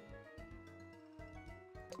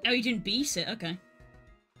 Oh, you didn't beat it? Okay.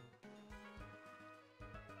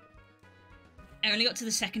 I only got to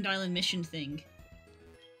the second island mission thing.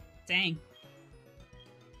 Dang.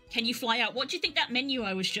 Can you fly out? What do you think that menu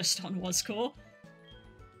I was just on was, Core?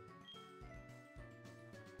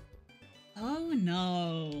 Oh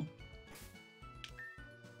no.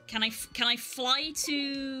 Can I fly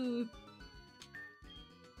to...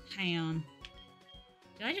 Hang on.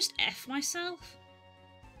 Did I just F myself?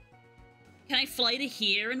 Can I fly to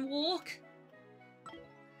here and walk?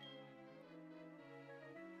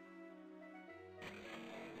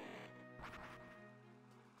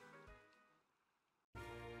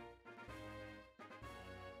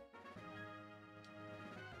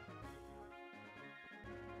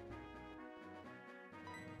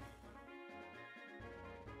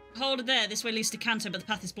 Hold it there. This way leads to Kanto, but the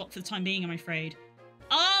path is blocked for the time being, I'm afraid.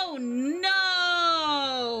 Oh,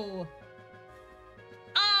 no!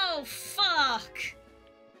 Oh, fuck!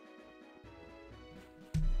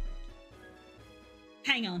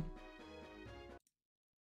 Hang on.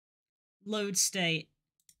 Load state.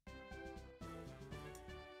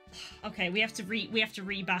 Okay, we have to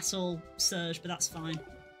re-battle Surge, but that's fine.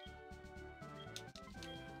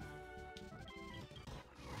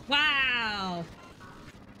 Wow!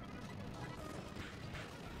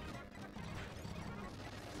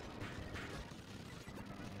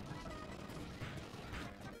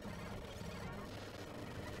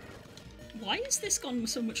 Why has this gone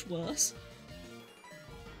so much worse?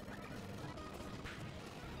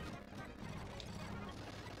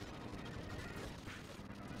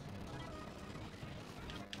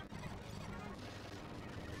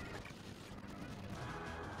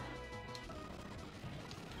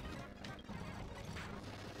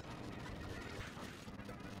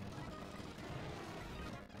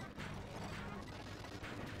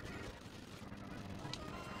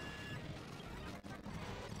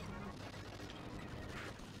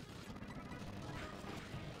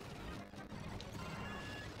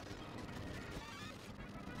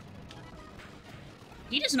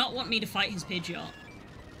 He does not want me to fight his Pidgeot.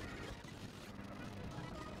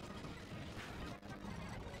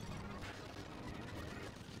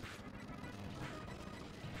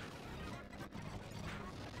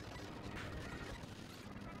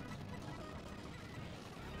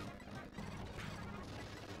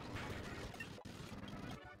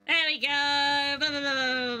 There we go! Blah, blah,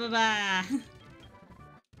 blah, blah, blah, blah.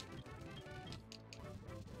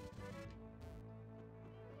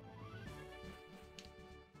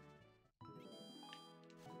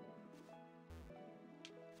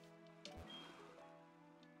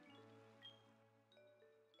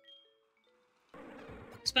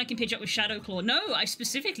 Spanking Pidgeot with Shadow Claw. No, I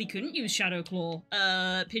specifically couldn't use Shadow Claw.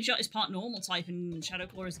 Pidgeot is part normal type and Shadow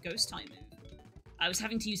Claw is a ghost type move. I was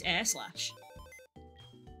having to use Air Slash.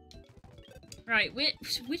 Right,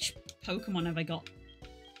 which Pokemon have I got?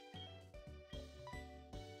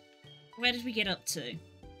 Where did we get up to?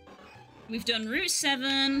 We've done Route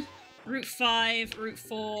 7, Route 5, Route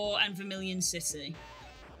 4, and Vermilion City.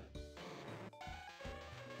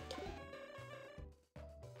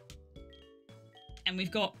 And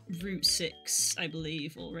we've got Route 6, I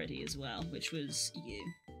believe, already as well, which was you.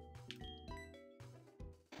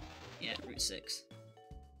 Yeah, Route 6.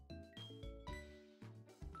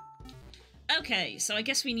 Okay, so I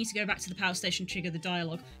guess we need to go back to the power station to trigger the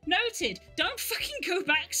dialogue. Noted! Don't fucking go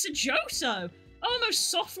back to Johto! I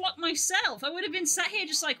almost soft-locked myself! I would have been sat here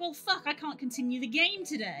just like, well, fuck, I can't continue the game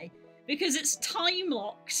today. Because it's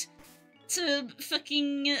time-locked to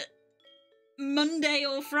fucking Monday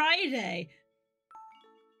or Friday.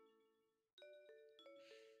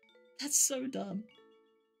 That's so dumb.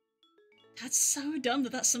 That's so dumb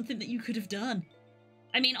that that's something that you could have done.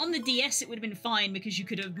 I mean, on the DS it would have been fine because you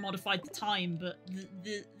could have modified the time, but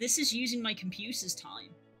this is using my computer's time.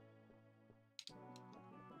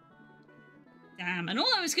 Damn, and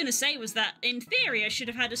all I was gonna say was that, in theory, I should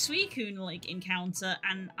have had a Suicune-like encounter,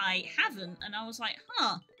 and I haven't, and I was like,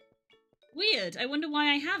 huh, weird, I wonder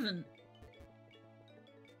why I haven't.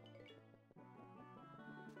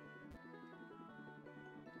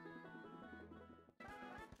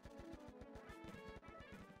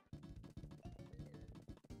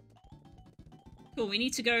 Cool, we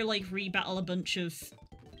need to go, like, re-battle a bunch of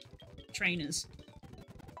trainers.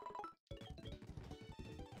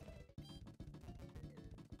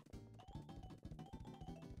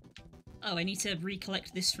 Oh, I need to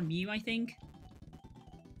recollect this from you, I think.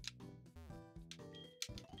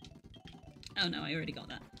 Oh no, I already got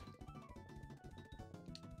that.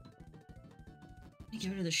 I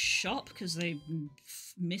go to the shop because they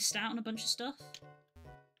missed out on a bunch of stuff.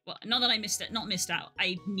 Well, not that I missed it, not missed out.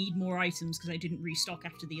 I need more items because I didn't restock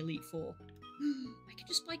after the Elite Four. I can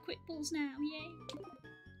just buy quick balls now, yay!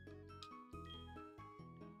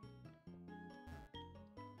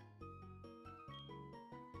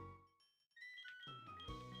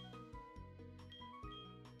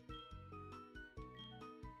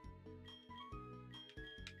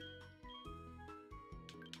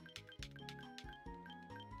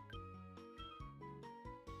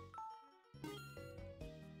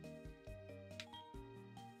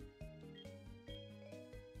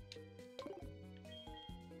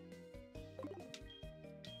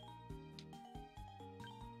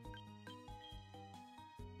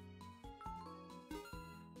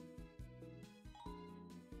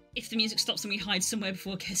 If the music stops and we hide somewhere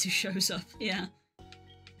before guess who shows up, yeah.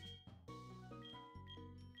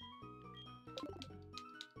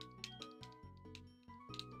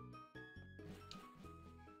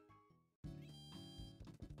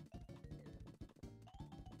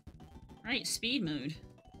 Right, speed mode.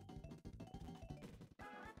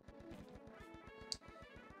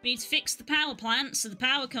 We need to fix the power plant so the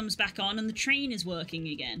power comes back on and the train is working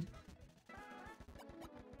again.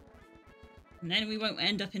 And then we won't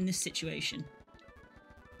end up in this situation.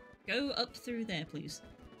 Go up through there, please.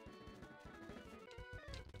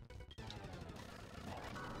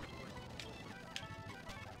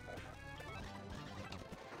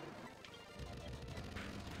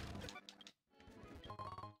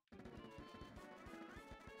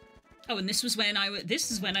 Oh, and this is when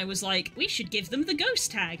I was like, we should give them the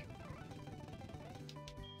ghost tag.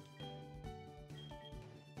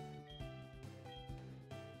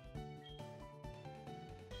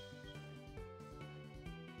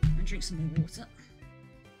 Drink some more water.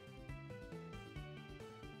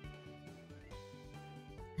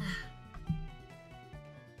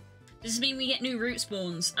 Does this mean we get new root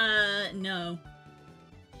spawns? No.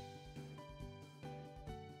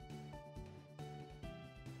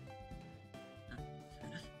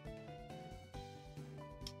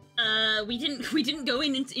 We didn't go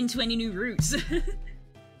into any new routes.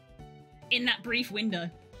 in that brief window.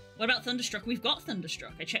 What about Thunderstruck? We've got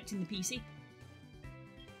Thunderstruck. I checked in the PC.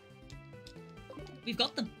 We've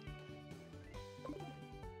got them.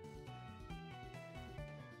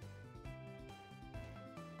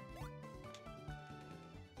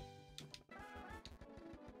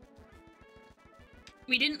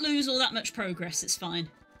 We didn't lose all that much progress, it's fine.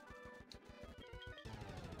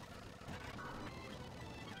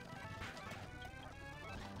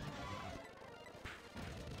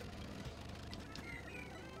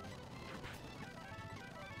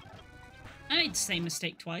 I made the same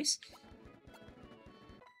mistake twice.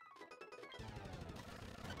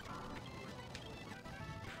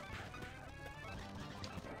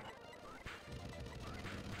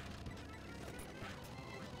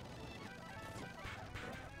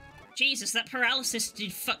 Jesus, that paralysis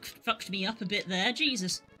did fucked me up a bit there,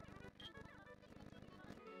 Jesus.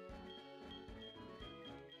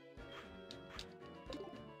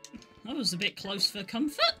 That was a bit close for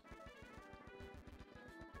comfort.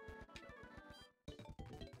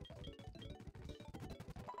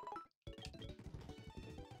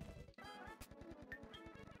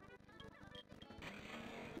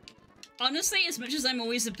 Honestly, as much as I'm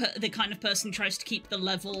always the kind of person who tries to keep the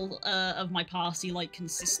level of my party, like,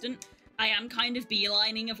 consistent, I am kind of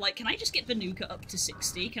beelining of, like, can I just get Banuka up to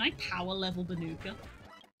 60? Can I power level Banuka?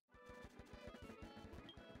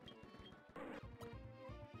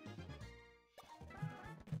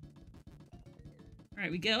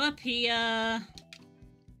 Alright, we go up here. I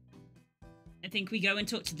think we go and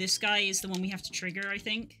talk to this guy, is the one we have to trigger, I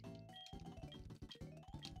think.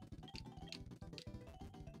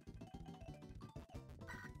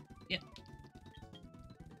 Yep.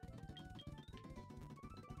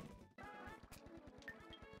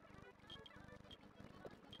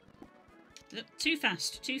 Too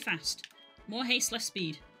fast, too fast. More haste, less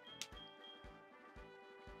speed.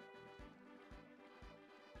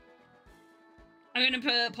 I'm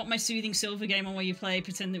gonna pop my Soothing Silver game on while you play,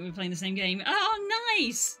 pretend that we're playing the same game. Oh,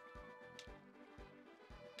 nice!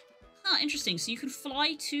 Ah, interesting. So you could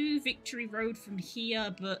fly to Victory Road from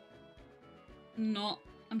here, but not...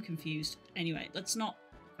 I'm confused. Anyway, let's not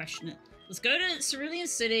question it. Let's go to Cerulean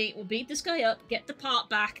City, we'll beat this guy up, get the part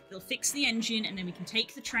back, they'll fix the engine, and then we can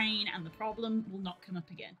take the train, and the problem will not come up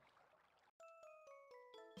again.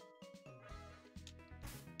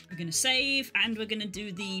 We're gonna save, and we're gonna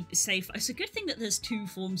do the save. It's a good thing that there's two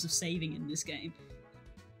forms of saving in this game.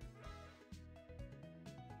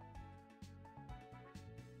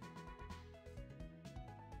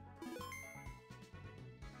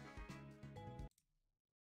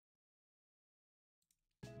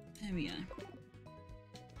 There we go.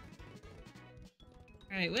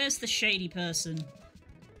 Alright, where's the shady person?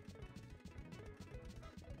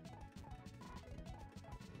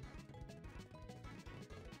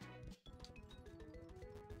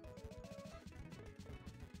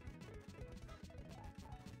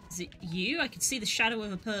 Is it you? I could see the shadow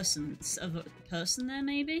of a person. There,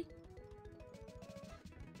 maybe?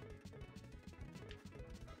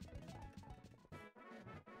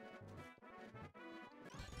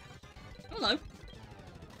 Hello.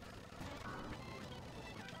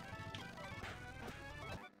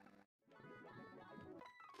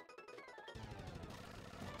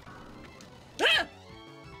 Ah!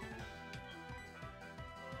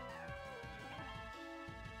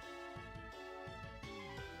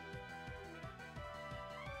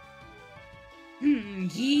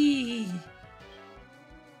 Yee.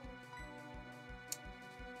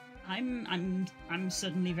 I'm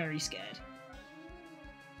suddenly very scared.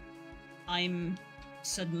 I'm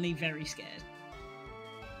suddenly very scared.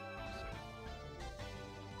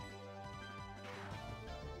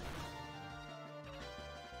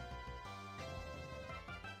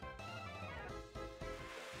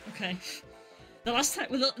 Okay. The last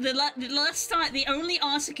time, the only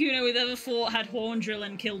Articuno we've ever fought had Horn Drill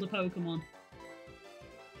and killed a Pokemon.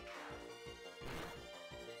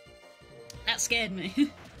 That scared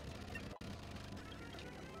me.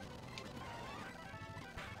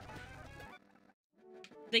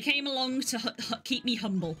 They came along to keep me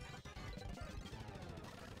humble.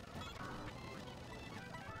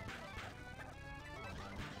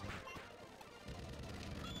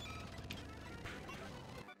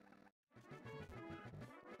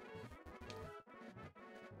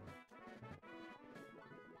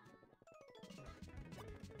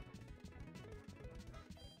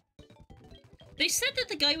 They said that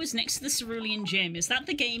the guy was next to the Cerulean Gym. Is that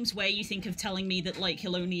the game's way you think of telling me that, like,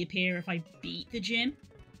 he'll only appear if I beat the gym?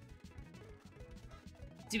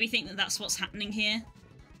 Do we think that that's what's happening here?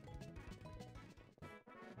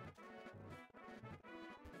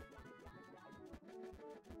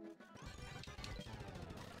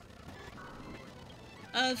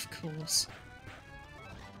 Of course.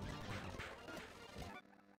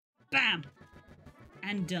 Bam!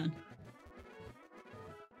 And done.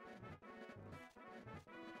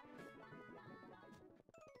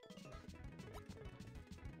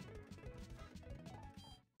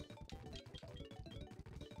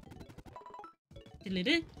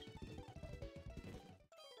 Diddly-do.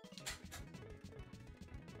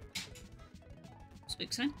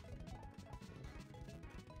 Spook sign.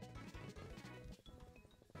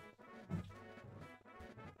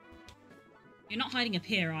 You're not hiding up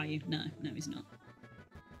here, are you? No, no, he's not.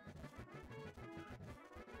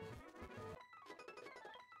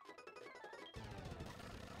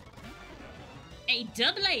 A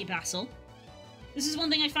double A battle? This is one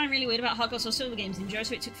thing I find really weird about Hogwarts or Silver games. In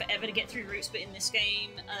Johto, it took forever to get through routes, but in this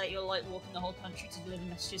game, you're like walking the whole country to deliver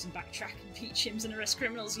messages and backtrack and beat gyms and arrest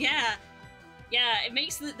criminals. Yeah! Yeah, it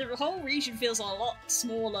makes the whole region feels a lot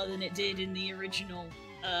smaller than it did in the original,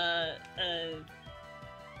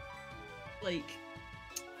 like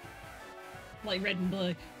Red and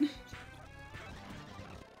Blue.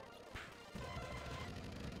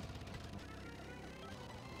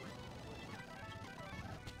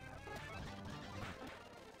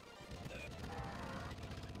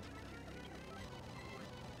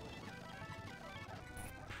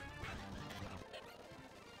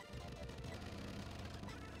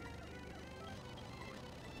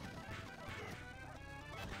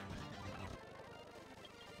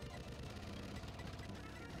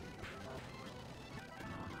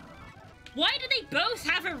 Why do they both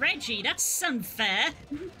have a Reggie? That's unfair.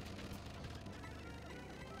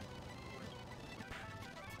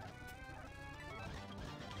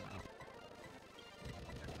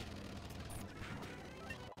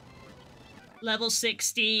 Level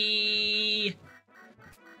 60.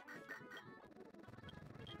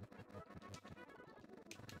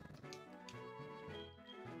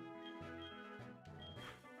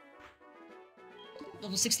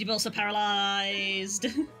 Level 60 but also paralyzed.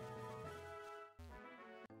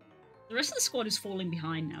 The rest of the squad is falling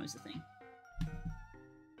behind now, is the thing.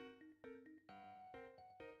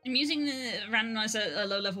 I'm using the randomizer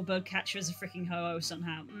low-level bug catcher as a freaking ho-oh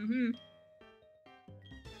somehow.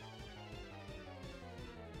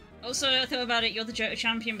 Also, I thought about it, you're the Johto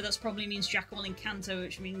champion, but that probably means Jack-All in Kanto,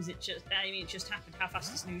 which means it just happened. How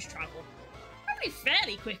fast does news travel? Probably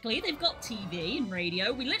fairly quickly. They've got TV and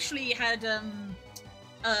radio. We literally had,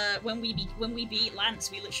 when we beat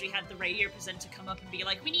Lance, we literally had the radio presenter come up and be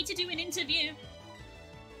like, "We need to do an interview."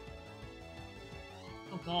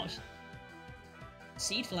 Oh god.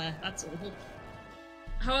 Seed flare, that's awful.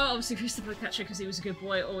 Oh, obviously Chris the Bugcatcher because he was a good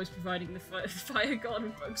boy, always providing the fire god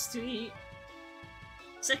with bugs to eat.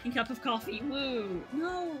 Second cup of coffee, woo!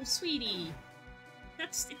 No, sweetie.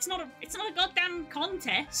 It's not a goddamn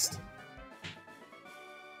contest.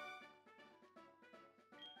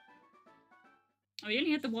 Oh, we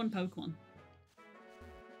only had the one Pokemon.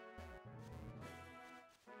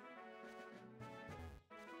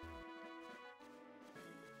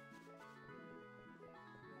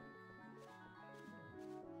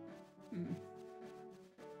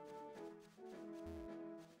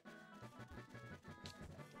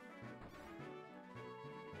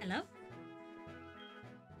 Hello?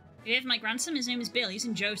 We have my grandson, his name is Bill, he's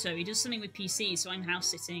in Johto. He does something with PC, so I'm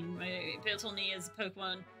house-sitting. Bill told me as a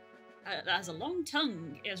Pokemon that has a long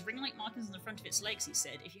tongue. It has ring-like markings on the front of its legs, he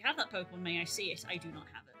said. If you have that Pokemon, may I see it? I do not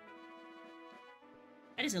have it.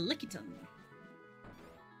 That is a Lickitung.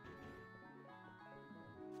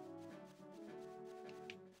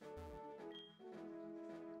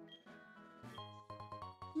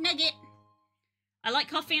 Nugget! I like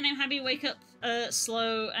coffee and I'm happy to wake up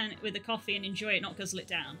slow and with the coffee and enjoy it, not guzzle it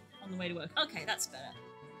down on the way to work. Okay, that's better.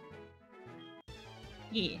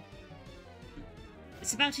 Yeah.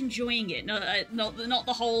 It's about enjoying it, not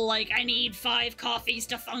the whole, like, I need 5 coffees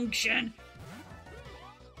to function.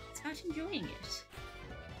 It's about enjoying it.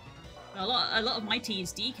 A lot of my tea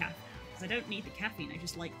is decaf, because I don't need the caffeine, I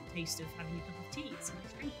just like the taste of having a cup of tea. It's a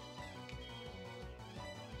nice drink.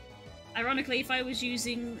 Ironically, if I was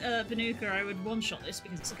using Banuka, I would one-shot this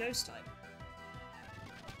because it's a ghost type.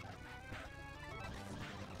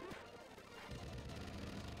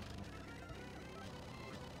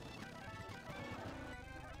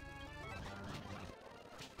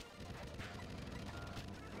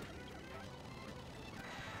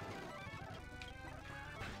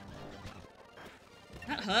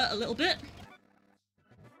 That hurt a little bit.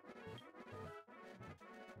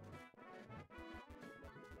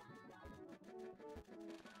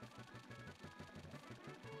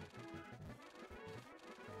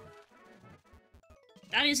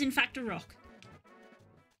 That is in fact a rock.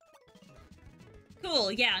 Cool.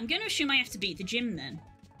 Cool, yeah, I'm gonna assume I have to beat the gym then.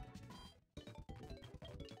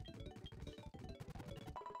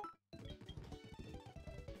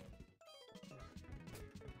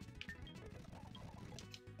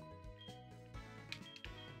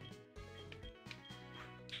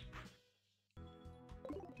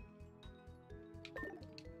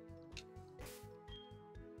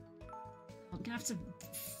 I'm gonna have to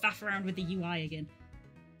faff around with the UI again.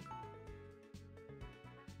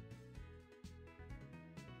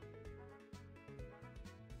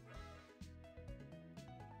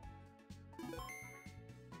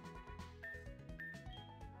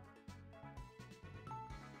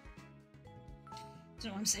 Don't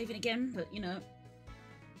know why I'm saving again, but you know.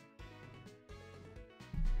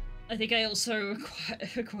 I think I also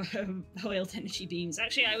acquire oiled energy beams.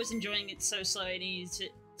 Actually, I was enjoying it so I needed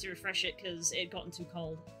to refresh it because it had gotten too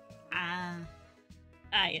cold. Ah,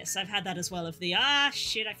 yes, I've had that as well. Of the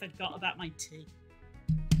shit, I forgot about my tea.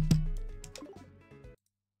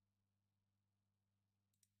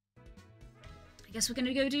 I guess we're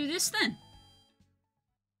gonna go do this then.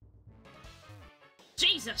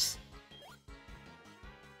 Jesus!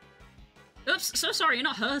 Oops, so sorry, you're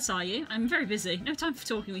not hurt, are you? I'm very busy. No time for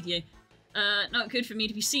talking with you. Not good for me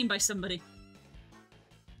to be seen by somebody.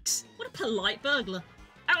 What a polite burglar.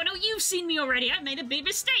 Oh no, you've seen me already. I made a big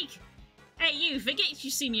mistake. Hey, you, forget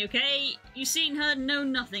you've seen me, okay? You've seen her, know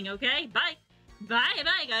nothing, okay? Bye. Bye,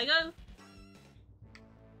 gotta go.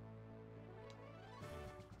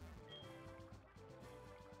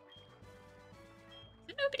 Is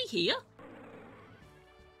there nobody here?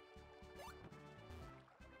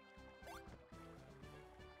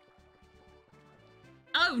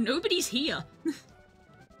 Oh, nobody's here.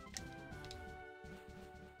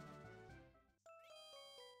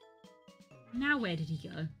 Now where did he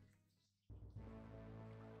go?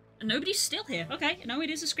 Nobody's still here. Okay, no, it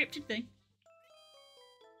is a scripted thing.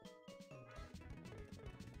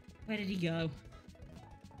 Where did he go?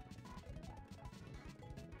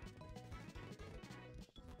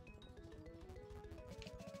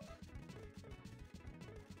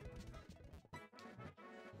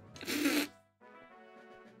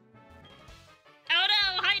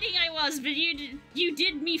 But you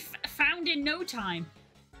did me found in no time.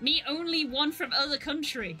 Me only one from other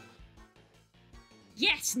country.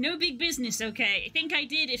 Yes, no big business, okay. I think I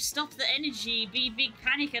did if stop the energy, be big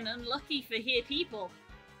panic and unlucky for here people.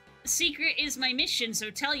 Secret is my mission, so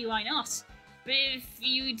tell you why not. But if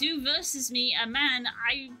you do versus me, a man,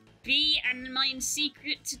 I be and mine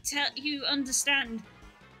secret to tell you understand.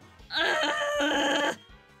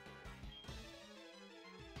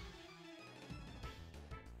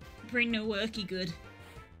 Brain no worky good.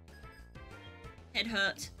 Head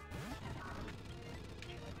hurt.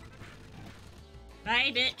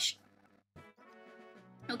 Bye, bitch.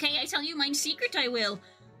 Okay, I tell you mine secret I will.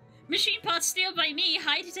 Machine parts steal by me,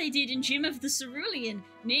 hide it I did in gym of the Cerulean.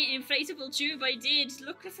 Near inflatable tube I did,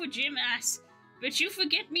 look for gym ass. But you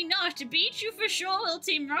forget me not, beat you for sure will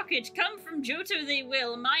Team Rocket. Come from Johto they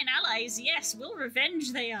will, mine allies, yes, will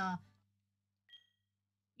revenge they are.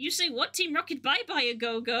 You say what, Team Rocket, bye-bye a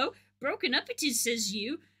go-go? Broken up it is, says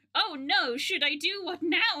you. Oh no, should I do what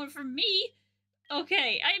now from me?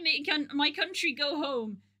 Okay, I make my country go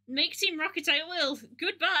home. Make Team Rocket I will.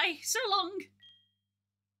 Goodbye, so long.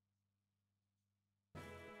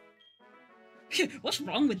 What's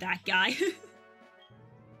wrong with that guy?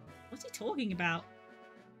 What's he talking about?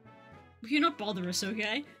 Will you not bother us,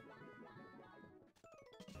 okay?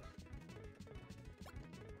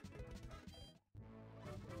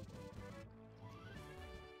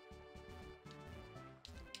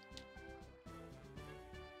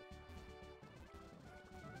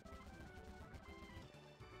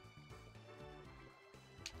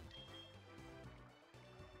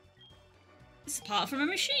 It's apart from a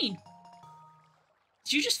machine.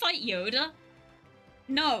 Did you just fight Yoda?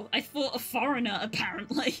 No, I fought a foreigner,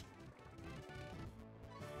 apparently.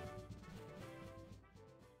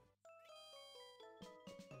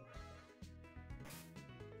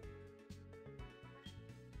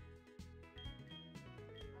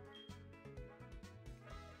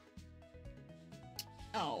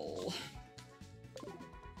 Oh.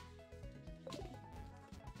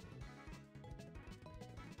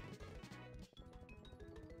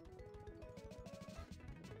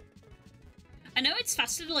 I know it's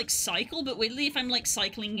faster to, like, cycle, but weirdly if I'm, like,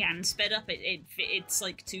 cycling and sped up, it's,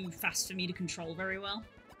 like, too fast for me to control very well.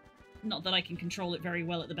 Not that I can control it very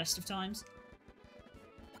well at the best of times.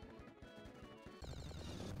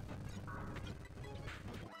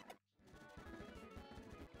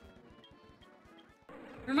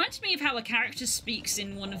 Reminds me of how a character speaks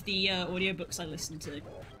in one of the audiobooks I listened to.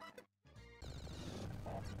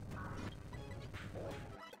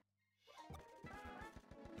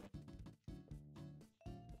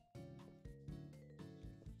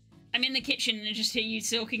 I'm in the kitchen and I just hear you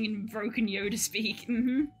talking in broken Yoda speak.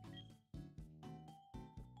 Mm-hmm.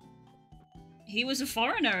 He was a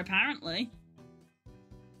foreigner, apparently.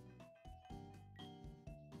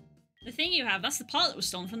 The thing you have, that's the part that was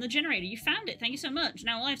stolen from the generator. You found it, thank you so much.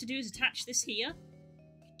 Now all I have to do is attach this here.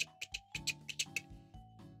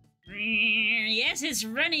 Yes, it's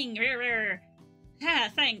running! Ah,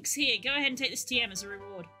 thanks. Here, go ahead and take this TM as a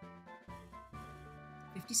reward.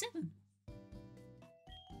 57.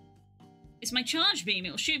 It's my charge beam. It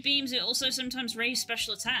will shoot beams. It also sometimes raise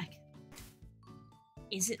special attack.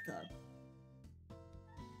 Is it, though?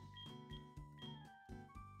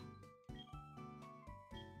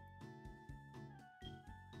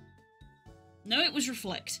 No, it was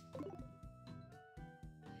reflect.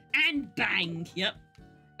 And bang! Yep.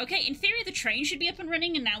 Okay, in theory the train should be up and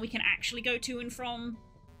running and now we can actually go to and from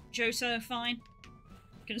Johto, fine.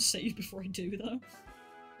 I'm gonna save before I do, though.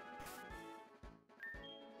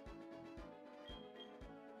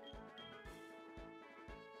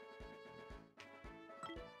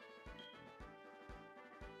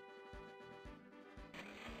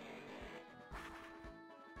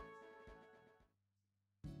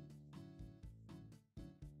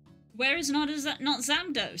 Where is not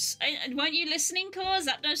Zapdos? Weren't you listening, Core?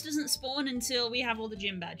 Zapdos doesn't spawn until we have all the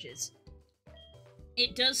gym badges.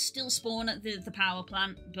 It does still spawn at the power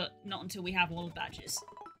plant, but not until we have all the badges.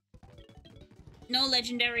 No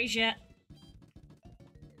legendaries yet.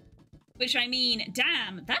 Which, I mean,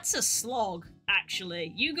 damn, that's a slog,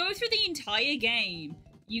 actually. You go through the entire game,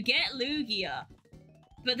 you get Lugia,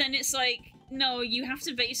 but then it's like, no, you have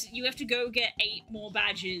to go get 8 more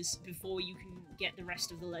badges before you can get the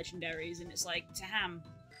rest of the legendaries, and it's like, damn,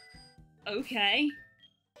 okay,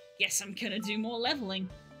 guess I'm gonna do more leveling.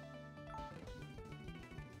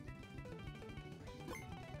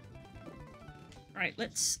 Right,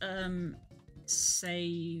 let's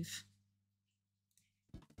save.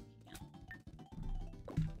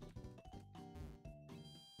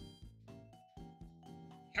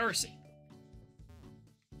 Heresy.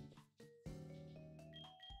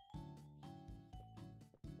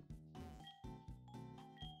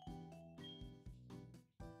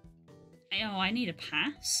 Oh, I need a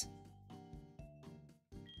pass?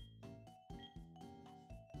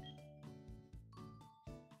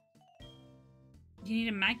 You need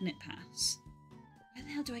a magnet pass. Where the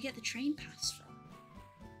hell do I get the train pass from?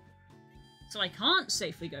 So I can't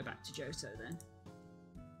safely go back to Johto then.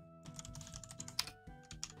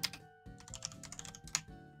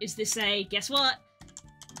 Is this a, guess what?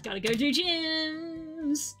 Gotta go do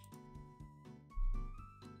gyms!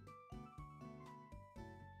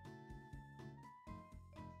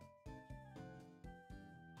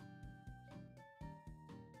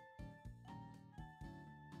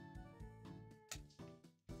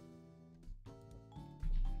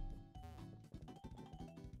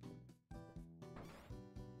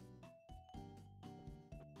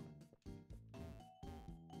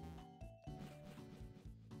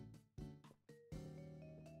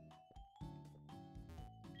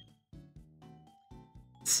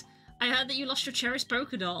 I heard that you lost your cherished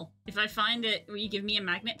Pokédoll. If I find it, will you give me a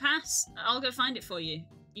magnet pass? I'll go find it for you.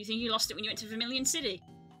 You think you lost it when you went to Vermilion City?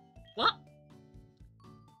 What?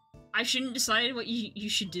 I shouldn't decide what you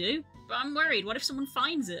should do, but I'm worried. What if someone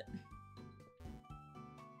finds it?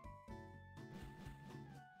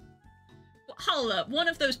 Well, hold up. One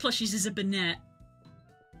of those plushies is a Banette.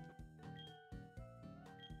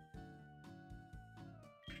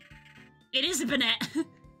 It is a Banette.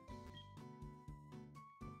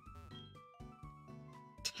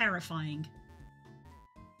 Terrifying.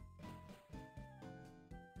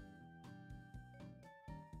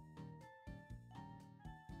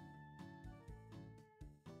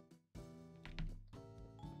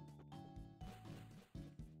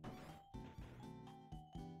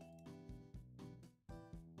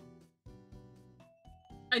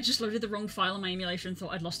 I just loaded the wrong file on my emulation and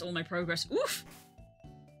thought I'd lost all my progress. Oof!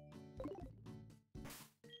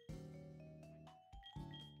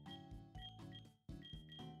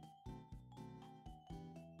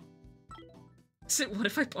 So what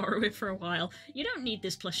if I borrow it for a while? You don't need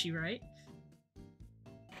this plushie, right?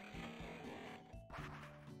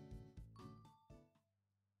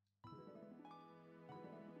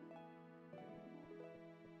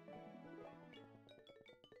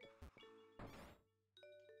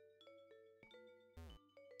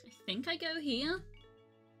 I think I go here.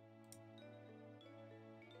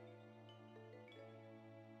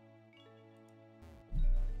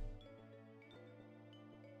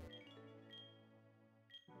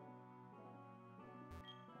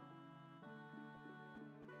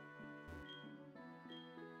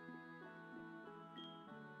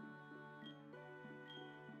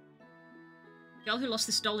 Girl who lost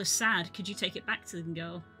this doll is sad. Could you take it back to the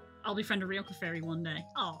girl? I'll befriend a real Clefairy one day.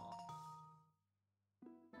 Aww.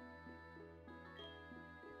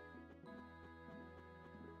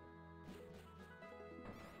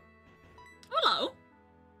 Hello,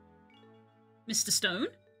 Mr. Stone.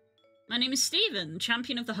 My name is Stephen,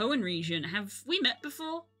 champion of the Hoenn region. Have we met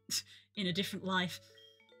before? In a different life.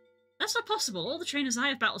 That's not possible. All the trainers I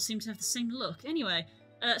have battled seem to have the same look. Anyway,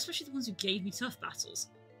 especially the ones who gave me tough battles.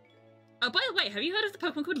 Oh, by the way, have you heard of the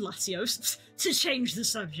Pokemon called Latios? To change the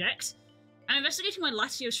subject. I'm investigating why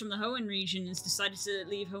Latios from the Hoenn region has decided to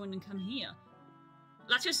leave Hoenn and come here.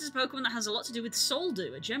 Latios is a Pokemon that has a lot to do with Soul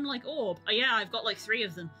Dew, a gem-like orb. Oh yeah, I've got like 3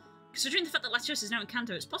 of them. Considering the fact that Latios is now in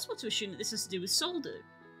Kanto, it's possible to assume that this has to do with Soul Dew.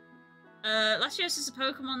 Latios is a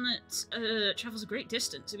Pokemon that travels a great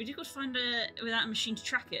distance. It'd be difficult to find without a machine to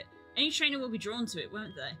track it. Any trainer will be drawn to it,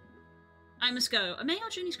 won't they? I must go. May our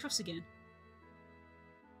journeys cross again?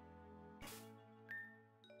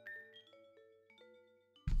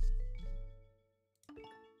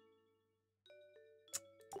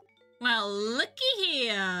 Well, looky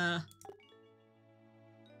here.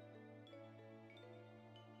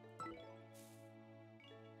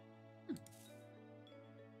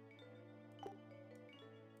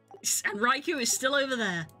 And Raikou is still over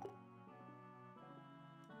there.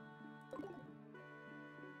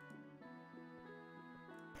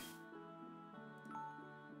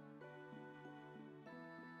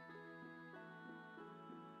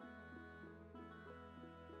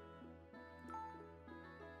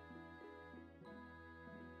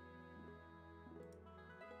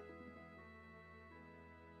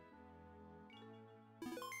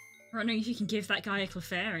 I don't know if you can give that guy a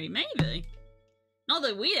Clefairy. Maybe. Not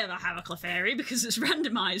that we'd ever have a Clefairy, because it's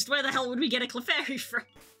randomised. Where the hell would we get a Clefairy from?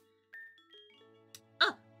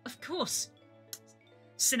 Oh, of course.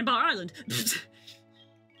 Cinnabar Island.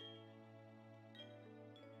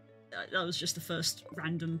 That was just the first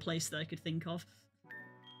random place that I could think of.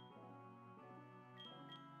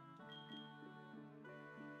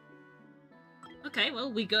 Okay,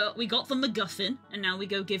 well, we got the MacGuffin, and now we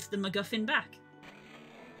go give the MacGuffin back.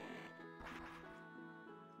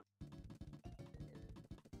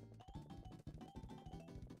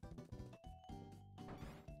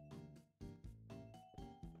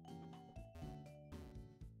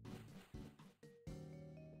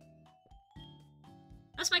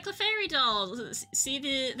 That's my Clefairy doll! See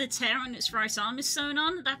the tear on its right arm is sewn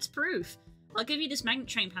on? That's proof. I'll give you this magnet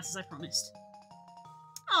train pass as I promised.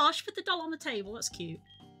 Oh, she put the doll on the table, that's cute.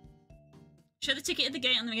 Show the ticket at the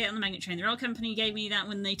gate on the magnet train. The rail company gave me that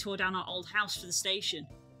when they tore down our old house for the station.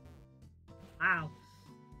 Wow.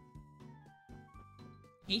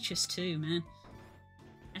 HS2, man.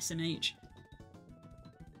 SMH.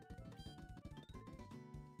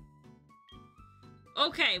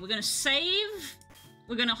 Okay, we're gonna save.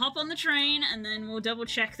 We're gonna hop on the train, and then we'll double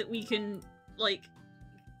check that we can, like,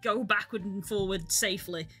 go backward and forward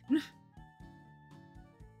safely.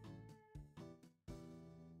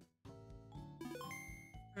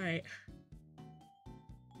 Right.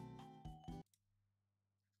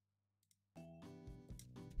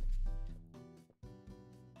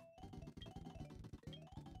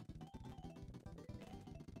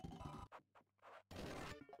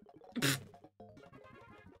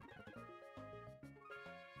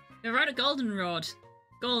 You're right, a goldenrod.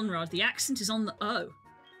 Goldenrod. The accent is on the O.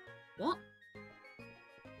 What?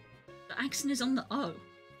 The accent is on the O.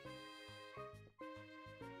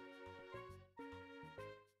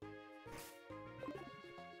 What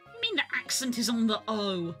do you mean the accent is on the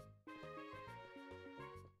O?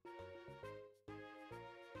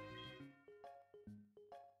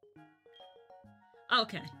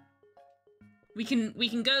 Okay. We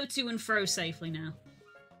can go to and fro safely now.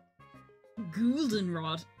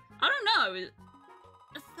 Goldenrod. I don't know.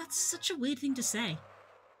 That's such a weird thing to say.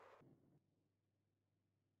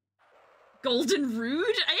 Golden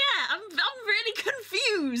Rude? Yeah, I'm really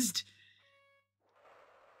confused.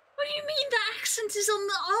 What do you mean the accent is on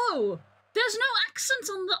the O? There's no accent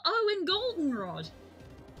on the O in Goldenrod.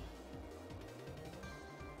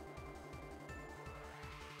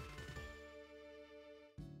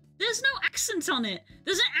 There's no accent on it.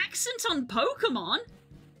 There's an accent on Pokemon.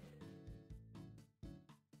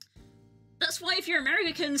 That's why if you're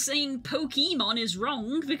American, saying Pokemon is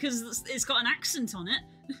wrong, because it's got an accent on it.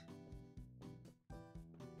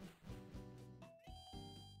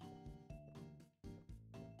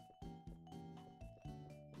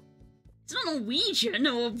 It's not Norwegian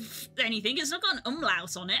or anything, it's not got an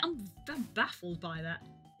umlaut on it. I'm baffled by that.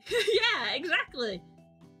 Yeah, exactly.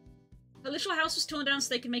 Her little house was torn down so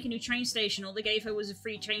they could make a new train station. All they gave her was a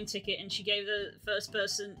free train ticket, and she gave the first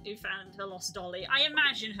person who found her lost dolly. I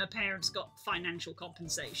imagine her parents got financial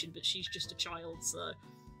compensation, but she's just a child, so...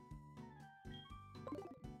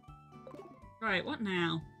 Right, what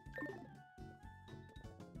now?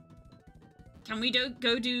 Can we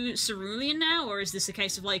go do Cerulean now, or is this a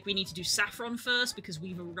case of, like, we need to do Saffron first because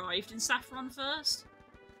we've arrived in Saffron first?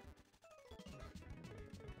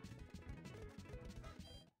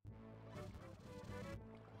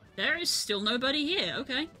 There is still nobody here,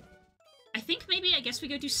 okay. I think maybe, I guess we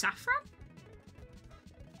go do Saffron?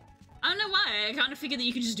 I don't know why, I kind of figured that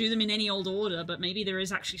you could just do them in any old order, but maybe there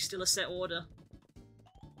is actually still a set order.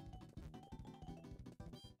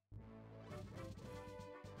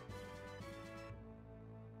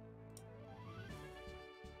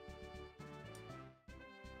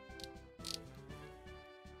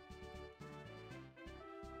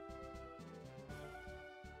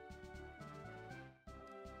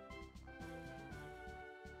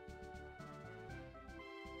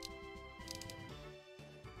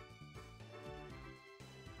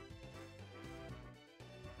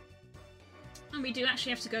 And we do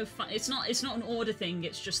actually have to go find... It's not an order thing,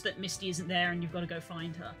 it's just that Misty isn't there and you've got to go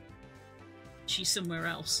find her. She's somewhere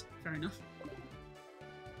else. Fair enough.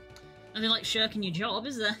 Nothing like shirking your job,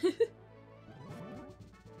 is there?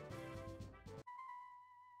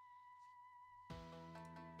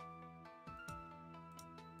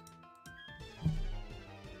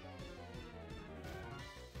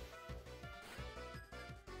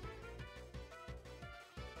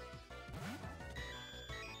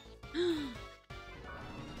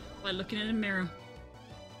 By looking in a mirror.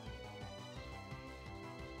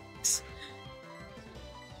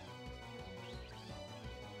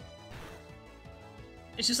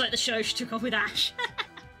 It's just like the show she took off with Ash.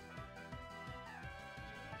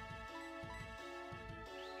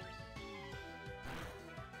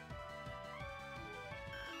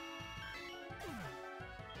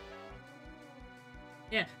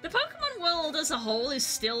 Yeah, the Pokemon world as a whole is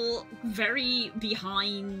still very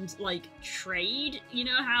behind, like, trade. You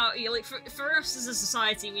know how, like, for us as a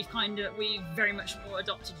society, we've very much more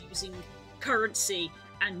adopted using currency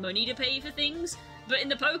and money to pay for things. But in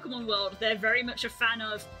the Pokemon world, they're very much a fan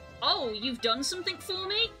of, oh, you've done something for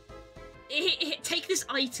me? Take this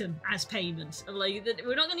item as payment. Like,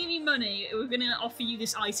 we're not going to give you money, we're going to offer you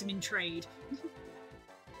this item in trade.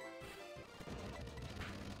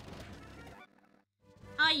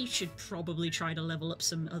 I should probably try to level up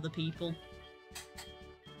some other people.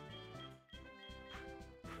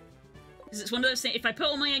 Because it's one of those things, if I put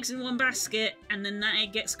all my eggs in one basket and then that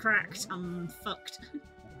egg gets cracked, I'm fucked.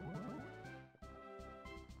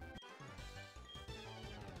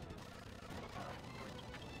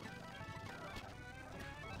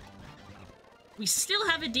 We still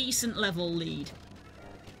have a decent level lead.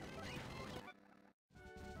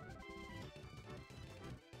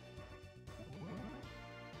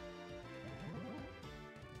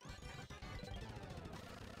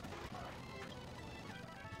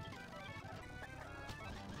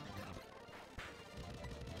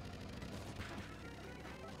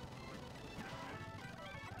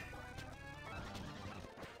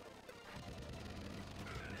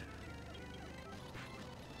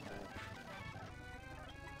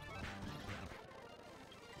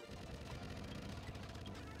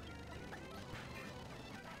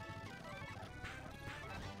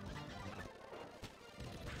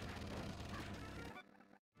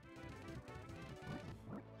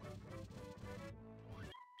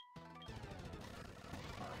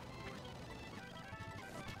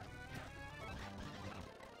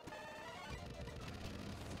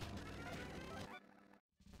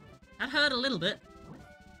 That hurt a little bit.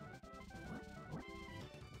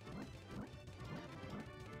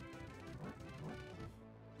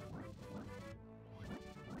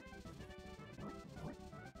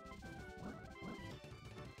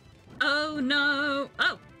 Oh no!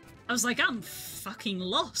 Oh! I was like, I'm fucking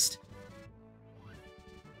lost.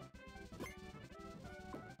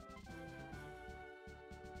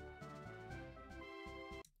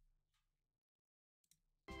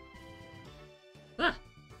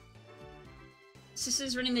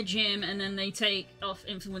 Sister's running the gym, and then they take off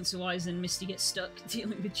Influencer-wise, and Misty gets stuck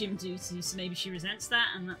dealing with gym duties, so maybe she resents that,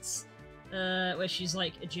 and that's where she's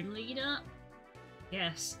like a gym leader?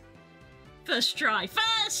 Yes. First try!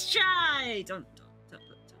 First try! Don't look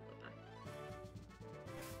back.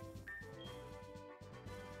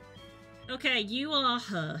 Okay, you are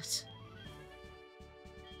hurt.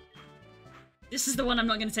 This is the one I'm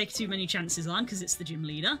not going to take too many chances on, because it's the gym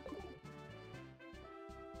leader.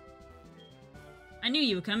 I knew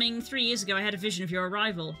you were coming. 3 years ago I had a vision of your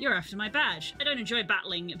arrival. You're after my badge. I don't enjoy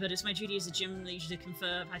battling, but it's my duty as a gym leader to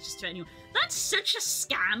confer patches to anyone. That's such a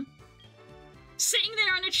scam! Sitting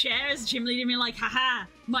there on a chair as a gym leader and being like, haha,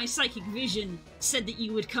 my psychic vision said that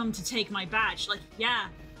you would come to take my badge. Like, yeah,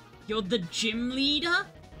 you're the gym leader?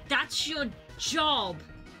 That's your job.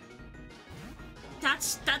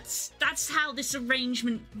 That's how this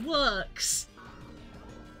arrangement works.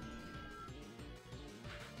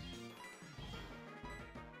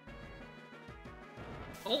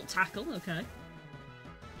 Alt tackle, okay.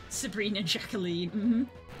 Sabrina Jacqueline, mm-hmm.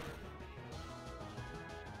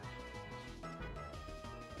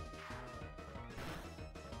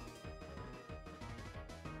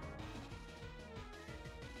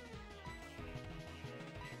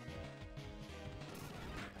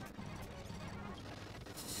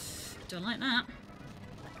 Don't like that.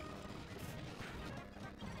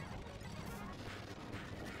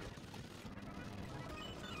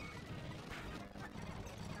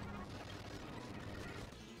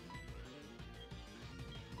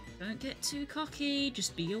 Don't get too cocky,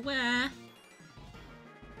 just be aware.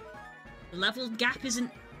 The level gap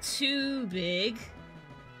isn't too big.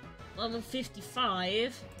 Level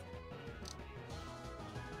 55.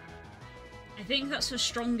 I think that's her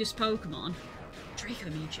strongest Pokemon. Draco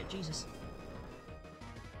Mewtwo, Jesus.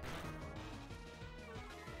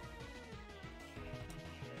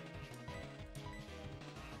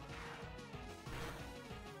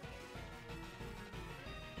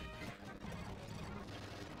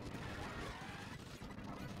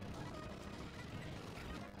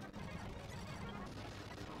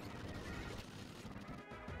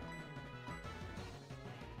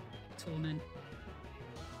 Torment.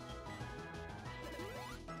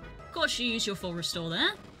 Of course you use your full restore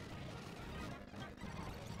there.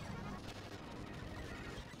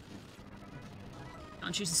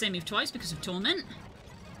 Can't choose the same move twice because of Torment.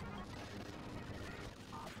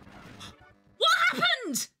 What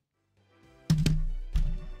happened?!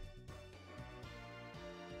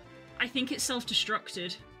 I think it's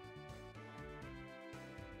self-destructed.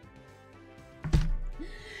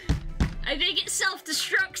 I think it's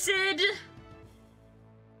self-destructed!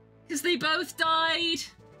 Because they both died.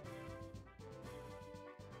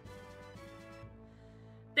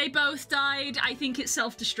 They both died. I think it's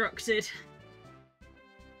self-destructed.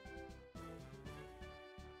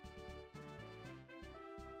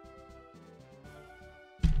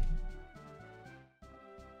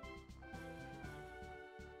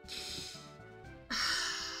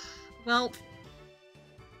 Well...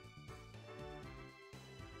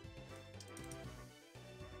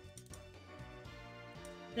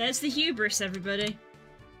 there's the hubris, everybody.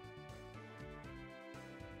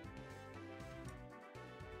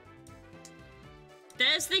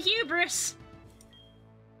 There's the hubris!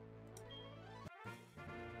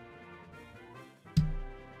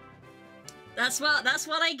 That's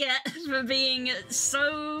what I get for being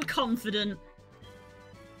so confident.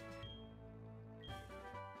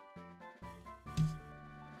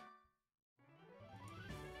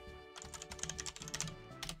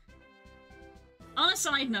 On a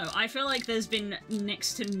side note, I feel like there's been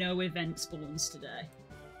next to no event spawns today.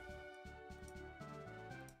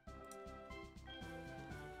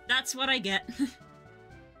 That's what I get.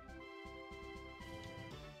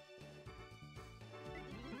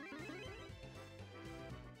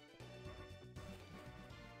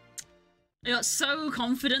 I got so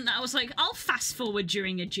confident that I was like, I'll fast forward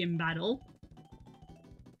during a gym battle.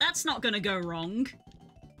 That's not gonna go wrong.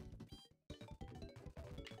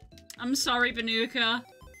 I'm sorry, Banuka.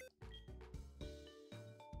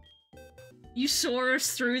 You saw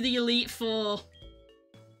us through the Elite Four.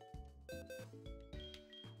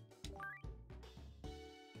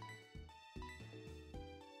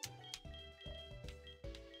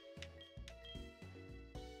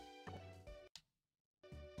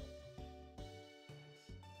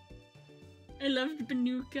 I loved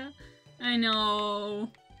Banuka. I know.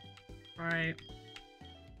 Right.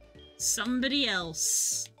 Somebody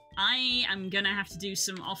else. I am gonna have to do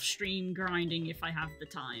some off-stream grinding if I have the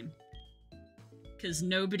time. Because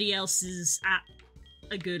nobody else is at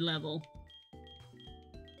a good level.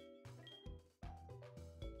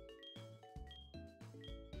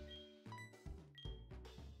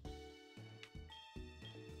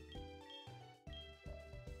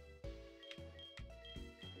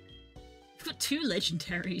 I've got 2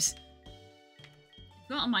 legendaries. I've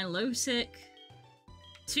got a Milotic,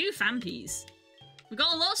 2 Fampies. We've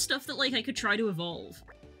got a lot of stuff that, like, I could try to evolve.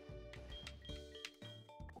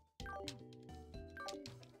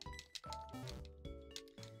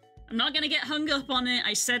 I'm not gonna get hung up on it.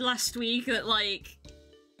 I said last week that, like,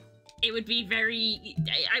 it would be very...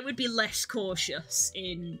 I would be less cautious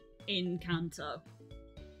in Kanto.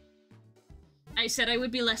 I said I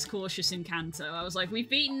would be less cautious in Kanto. I was like, we've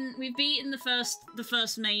beaten the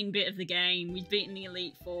first main bit of the game. We've beaten the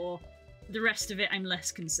Elite Four. The rest of it, I'm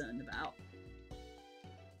less concerned about.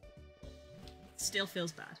 Still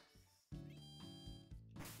feels bad.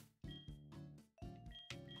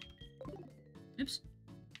 Oops.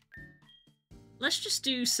 Let's just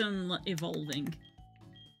do some evolving.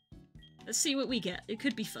 Let's see what we get. It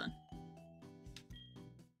could be fun.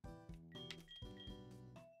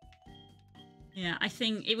 Yeah, I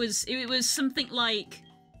think it was something like...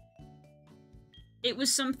 It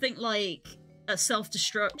was something like a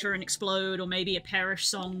self-destruct or an explode or maybe a perish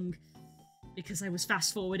song. Because I was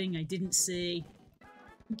fast-forwarding, I didn't see.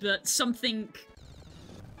 But something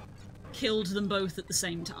killed them both at the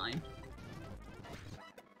same time.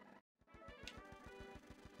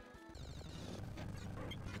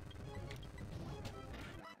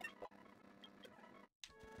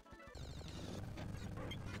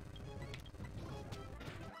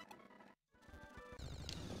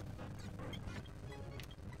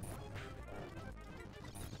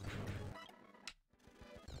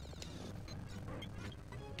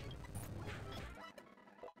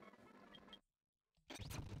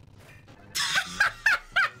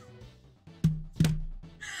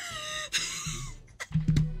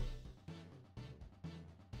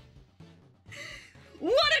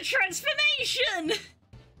 What a transformation!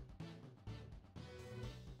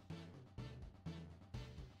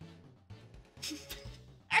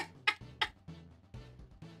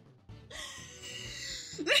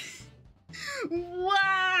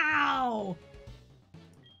 Wow!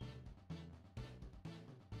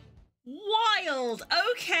 Wild,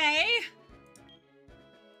 okay.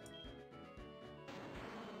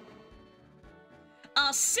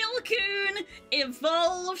 Our Silcoon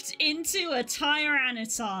evolved into a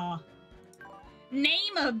Tyranitar.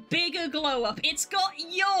 Name a bigger glow-up. It's got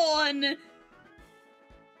Yawn!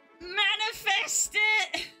 Manifest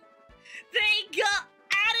it! They got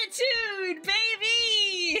attitude,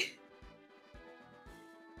 baby!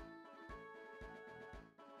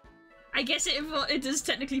 I guess it does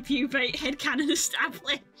technically pupate, headcanon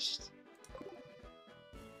established.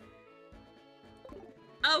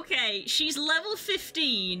 Okay, she's level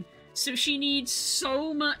 15, so she needs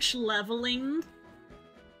so much leveling.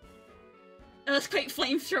 Earthquake,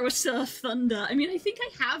 Flamethrower, Surf, Thunder. I mean, I think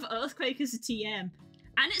I have Earthquake as a TM.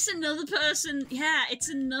 And it's another person, yeah, it's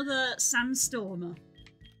another Sandstormer.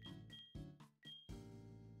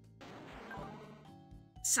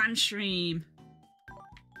 Sandstream.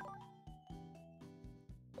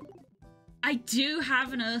 I do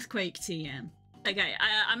have an Earthquake TM. Okay,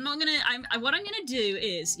 I'm not gonna, what I'm gonna do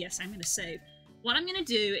is, yes, I'm gonna save. What I'm gonna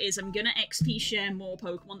do is I'm gonna XP share more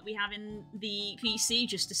Pokemon that we have in the PC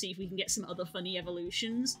just to see if we can get some other funny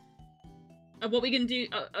evolutions. What we're gonna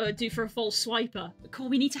do for a false swiper. Cool,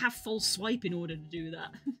 we need to have false swipe in order to do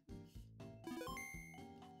that.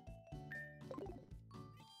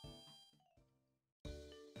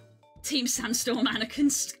 Team Sandstorm, Anakin,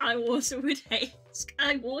 Skywalker would hate.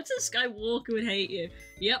 Skywalker would hate you.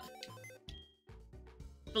 Yep.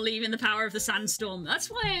 Believe in the power of the sandstorm. That's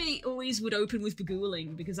why I always would open with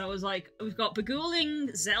Bagooling, because I was like, we've got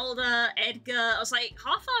Bagooling, Zelda, Edgar. I was like,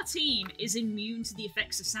 half our team is immune to the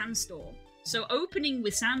effects of Sandstorm. So opening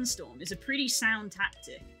with Sandstorm is a pretty sound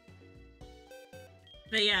tactic.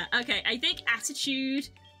 But yeah, okay, I think Attitude...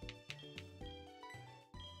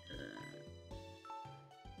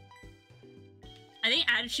 I think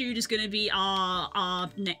Attitude is going to be our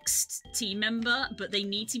next team member, but they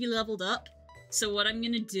need to be leveled up. So what I'm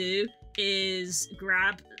gonna do is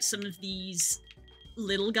grab some of these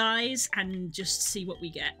little guys and just see what we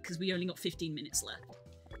get, because we only got 15 minutes left.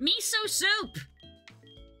 Miso Soup!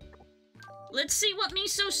 Let's see what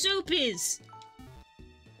Miso Soup is!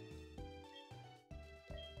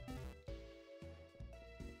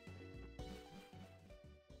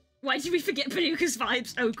 Why did we forget Panuka's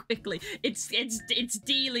vibes so quickly? It's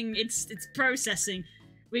dealing, it's processing.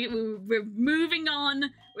 We're moving on.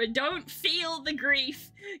 We don't feel the grief.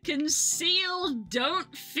 Conceal,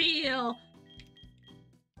 don't feel.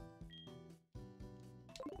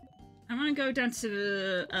 I'm gonna go down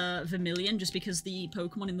to Vermilion just because the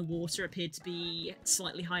Pokemon in the water appeared to be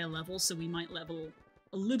slightly higher level, so we might level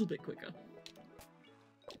a little bit quicker.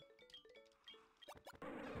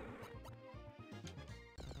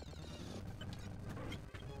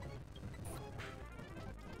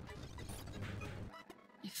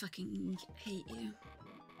 I fucking hate you.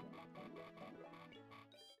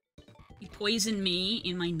 You poisoned me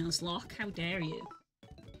in my Nuzlocke, how dare you?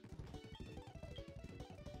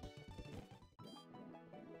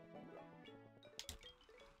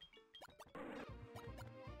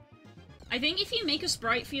 I think if you make a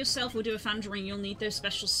sprite for yourself or do a Fandering, you'll need those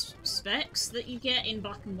special specs that you get in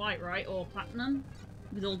Black and White, right? Or Platinum,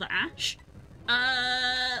 with all the ash.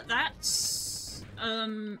 That's...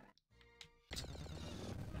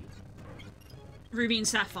 Ruby and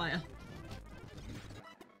Sapphire.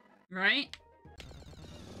 Right?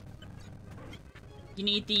 You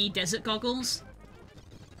need the desert goggles.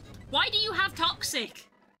 Why do you have toxic?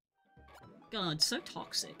 God, so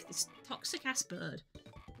toxic. This toxic-ass bird.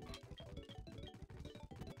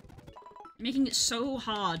 Making it so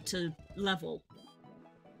hard to level.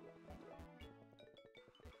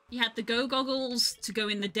 You had the go goggles to go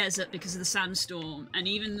in the desert because of the sandstorm, and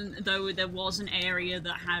even though there was an area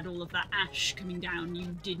that had all of that ash coming down,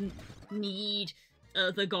 you didn't need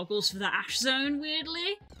the goggles for the ash zone,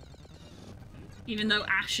 weirdly. Even though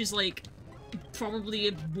ash is, like, probably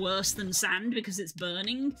worse than sand because it's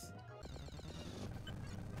burning.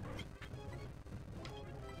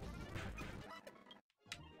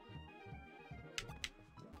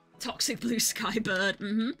 Toxic blue sky bird,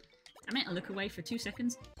 I meant to look away for 2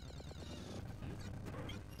 seconds.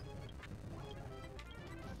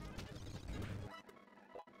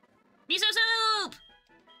 Miso soup!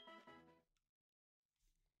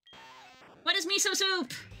 What is miso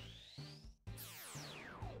soup?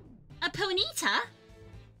 A Ponyta?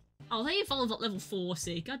 Oh, they evolve at level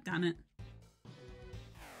 40. God damn it.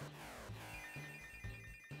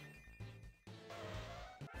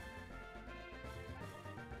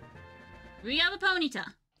 We have a Ponyta.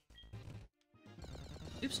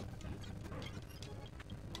 Oops.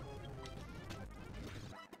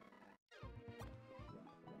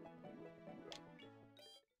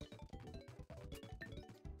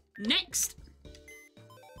 Next.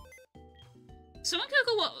 Someone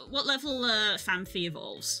Google what level Phanpy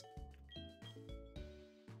evolves.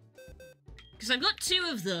 Because I've got 2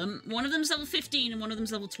 of them. One of them's level 15 and one of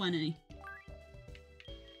them's level 20.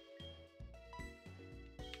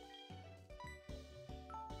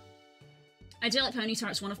 I do like Ponyta,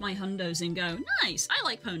 it's one of my hundos in Go. Nice! I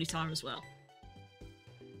like Ponyta as well.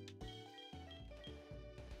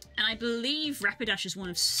 And I believe Rapidash is one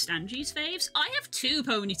of Stanji's faves. I have 2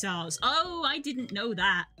 Ponytas! Oh, I didn't know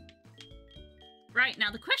that. Right,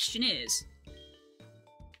 now the question is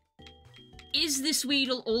this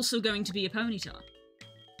Weedle also going to be a Ponyta?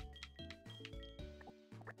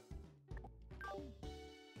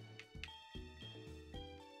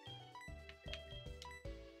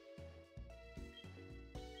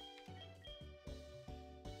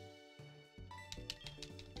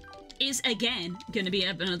 Is again gonna be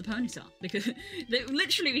another Ponyta because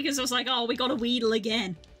literally because I was like, oh, we got a Weedle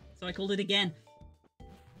again, so I called it again.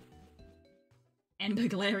 Ember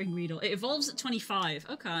Glaring Weedle. It evolves at 25.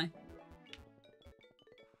 Okay.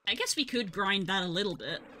 I guess we could grind that a little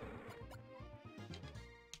bit.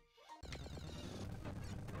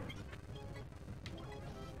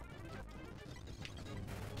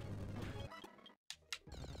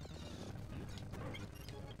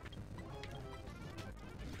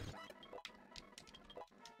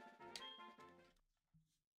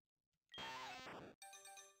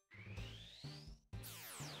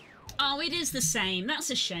 Oh, it is the same. That's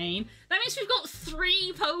a shame. That means we've got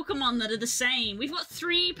 3 Pokemon that are the same. We've got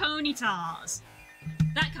 3 Ponytas.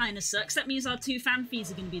 That kind of sucks. That means our 2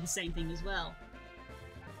 Phanphys are going to be the same thing as well.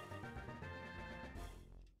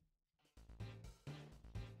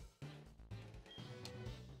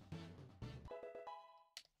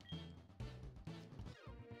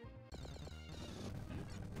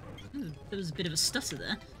 Ooh, there was a bit of a stutter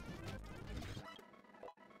there.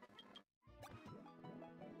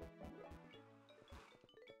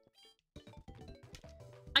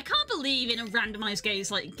 I can't believe in a randomized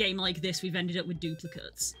game like this we've ended up with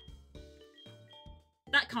duplicates.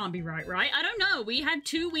 That can't be right, right? I don't know. We had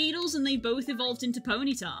 2 Weedles and they both evolved into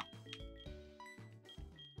Ponyta.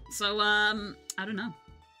 So, I don't know.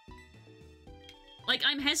 Like,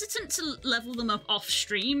 I'm hesitant to level them up off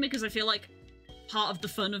stream because I feel like part of the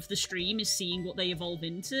fun of the stream is seeing what they evolve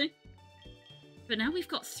into. But now we've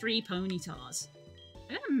got 3 Ponytas.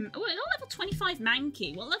 Oh, I got level 25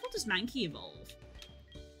 Mankey. What level does Mankey evolve?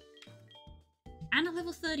 And a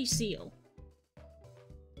level 30 Seal.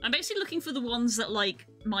 I'm basically looking for the ones that, like,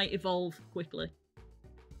 might evolve quickly.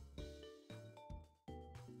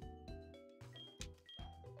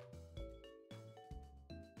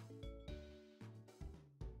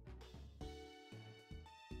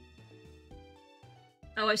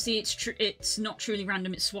 Oh, I see, it's not truly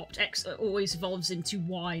random, it's swapped. X always evolves into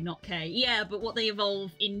Y, not K. Yeah, but what they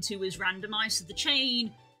evolve into is randomized, so the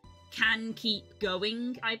chain can keep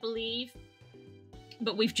going, I believe.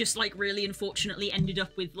 But we've just, like, really unfortunately ended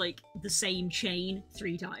up with, like, the same chain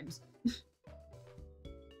 3 times.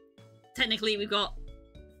 technically we've got...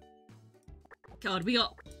 God, we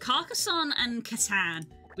got Carcassonne and Catan.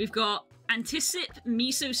 We've got Anticip,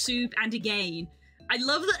 Miso Soup, and Again. I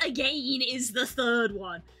love that Again is the third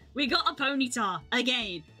one. We got a Ponyta,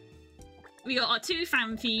 again. We got our two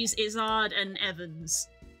Fanfies, Izzard and Evans.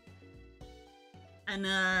 And,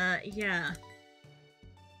 yeah.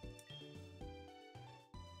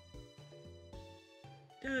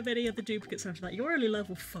 Don't have any other duplicates after that. You're only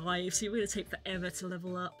level 5, so you're going to take forever to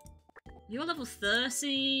level up. You're level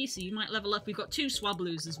 30, so you might level up. We've got 2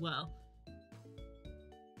 Swabloos as well.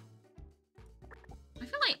 I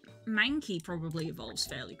feel like Mankey probably evolves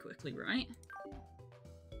fairly quickly, right?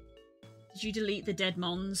 Did you delete the dead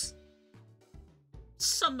mons?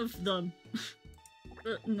 Some of them.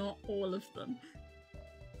 But not all of them.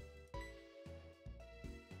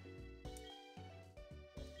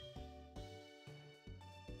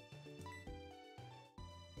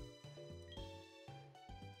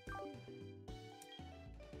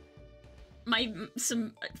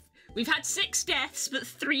 We've had 6 deaths, but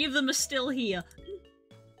 3 of them are still here.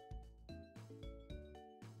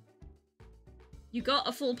 You got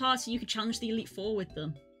a full party, you could challenge the Elite Four with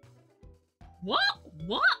them. What?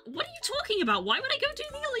 What? What are you talking about? Why would I go do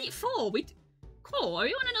the Elite Four? Cool, are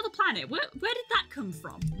you on another planet? Where did that come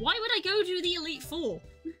from? Why would I go do the Elite Four?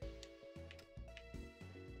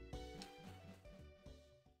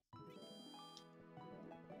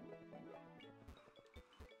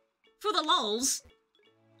 For the lols?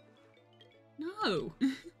 No.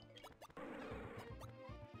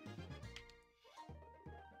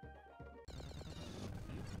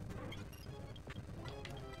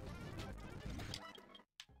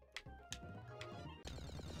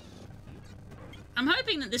 I'm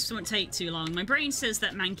hoping that this won't take too long. My brain says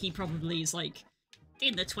that Mankey probably is, like,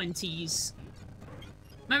 in the 20s.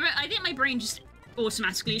 I think my brain just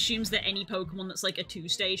automatically assumes that any Pokemon that's, like, a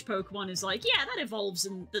 2-stage Pokemon is like, yeah, that evolves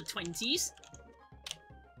in the 20s.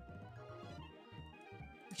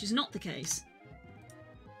 Which is not the case.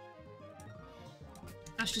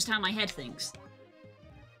 That's just how my head thinks.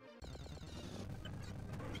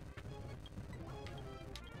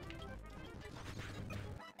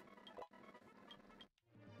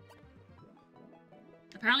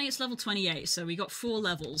 Apparently it's level 28, so we got 4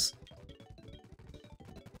 levels.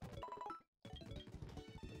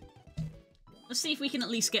 Let's see if we can at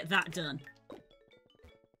least get that done.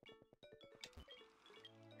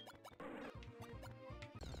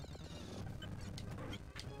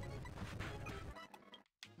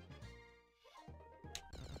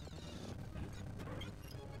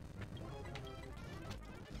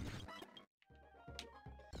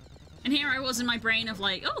 And here I was in my brain of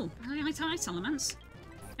like, oh, hi Salamence.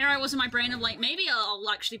 Here I was in my brain of like, maybe I'll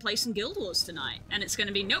actually play some Guild Wars tonight. And it's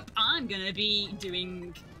gonna be, nope, I'm gonna be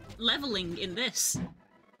doing leveling in this. Is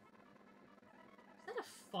that a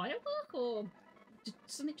firework or did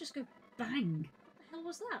something just go bang? What the hell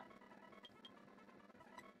was that?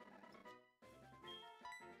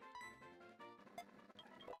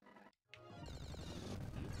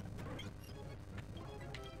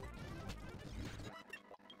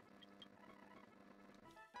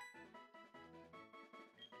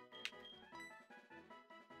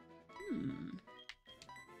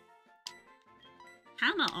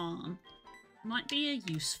 Hammer Arm might be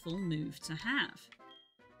a useful move to have.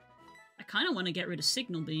 I kind of want to get rid of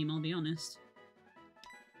Signal Beam, I'll be honest.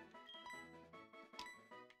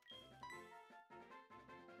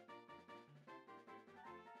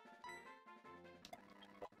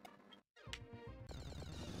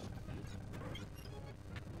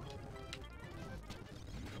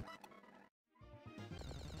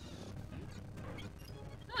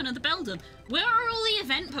 Oh, another Beldum. Where are all the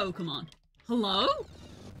event Pokemon? Hello?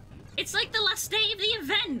 It's like the last day of the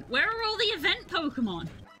event. Where are all the event Pokemon?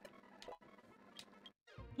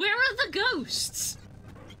 Where are the ghosts?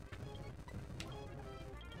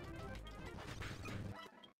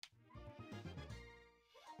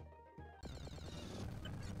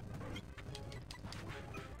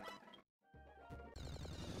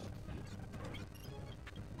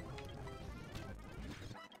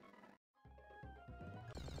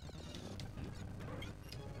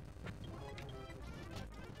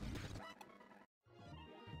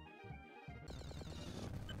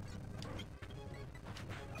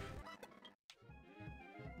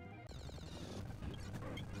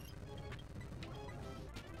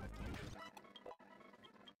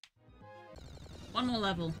 One more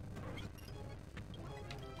level.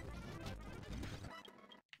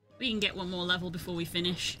 We can get one more level before we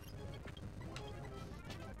finish.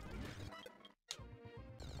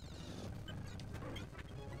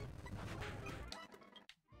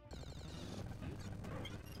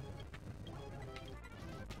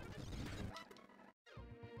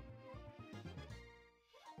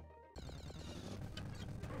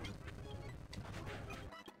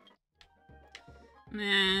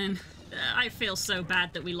 Man, I feel so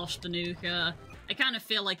bad that we lost the nuke. I kind of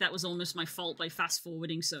feel like that was almost my fault by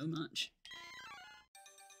fast-forwarding so much.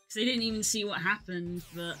 Because I didn't even see what happened,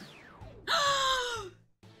 but...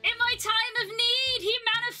 In my time of need, he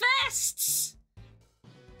manifests!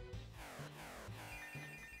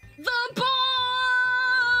 The boy!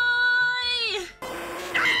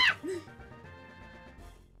 Ah!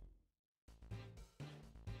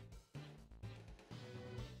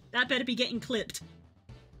 That better be getting clipped.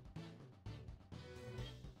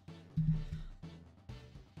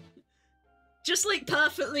 Just, like,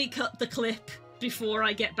 perfectly cut the clip before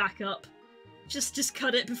I get back up. Just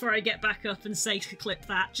cut it before I get back up and say to clip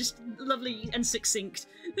that. Just lovely and succinct.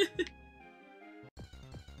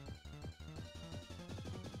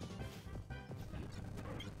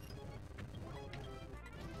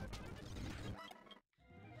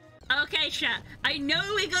 Okay, chat. I know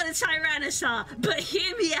we got a Tyrannosaur, but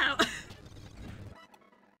hear me out.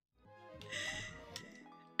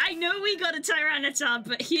 I know we got a Tyrannosaur,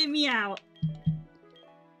 but hear me out.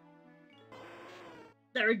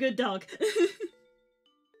 They're a good dog.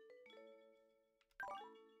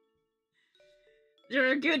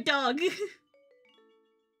 They're a good dog.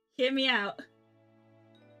 Hear me out.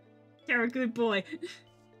 They're a good boy.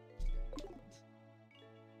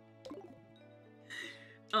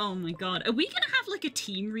 Oh my god. Are we gonna have, like, a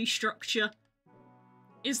team restructure?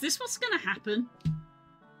 Is this what's gonna happen?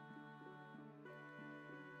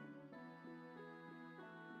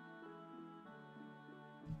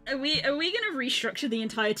 Are we gonna restructure the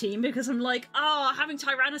entire team? Because I'm like, oh, having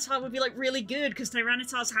Tyranitar would be, like, really good, because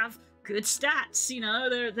Tyranitars have good stats, you know?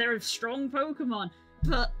 They're a strong Pokemon.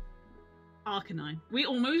 But... Arcanine. We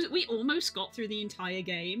almost got through the entire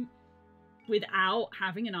game without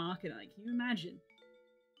having an Arcanine. Can you imagine?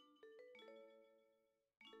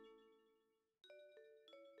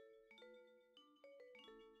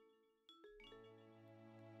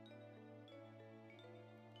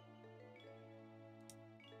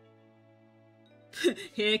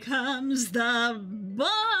 Here comes the boy!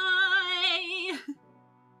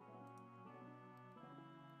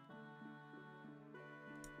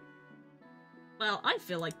 Well, I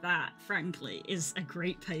feel like that, frankly, is a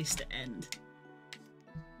great place to end.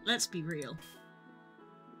 Let's be real.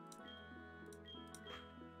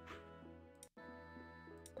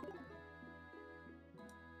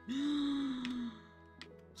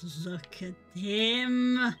 Look at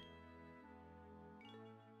him!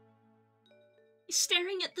 He's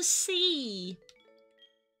staring at the sea.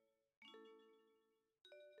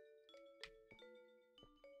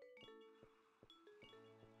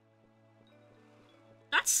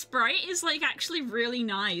 That sprite is, like, actually really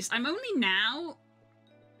nice. I'm only now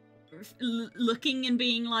looking and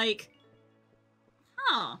being like,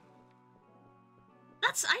 huh.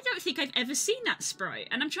 I don't think I've ever seen that sprite.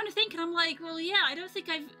 And I'm trying to think, and I'm like, well, yeah, I don't think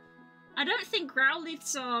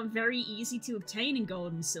Growlithes are very easy to obtain in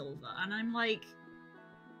Gold and Silver. And I'm like,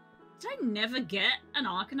 did I never get an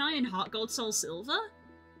Arcanine in Heart Gold Soul Silver?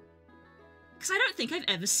 Because I don't think I've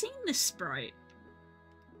ever seen this sprite.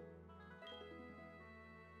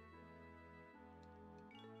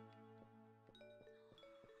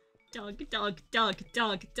 Dog, dog, dog,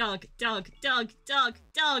 dog, dog, dog, dog, dog,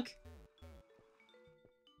 dog.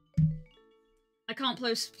 I can't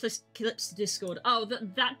post clips to Discord. Oh,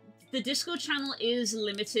 the Discord channel is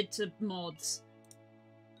limited to mods.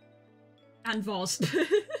 And Voz.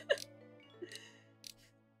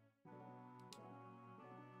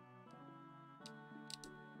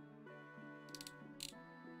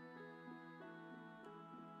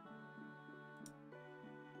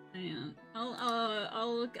 Yeah,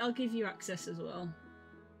 I'll give you access as well.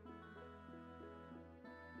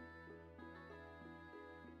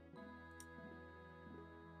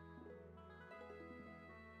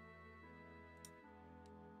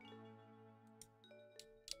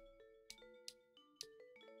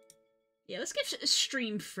 Yeah, let's give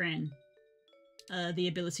Stream Friend the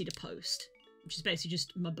ability to post, which is basically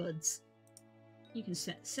just my buds. You can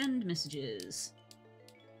send messages.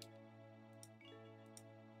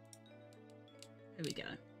 Here we go.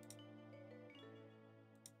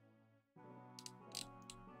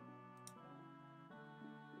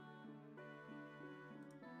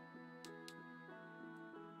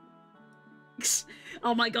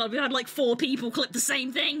 Oh my god, we had like 4 people clip the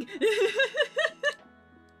same thing!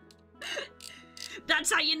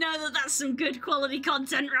 That's how you know that that's some good quality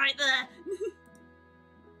content right there!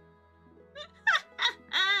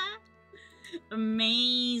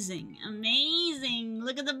 Amazing, amazing!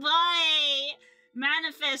 Look at the boy!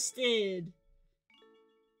 Manifested!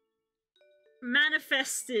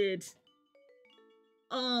 Manifested!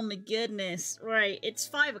 Oh my goodness. Right, it's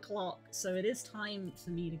 5 o'clock, so it is time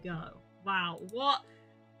for me to go. Wow, what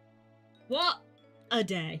a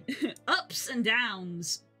day. Ups and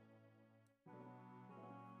downs.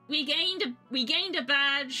 We gained a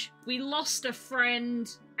badge, we lost a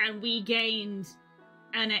friend, and we gained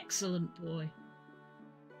an excellent boy.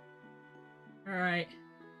 Alright.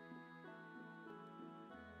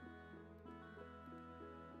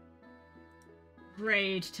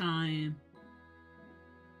 Raid time.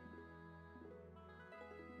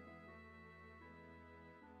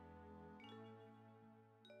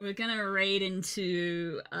 We're gonna raid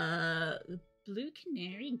into the Blue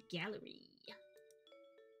Canary Gallery.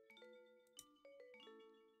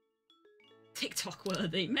 TikTok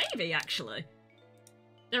worthy, maybe actually.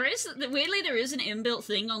 Weirdly there is an inbuilt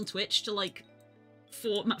thing on Twitch to like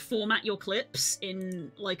format your clips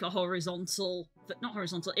in like a horizontal, not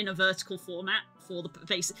horizontal, in a vertical format for the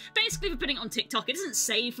basically for putting it on TikTok. It doesn't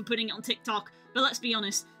say for putting it on TikTok, but let's be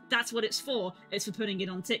honest, that's what it's for. It's for putting it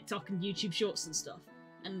on TikTok and YouTube Shorts and stuff.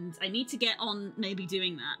 And I need to get on maybe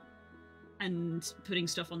doing that and putting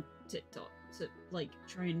stuff on TikTok to like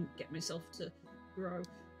try and get myself to grow.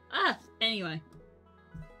 Anyway.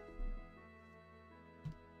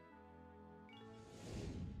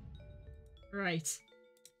 Right.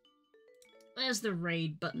 Where's the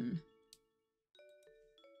raid button?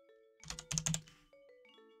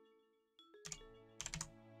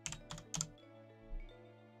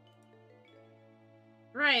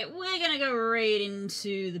 Right, we're gonna go raid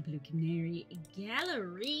into the Blue Canary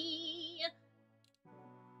Gallery.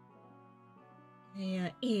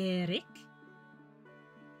 Hey, Eric.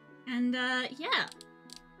 And, yeah.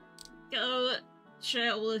 Go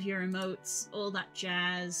share all of your emotes, all that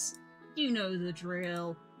jazz. You know the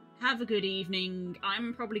drill. Have a good evening.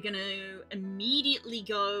 I'm probably gonna immediately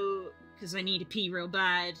go, because I need to pee real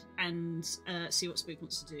bad, and see what Spook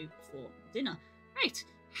wants to do for dinner. Right.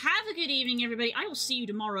 Have a good evening, everybody. I will see you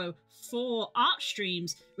tomorrow for art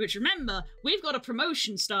streams, which, remember, we've got a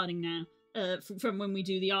promotion starting now from when we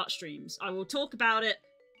do the art streams. I will talk about it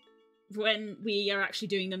when we are actually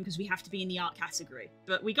doing them, because we have to be in the art category.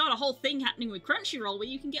 But we got a whole thing happening with Crunchyroll where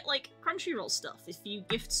you can get, like, Crunchyroll stuff if you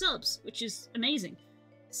gift subs, which is amazing.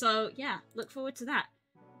 So, yeah, look forward to that.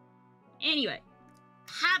 Anyway,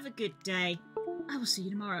 have a good day. I will see you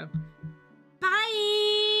tomorrow.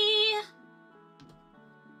 Bye!